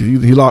 because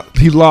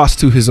he lost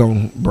to his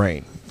own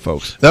brain,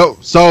 folks.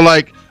 So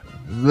like,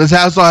 this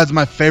also has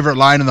my favorite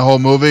line in the whole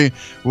movie,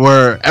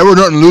 where Edward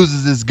Norton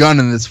loses his gun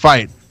in this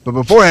fight, but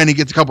beforehand he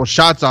gets a couple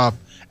shots off,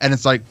 and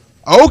it's like,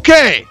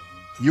 okay,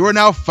 you are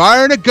now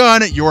firing a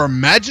gun at your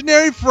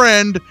imaginary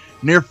friend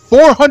near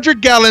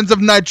 400 gallons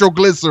of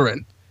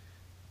nitroglycerin.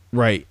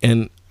 Right,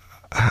 and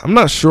I'm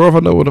not sure if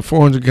I know what the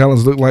 400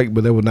 gallons look like,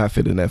 but they would not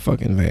fit in that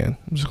fucking van.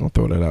 I'm just gonna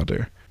throw that out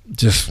there.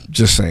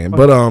 Just saying.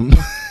 But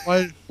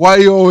why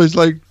you always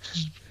like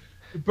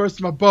burst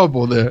my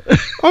bubble there?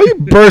 Oh, you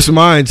burst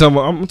mine.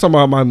 I'm talking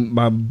about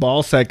my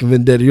ball sack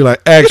vendetta. You're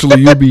like,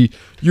 actually,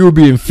 you would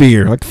be in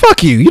fear. Like,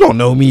 fuck you. You don't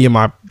know me and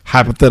my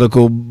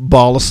hypothetical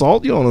ball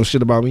assault. You don't know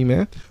shit about me,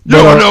 man. You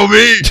don't know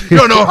me. You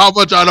don't know how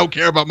much I don't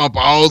care about my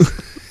balls.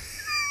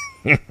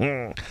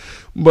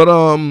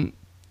 But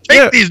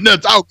take these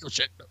nuts out.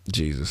 Shit.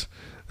 Jesus.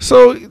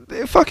 So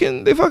they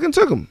fucking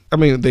took him. I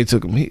mean, they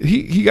took him.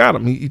 He got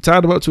him. He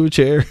tied him up to a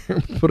chair,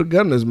 put a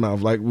gun in his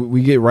mouth. Like,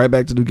 we get right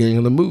back to the beginning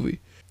of the movie.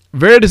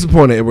 Very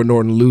disappointed Edward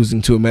Norton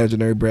losing to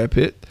imaginary Brad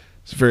Pitt.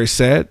 It's very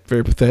sad,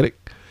 very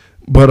pathetic.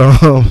 But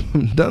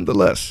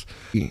nonetheless,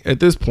 at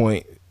this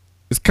point,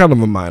 it's kind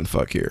of a mind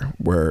fuck here,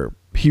 where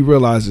he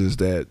realizes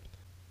that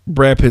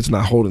Brad Pitt's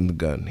not holding the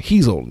gun.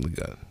 He's holding the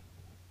gun.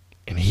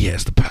 And he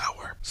has the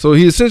power. So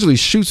he essentially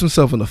shoots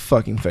himself in the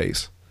fucking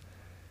face.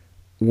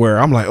 Where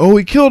I'm like, oh,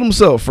 he killed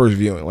himself first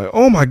viewing. Like,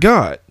 oh my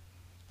God.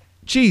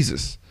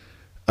 Jesus.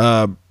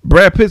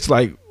 Brad Pitt's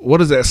like, what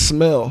does that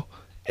smell?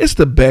 It's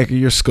the back of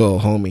your skull,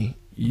 homie.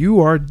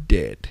 You are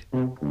dead.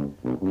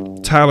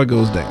 Tyler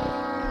goes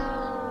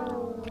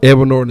down.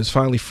 Edward Norton is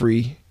finally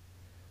free.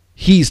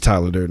 He's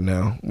Tyler Durden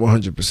now,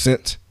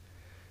 100%.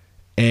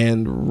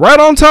 And right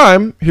on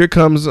time, here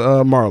comes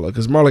Marla,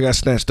 because Marla got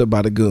snatched up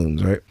by the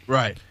goons, right?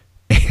 Right.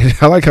 And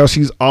I like how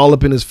she's all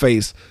up in his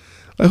face.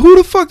 Like, who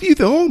the fuck do you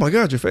think? Oh my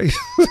God, your face.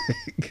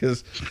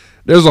 Because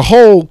there's a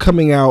hole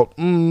coming out.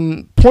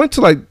 Point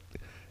to, like,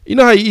 you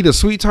know how you eat a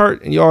sweet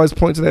tart and you always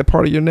point to that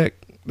part of your neck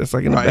that's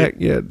like in the back?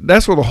 Yeah,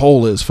 that's where the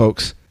hole is,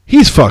 folks.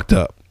 He's fucked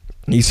up.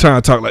 He's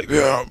trying to talk like,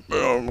 yeah,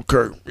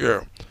 okay,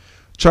 yeah.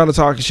 Trying to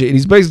talk and shit. And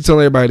he's basically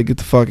telling everybody to get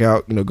the fuck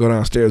out, go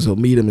downstairs. He'll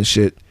meet him and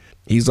shit.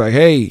 He's like,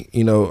 hey,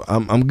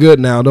 I'm good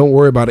now. Don't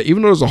worry about it.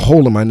 Even though there's a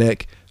hole in my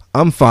neck,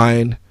 I'm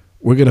fine.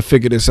 We're going to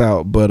figure this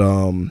out. But,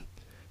 and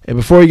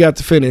before he got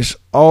to finish,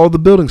 all the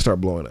buildings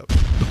start blowing up.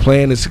 The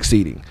plan is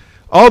succeeding.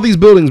 All these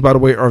buildings, by the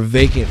way, are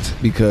vacant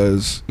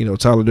because,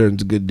 Tyler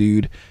Durden's a good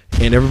dude.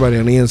 And everybody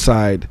on the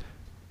inside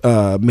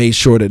made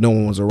sure that no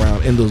one was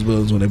around in those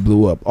buildings when they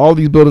blew up. All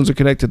these buildings are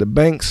connected to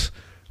banks.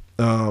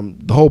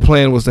 The whole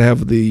plan was to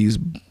have these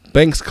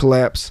banks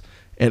collapse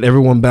and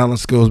everyone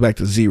balance goes back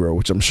to zero,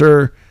 which I'm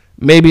sure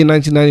maybe in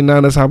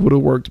 1999 that's how it would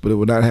have worked, but it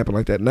would not happen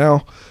like that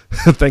now,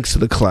 thanks to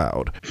the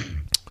cloud.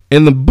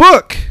 In the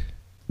book,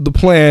 the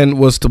plan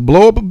was to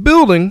blow up a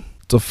building,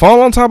 to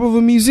fall on top of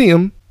a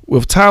museum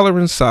with Tyler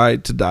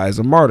inside to die as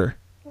a martyr.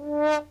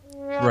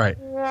 Right.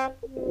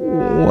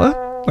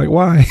 What? Like,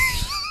 why?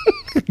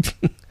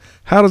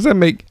 How does that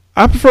make...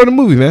 I prefer the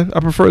movie, man. I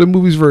prefer the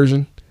movie's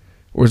version,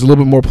 where it's a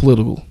little bit more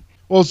political.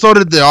 Well, so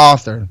did the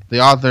author.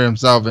 The author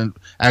himself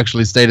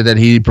actually stated that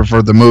he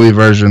preferred the movie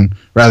version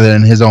rather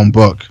than his own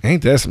book.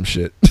 Ain't that some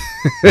shit?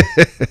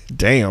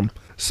 Damn.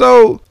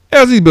 So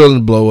as these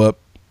buildings blow up,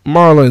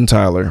 Marla and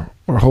Tyler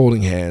are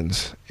holding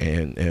hands,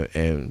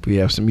 and we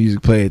have some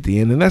music play at the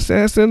end, and that's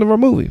the end of our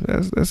movie.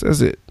 That's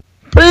it.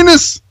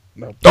 Penis.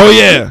 No. Oh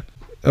yeah,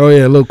 a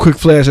little quick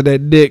flash of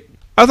that dick.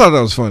 I thought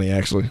that was funny,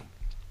 actually.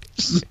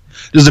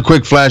 Just a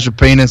quick flash of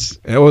penis.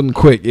 It wasn't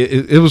quick.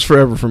 It was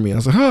forever for me. I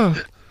was like, huh.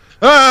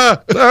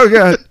 Ah! Oh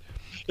god.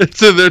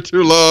 It's in there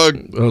too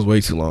long. That was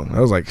way too long.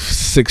 That was like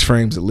 6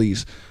 frames at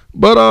least.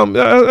 But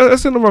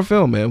that's the end of our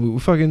film, man. We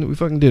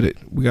fucking did it.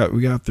 We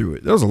got through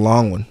it. That was a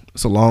long one.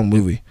 It's a long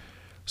movie.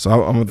 So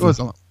I'm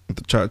gonna have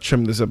to try to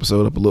trim this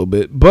episode up a little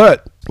bit.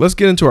 But let's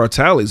get into our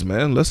tallies,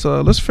 man.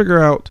 Let's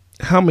figure out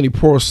how many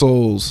poor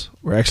souls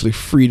were actually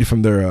freed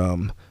from their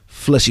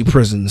fleshy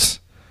prisons.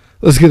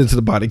 Let's get into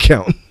the body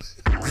count.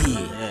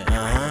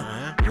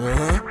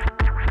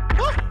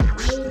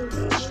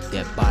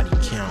 That body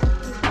count.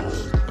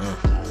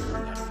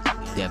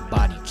 That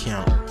body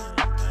count.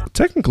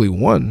 Technically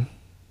 1.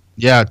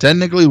 Yeah,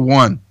 technically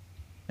 1.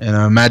 And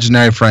an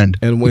imaginary friend.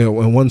 And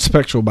 1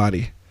 spectral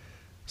body.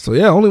 So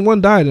yeah, only 1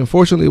 died.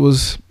 Unfortunately, it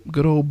was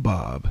good old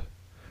Bob.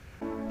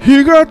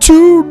 He got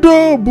 2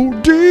 double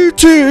D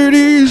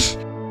titties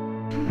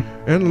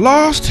and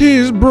lost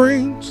his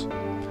brains.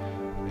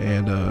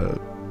 And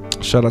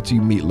shout out to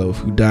you, Meatloaf,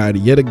 who died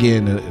yet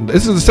again. And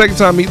this is the second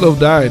time Meatloaf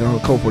died on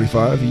Code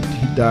 45. He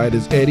died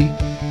as Eddie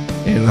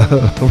in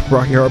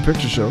Rocky Horror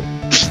Picture Show.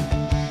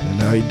 And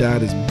now he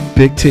died as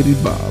Big Titty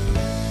Bob.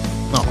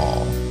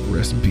 Oh,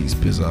 rest in peace,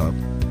 Pizzab.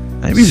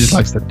 Maybe he just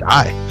likes to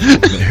die.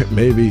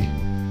 Maybe.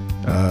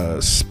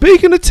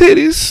 Speaking of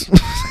titties,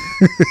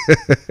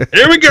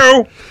 here we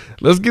go.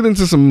 Let's get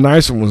into some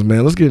nicer ones,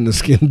 man. Let's get into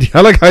Skin Deep. I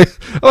like how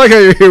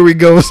you're here we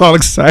go. It's all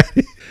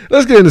exciting.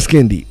 Let's get into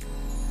Skin Deep.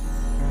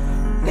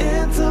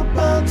 It's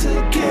about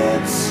to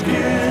get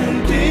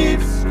skin deep.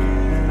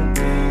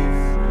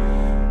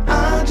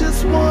 I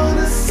just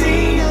wanna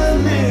see a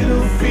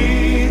little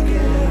peek.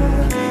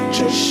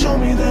 Just show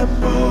me that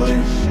booty.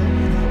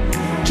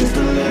 Just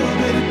a little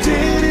bit of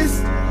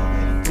titties.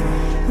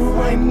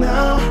 Right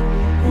now.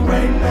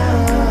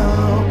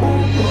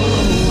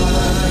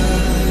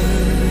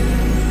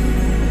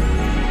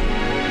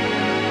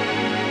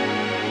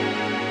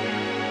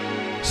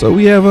 So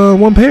we have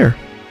 1 pair.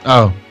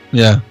 Oh,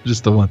 yeah,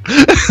 just the 1.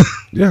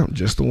 Yeah,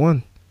 just the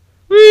 1.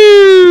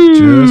 Woo!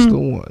 Just the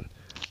 1.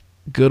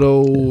 Good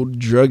old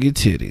druggy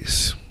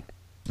titties.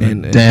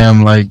 And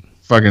damn, like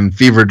fucking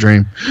fever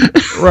dream.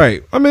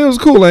 Right. I mean, it was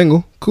a cool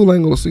angle. Cool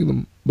angle to see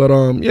them. But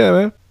yeah,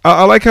 man.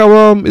 I like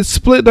how it's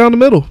split down the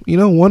middle.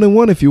 1 and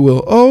 1, if you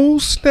will. Oh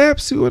snap!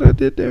 See what I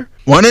did there?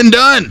 1 and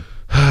done.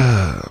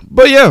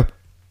 But yeah,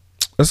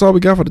 that's all we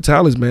got for the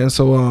tallies, man.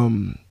 So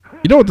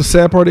you know what the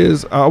sad part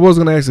is? I was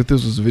gonna ask if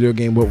this was a video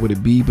game, what would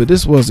it be? But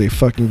this was a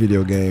fucking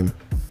video game,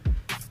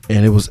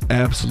 and it was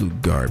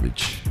absolute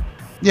garbage.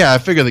 Yeah, I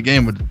figured the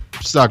game would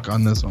suck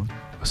on this one.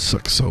 It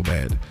sucks so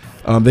bad.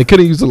 They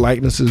couldn't use the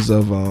likenesses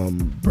of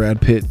Brad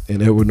Pitt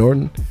and Edward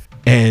Norton,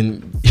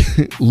 and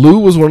Lou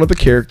was one of the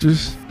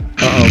characters.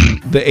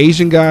 The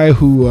Asian guy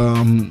who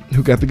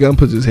got the gun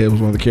put in his head was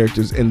one of the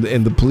characters, and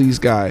the police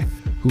guy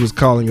who was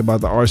calling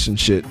about the arson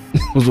shit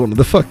was one of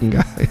the fucking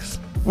guys.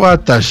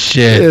 What the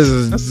shit? This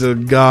is a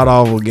god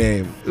awful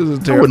game. This is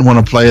terrible. I wouldn't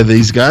want to play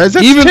these guys.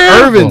 That's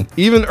terrible.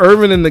 Even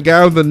Irvin and the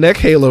guy with the neck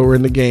halo were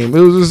in the game.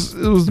 It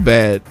was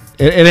bad,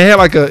 and it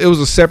had it was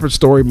a separate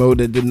story mode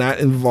that did not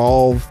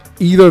involve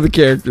either of the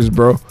characters,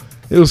 bro.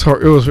 It was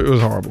horrible.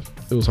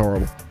 It was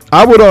horrible.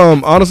 I would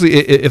honestly,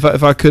 if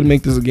I could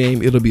make this a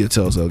game, it'll be a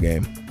Telltale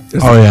game.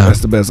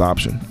 That's the best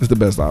option. It's the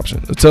best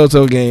option. A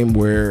Telltale game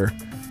where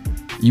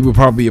you would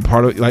probably be a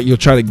part of, like, you'll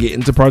try to get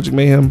into Project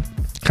Mayhem,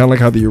 kind of like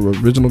how the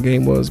original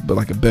game was, but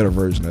like a better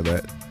version of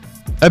that.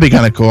 That'd be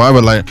kind of cool.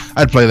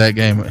 I'd play that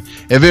game.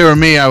 If it were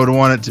me, I would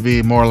want it to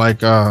be more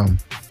like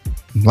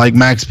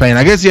Max Payne.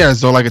 I guess, yeah,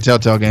 so like a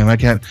Telltale game. I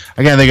can't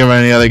think of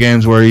any other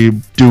games where you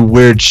do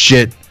weird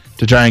shit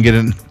to try and get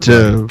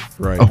into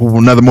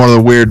another more of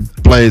the weird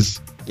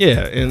plays.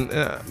 Yeah, and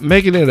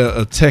making it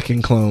a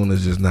Tekken clone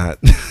is just not.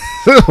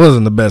 It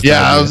wasn't the best.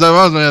 Yeah, idea. I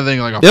was another thing,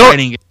 like a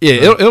fighting game. Yeah,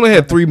 it only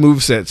had 3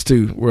 movesets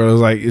too, where it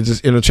was like it's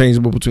just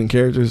interchangeable between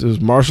characters. It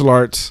was martial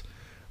arts,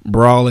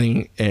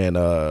 brawling, and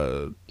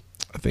I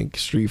think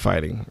street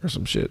fighting or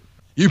some shit.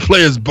 You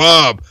play as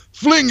Bob.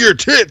 Fling your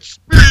tits.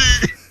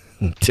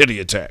 Titty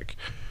attack.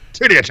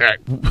 Titty attack.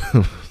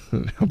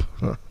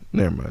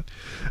 Never mind.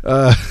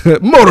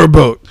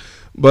 Motorboat.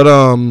 But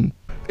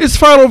it's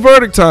final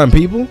verdict time,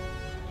 people.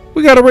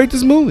 We gotta rate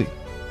this movie.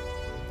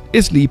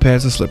 It's knee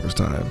pads and slippers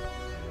time.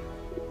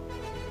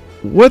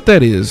 What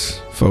that is,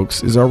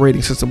 folks, is our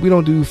rating system. We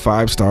don't do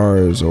 5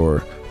 stars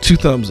or 2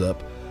 thumbs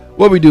up.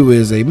 What we do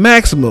is a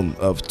maximum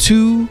of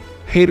 2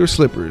 hater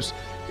slippers.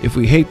 If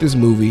we hate this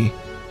movie,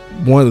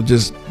 one to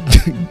just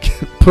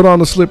put on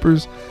the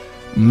slippers,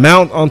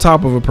 mount on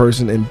top of a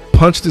person, and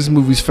punch this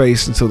movie's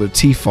face until their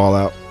teeth fall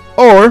out.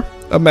 Or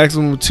a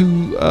maximum of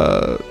 2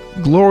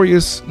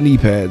 glorious knee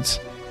pads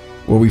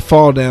where we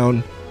fall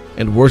down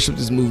and worship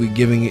this movie,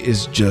 giving it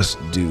its just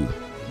due.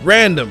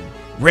 Random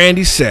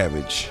Randy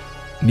Savage,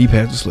 knee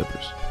pads and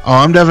slippers. Oh,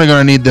 I'm definitely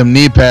gonna need them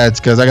knee pads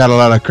because I got a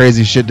lot of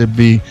crazy shit to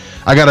be.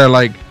 I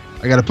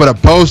gotta put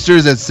up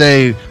posters that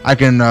say I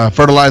can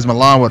fertilize my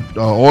lawn with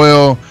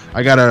oil.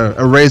 I gotta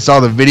erase all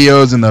the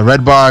videos in the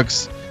red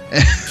box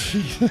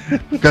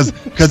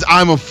because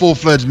I'm a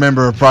full-fledged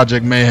member of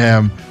Project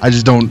Mayhem.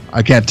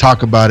 I can't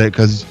talk about it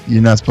because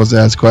you're not supposed to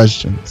ask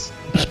questions.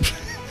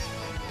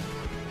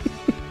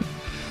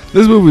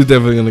 This movie is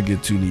definitely gonna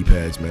get 2 knee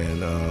pads,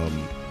 man.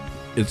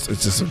 It's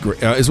just a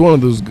great. It's one of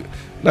those.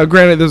 Now,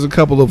 granted, there's a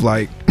couple of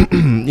like,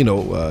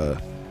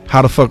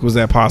 how the fuck was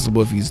that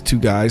possible if he's 2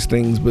 guys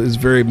things, but it's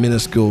very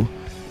minuscule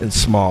and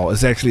small.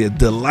 It's actually a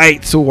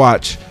delight to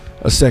watch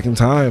a second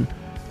time,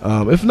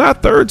 if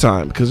not third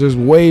time, because there's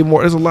way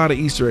more. There's a lot of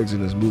Easter eggs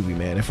in this movie,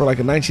 man. And for like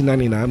a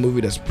 1999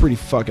 movie, that's pretty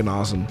fucking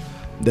awesome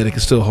that it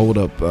can still hold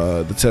up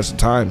the test of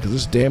time because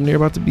it's damn near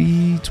about to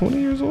be 20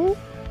 years old.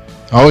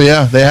 Oh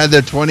yeah, they had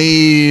their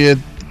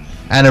 20th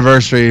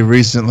anniversary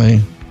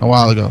recently, a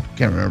while ago.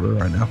 Can't remember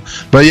right now,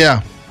 but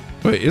yeah.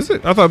 Wait, is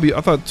it? I thought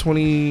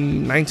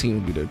 2019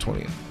 would be their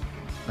 20th.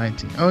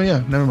 19. Oh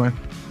yeah, never mind.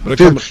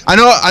 But I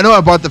know. I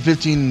bought the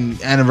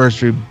 15th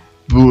anniversary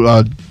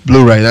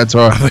Blu-ray. That's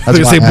all. I was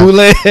gonna say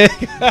bootleg.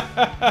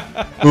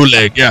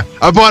 Bootleg. Yeah,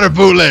 I bought a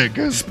bootleg.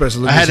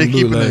 Special edition I had to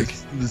keep bootleg.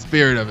 the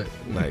spirit of it.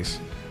 Nice.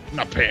 I'm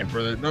not paying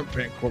for that. Not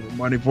paying corporate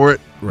money for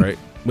it. Right.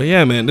 But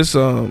yeah, man. This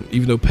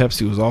even though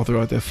Pepsi was all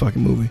throughout that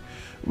fucking movie,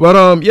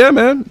 but yeah,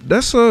 man.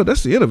 That's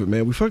the end of it,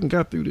 man. We fucking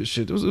got through this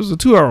shit. It was a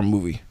 2-hour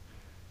movie,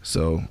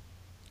 so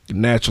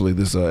naturally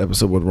this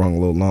episode would run a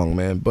little long,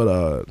 man.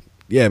 But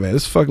yeah, man,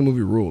 this fucking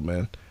movie ruled,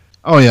 man.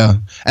 Oh yeah,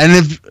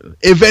 and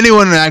if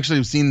anyone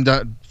actually seen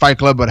Fight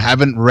Club but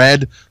haven't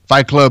read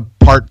Fight Club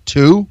Part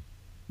 2,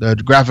 the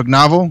graphic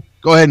novel,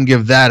 go ahead and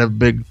give that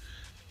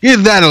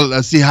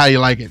a see how you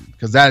like it,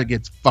 because that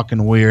gets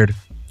fucking weird.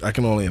 I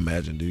can only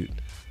imagine, dude.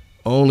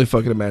 Only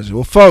fucking imagine.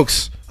 Well,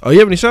 folks, you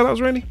have any shout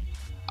outs, Randy?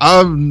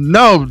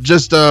 No,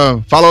 just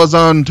follow us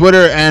on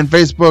Twitter and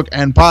Facebook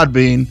and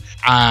Podbean.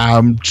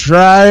 I'm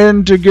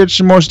trying to get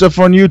some more stuff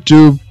on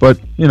YouTube, but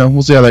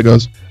we'll see how that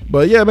goes.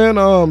 But yeah, man,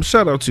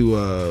 shout out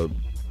to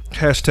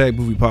hashtag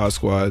Movie Pod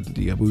Squad,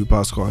 the Movie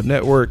Pod Squad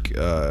Network,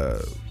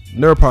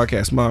 Nerd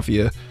Podcast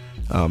Mafia,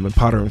 and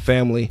Potter and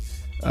Family.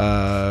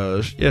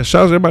 Yeah,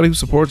 shout out to everybody who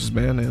supports us,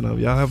 man, and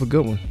y'all have a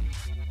good one.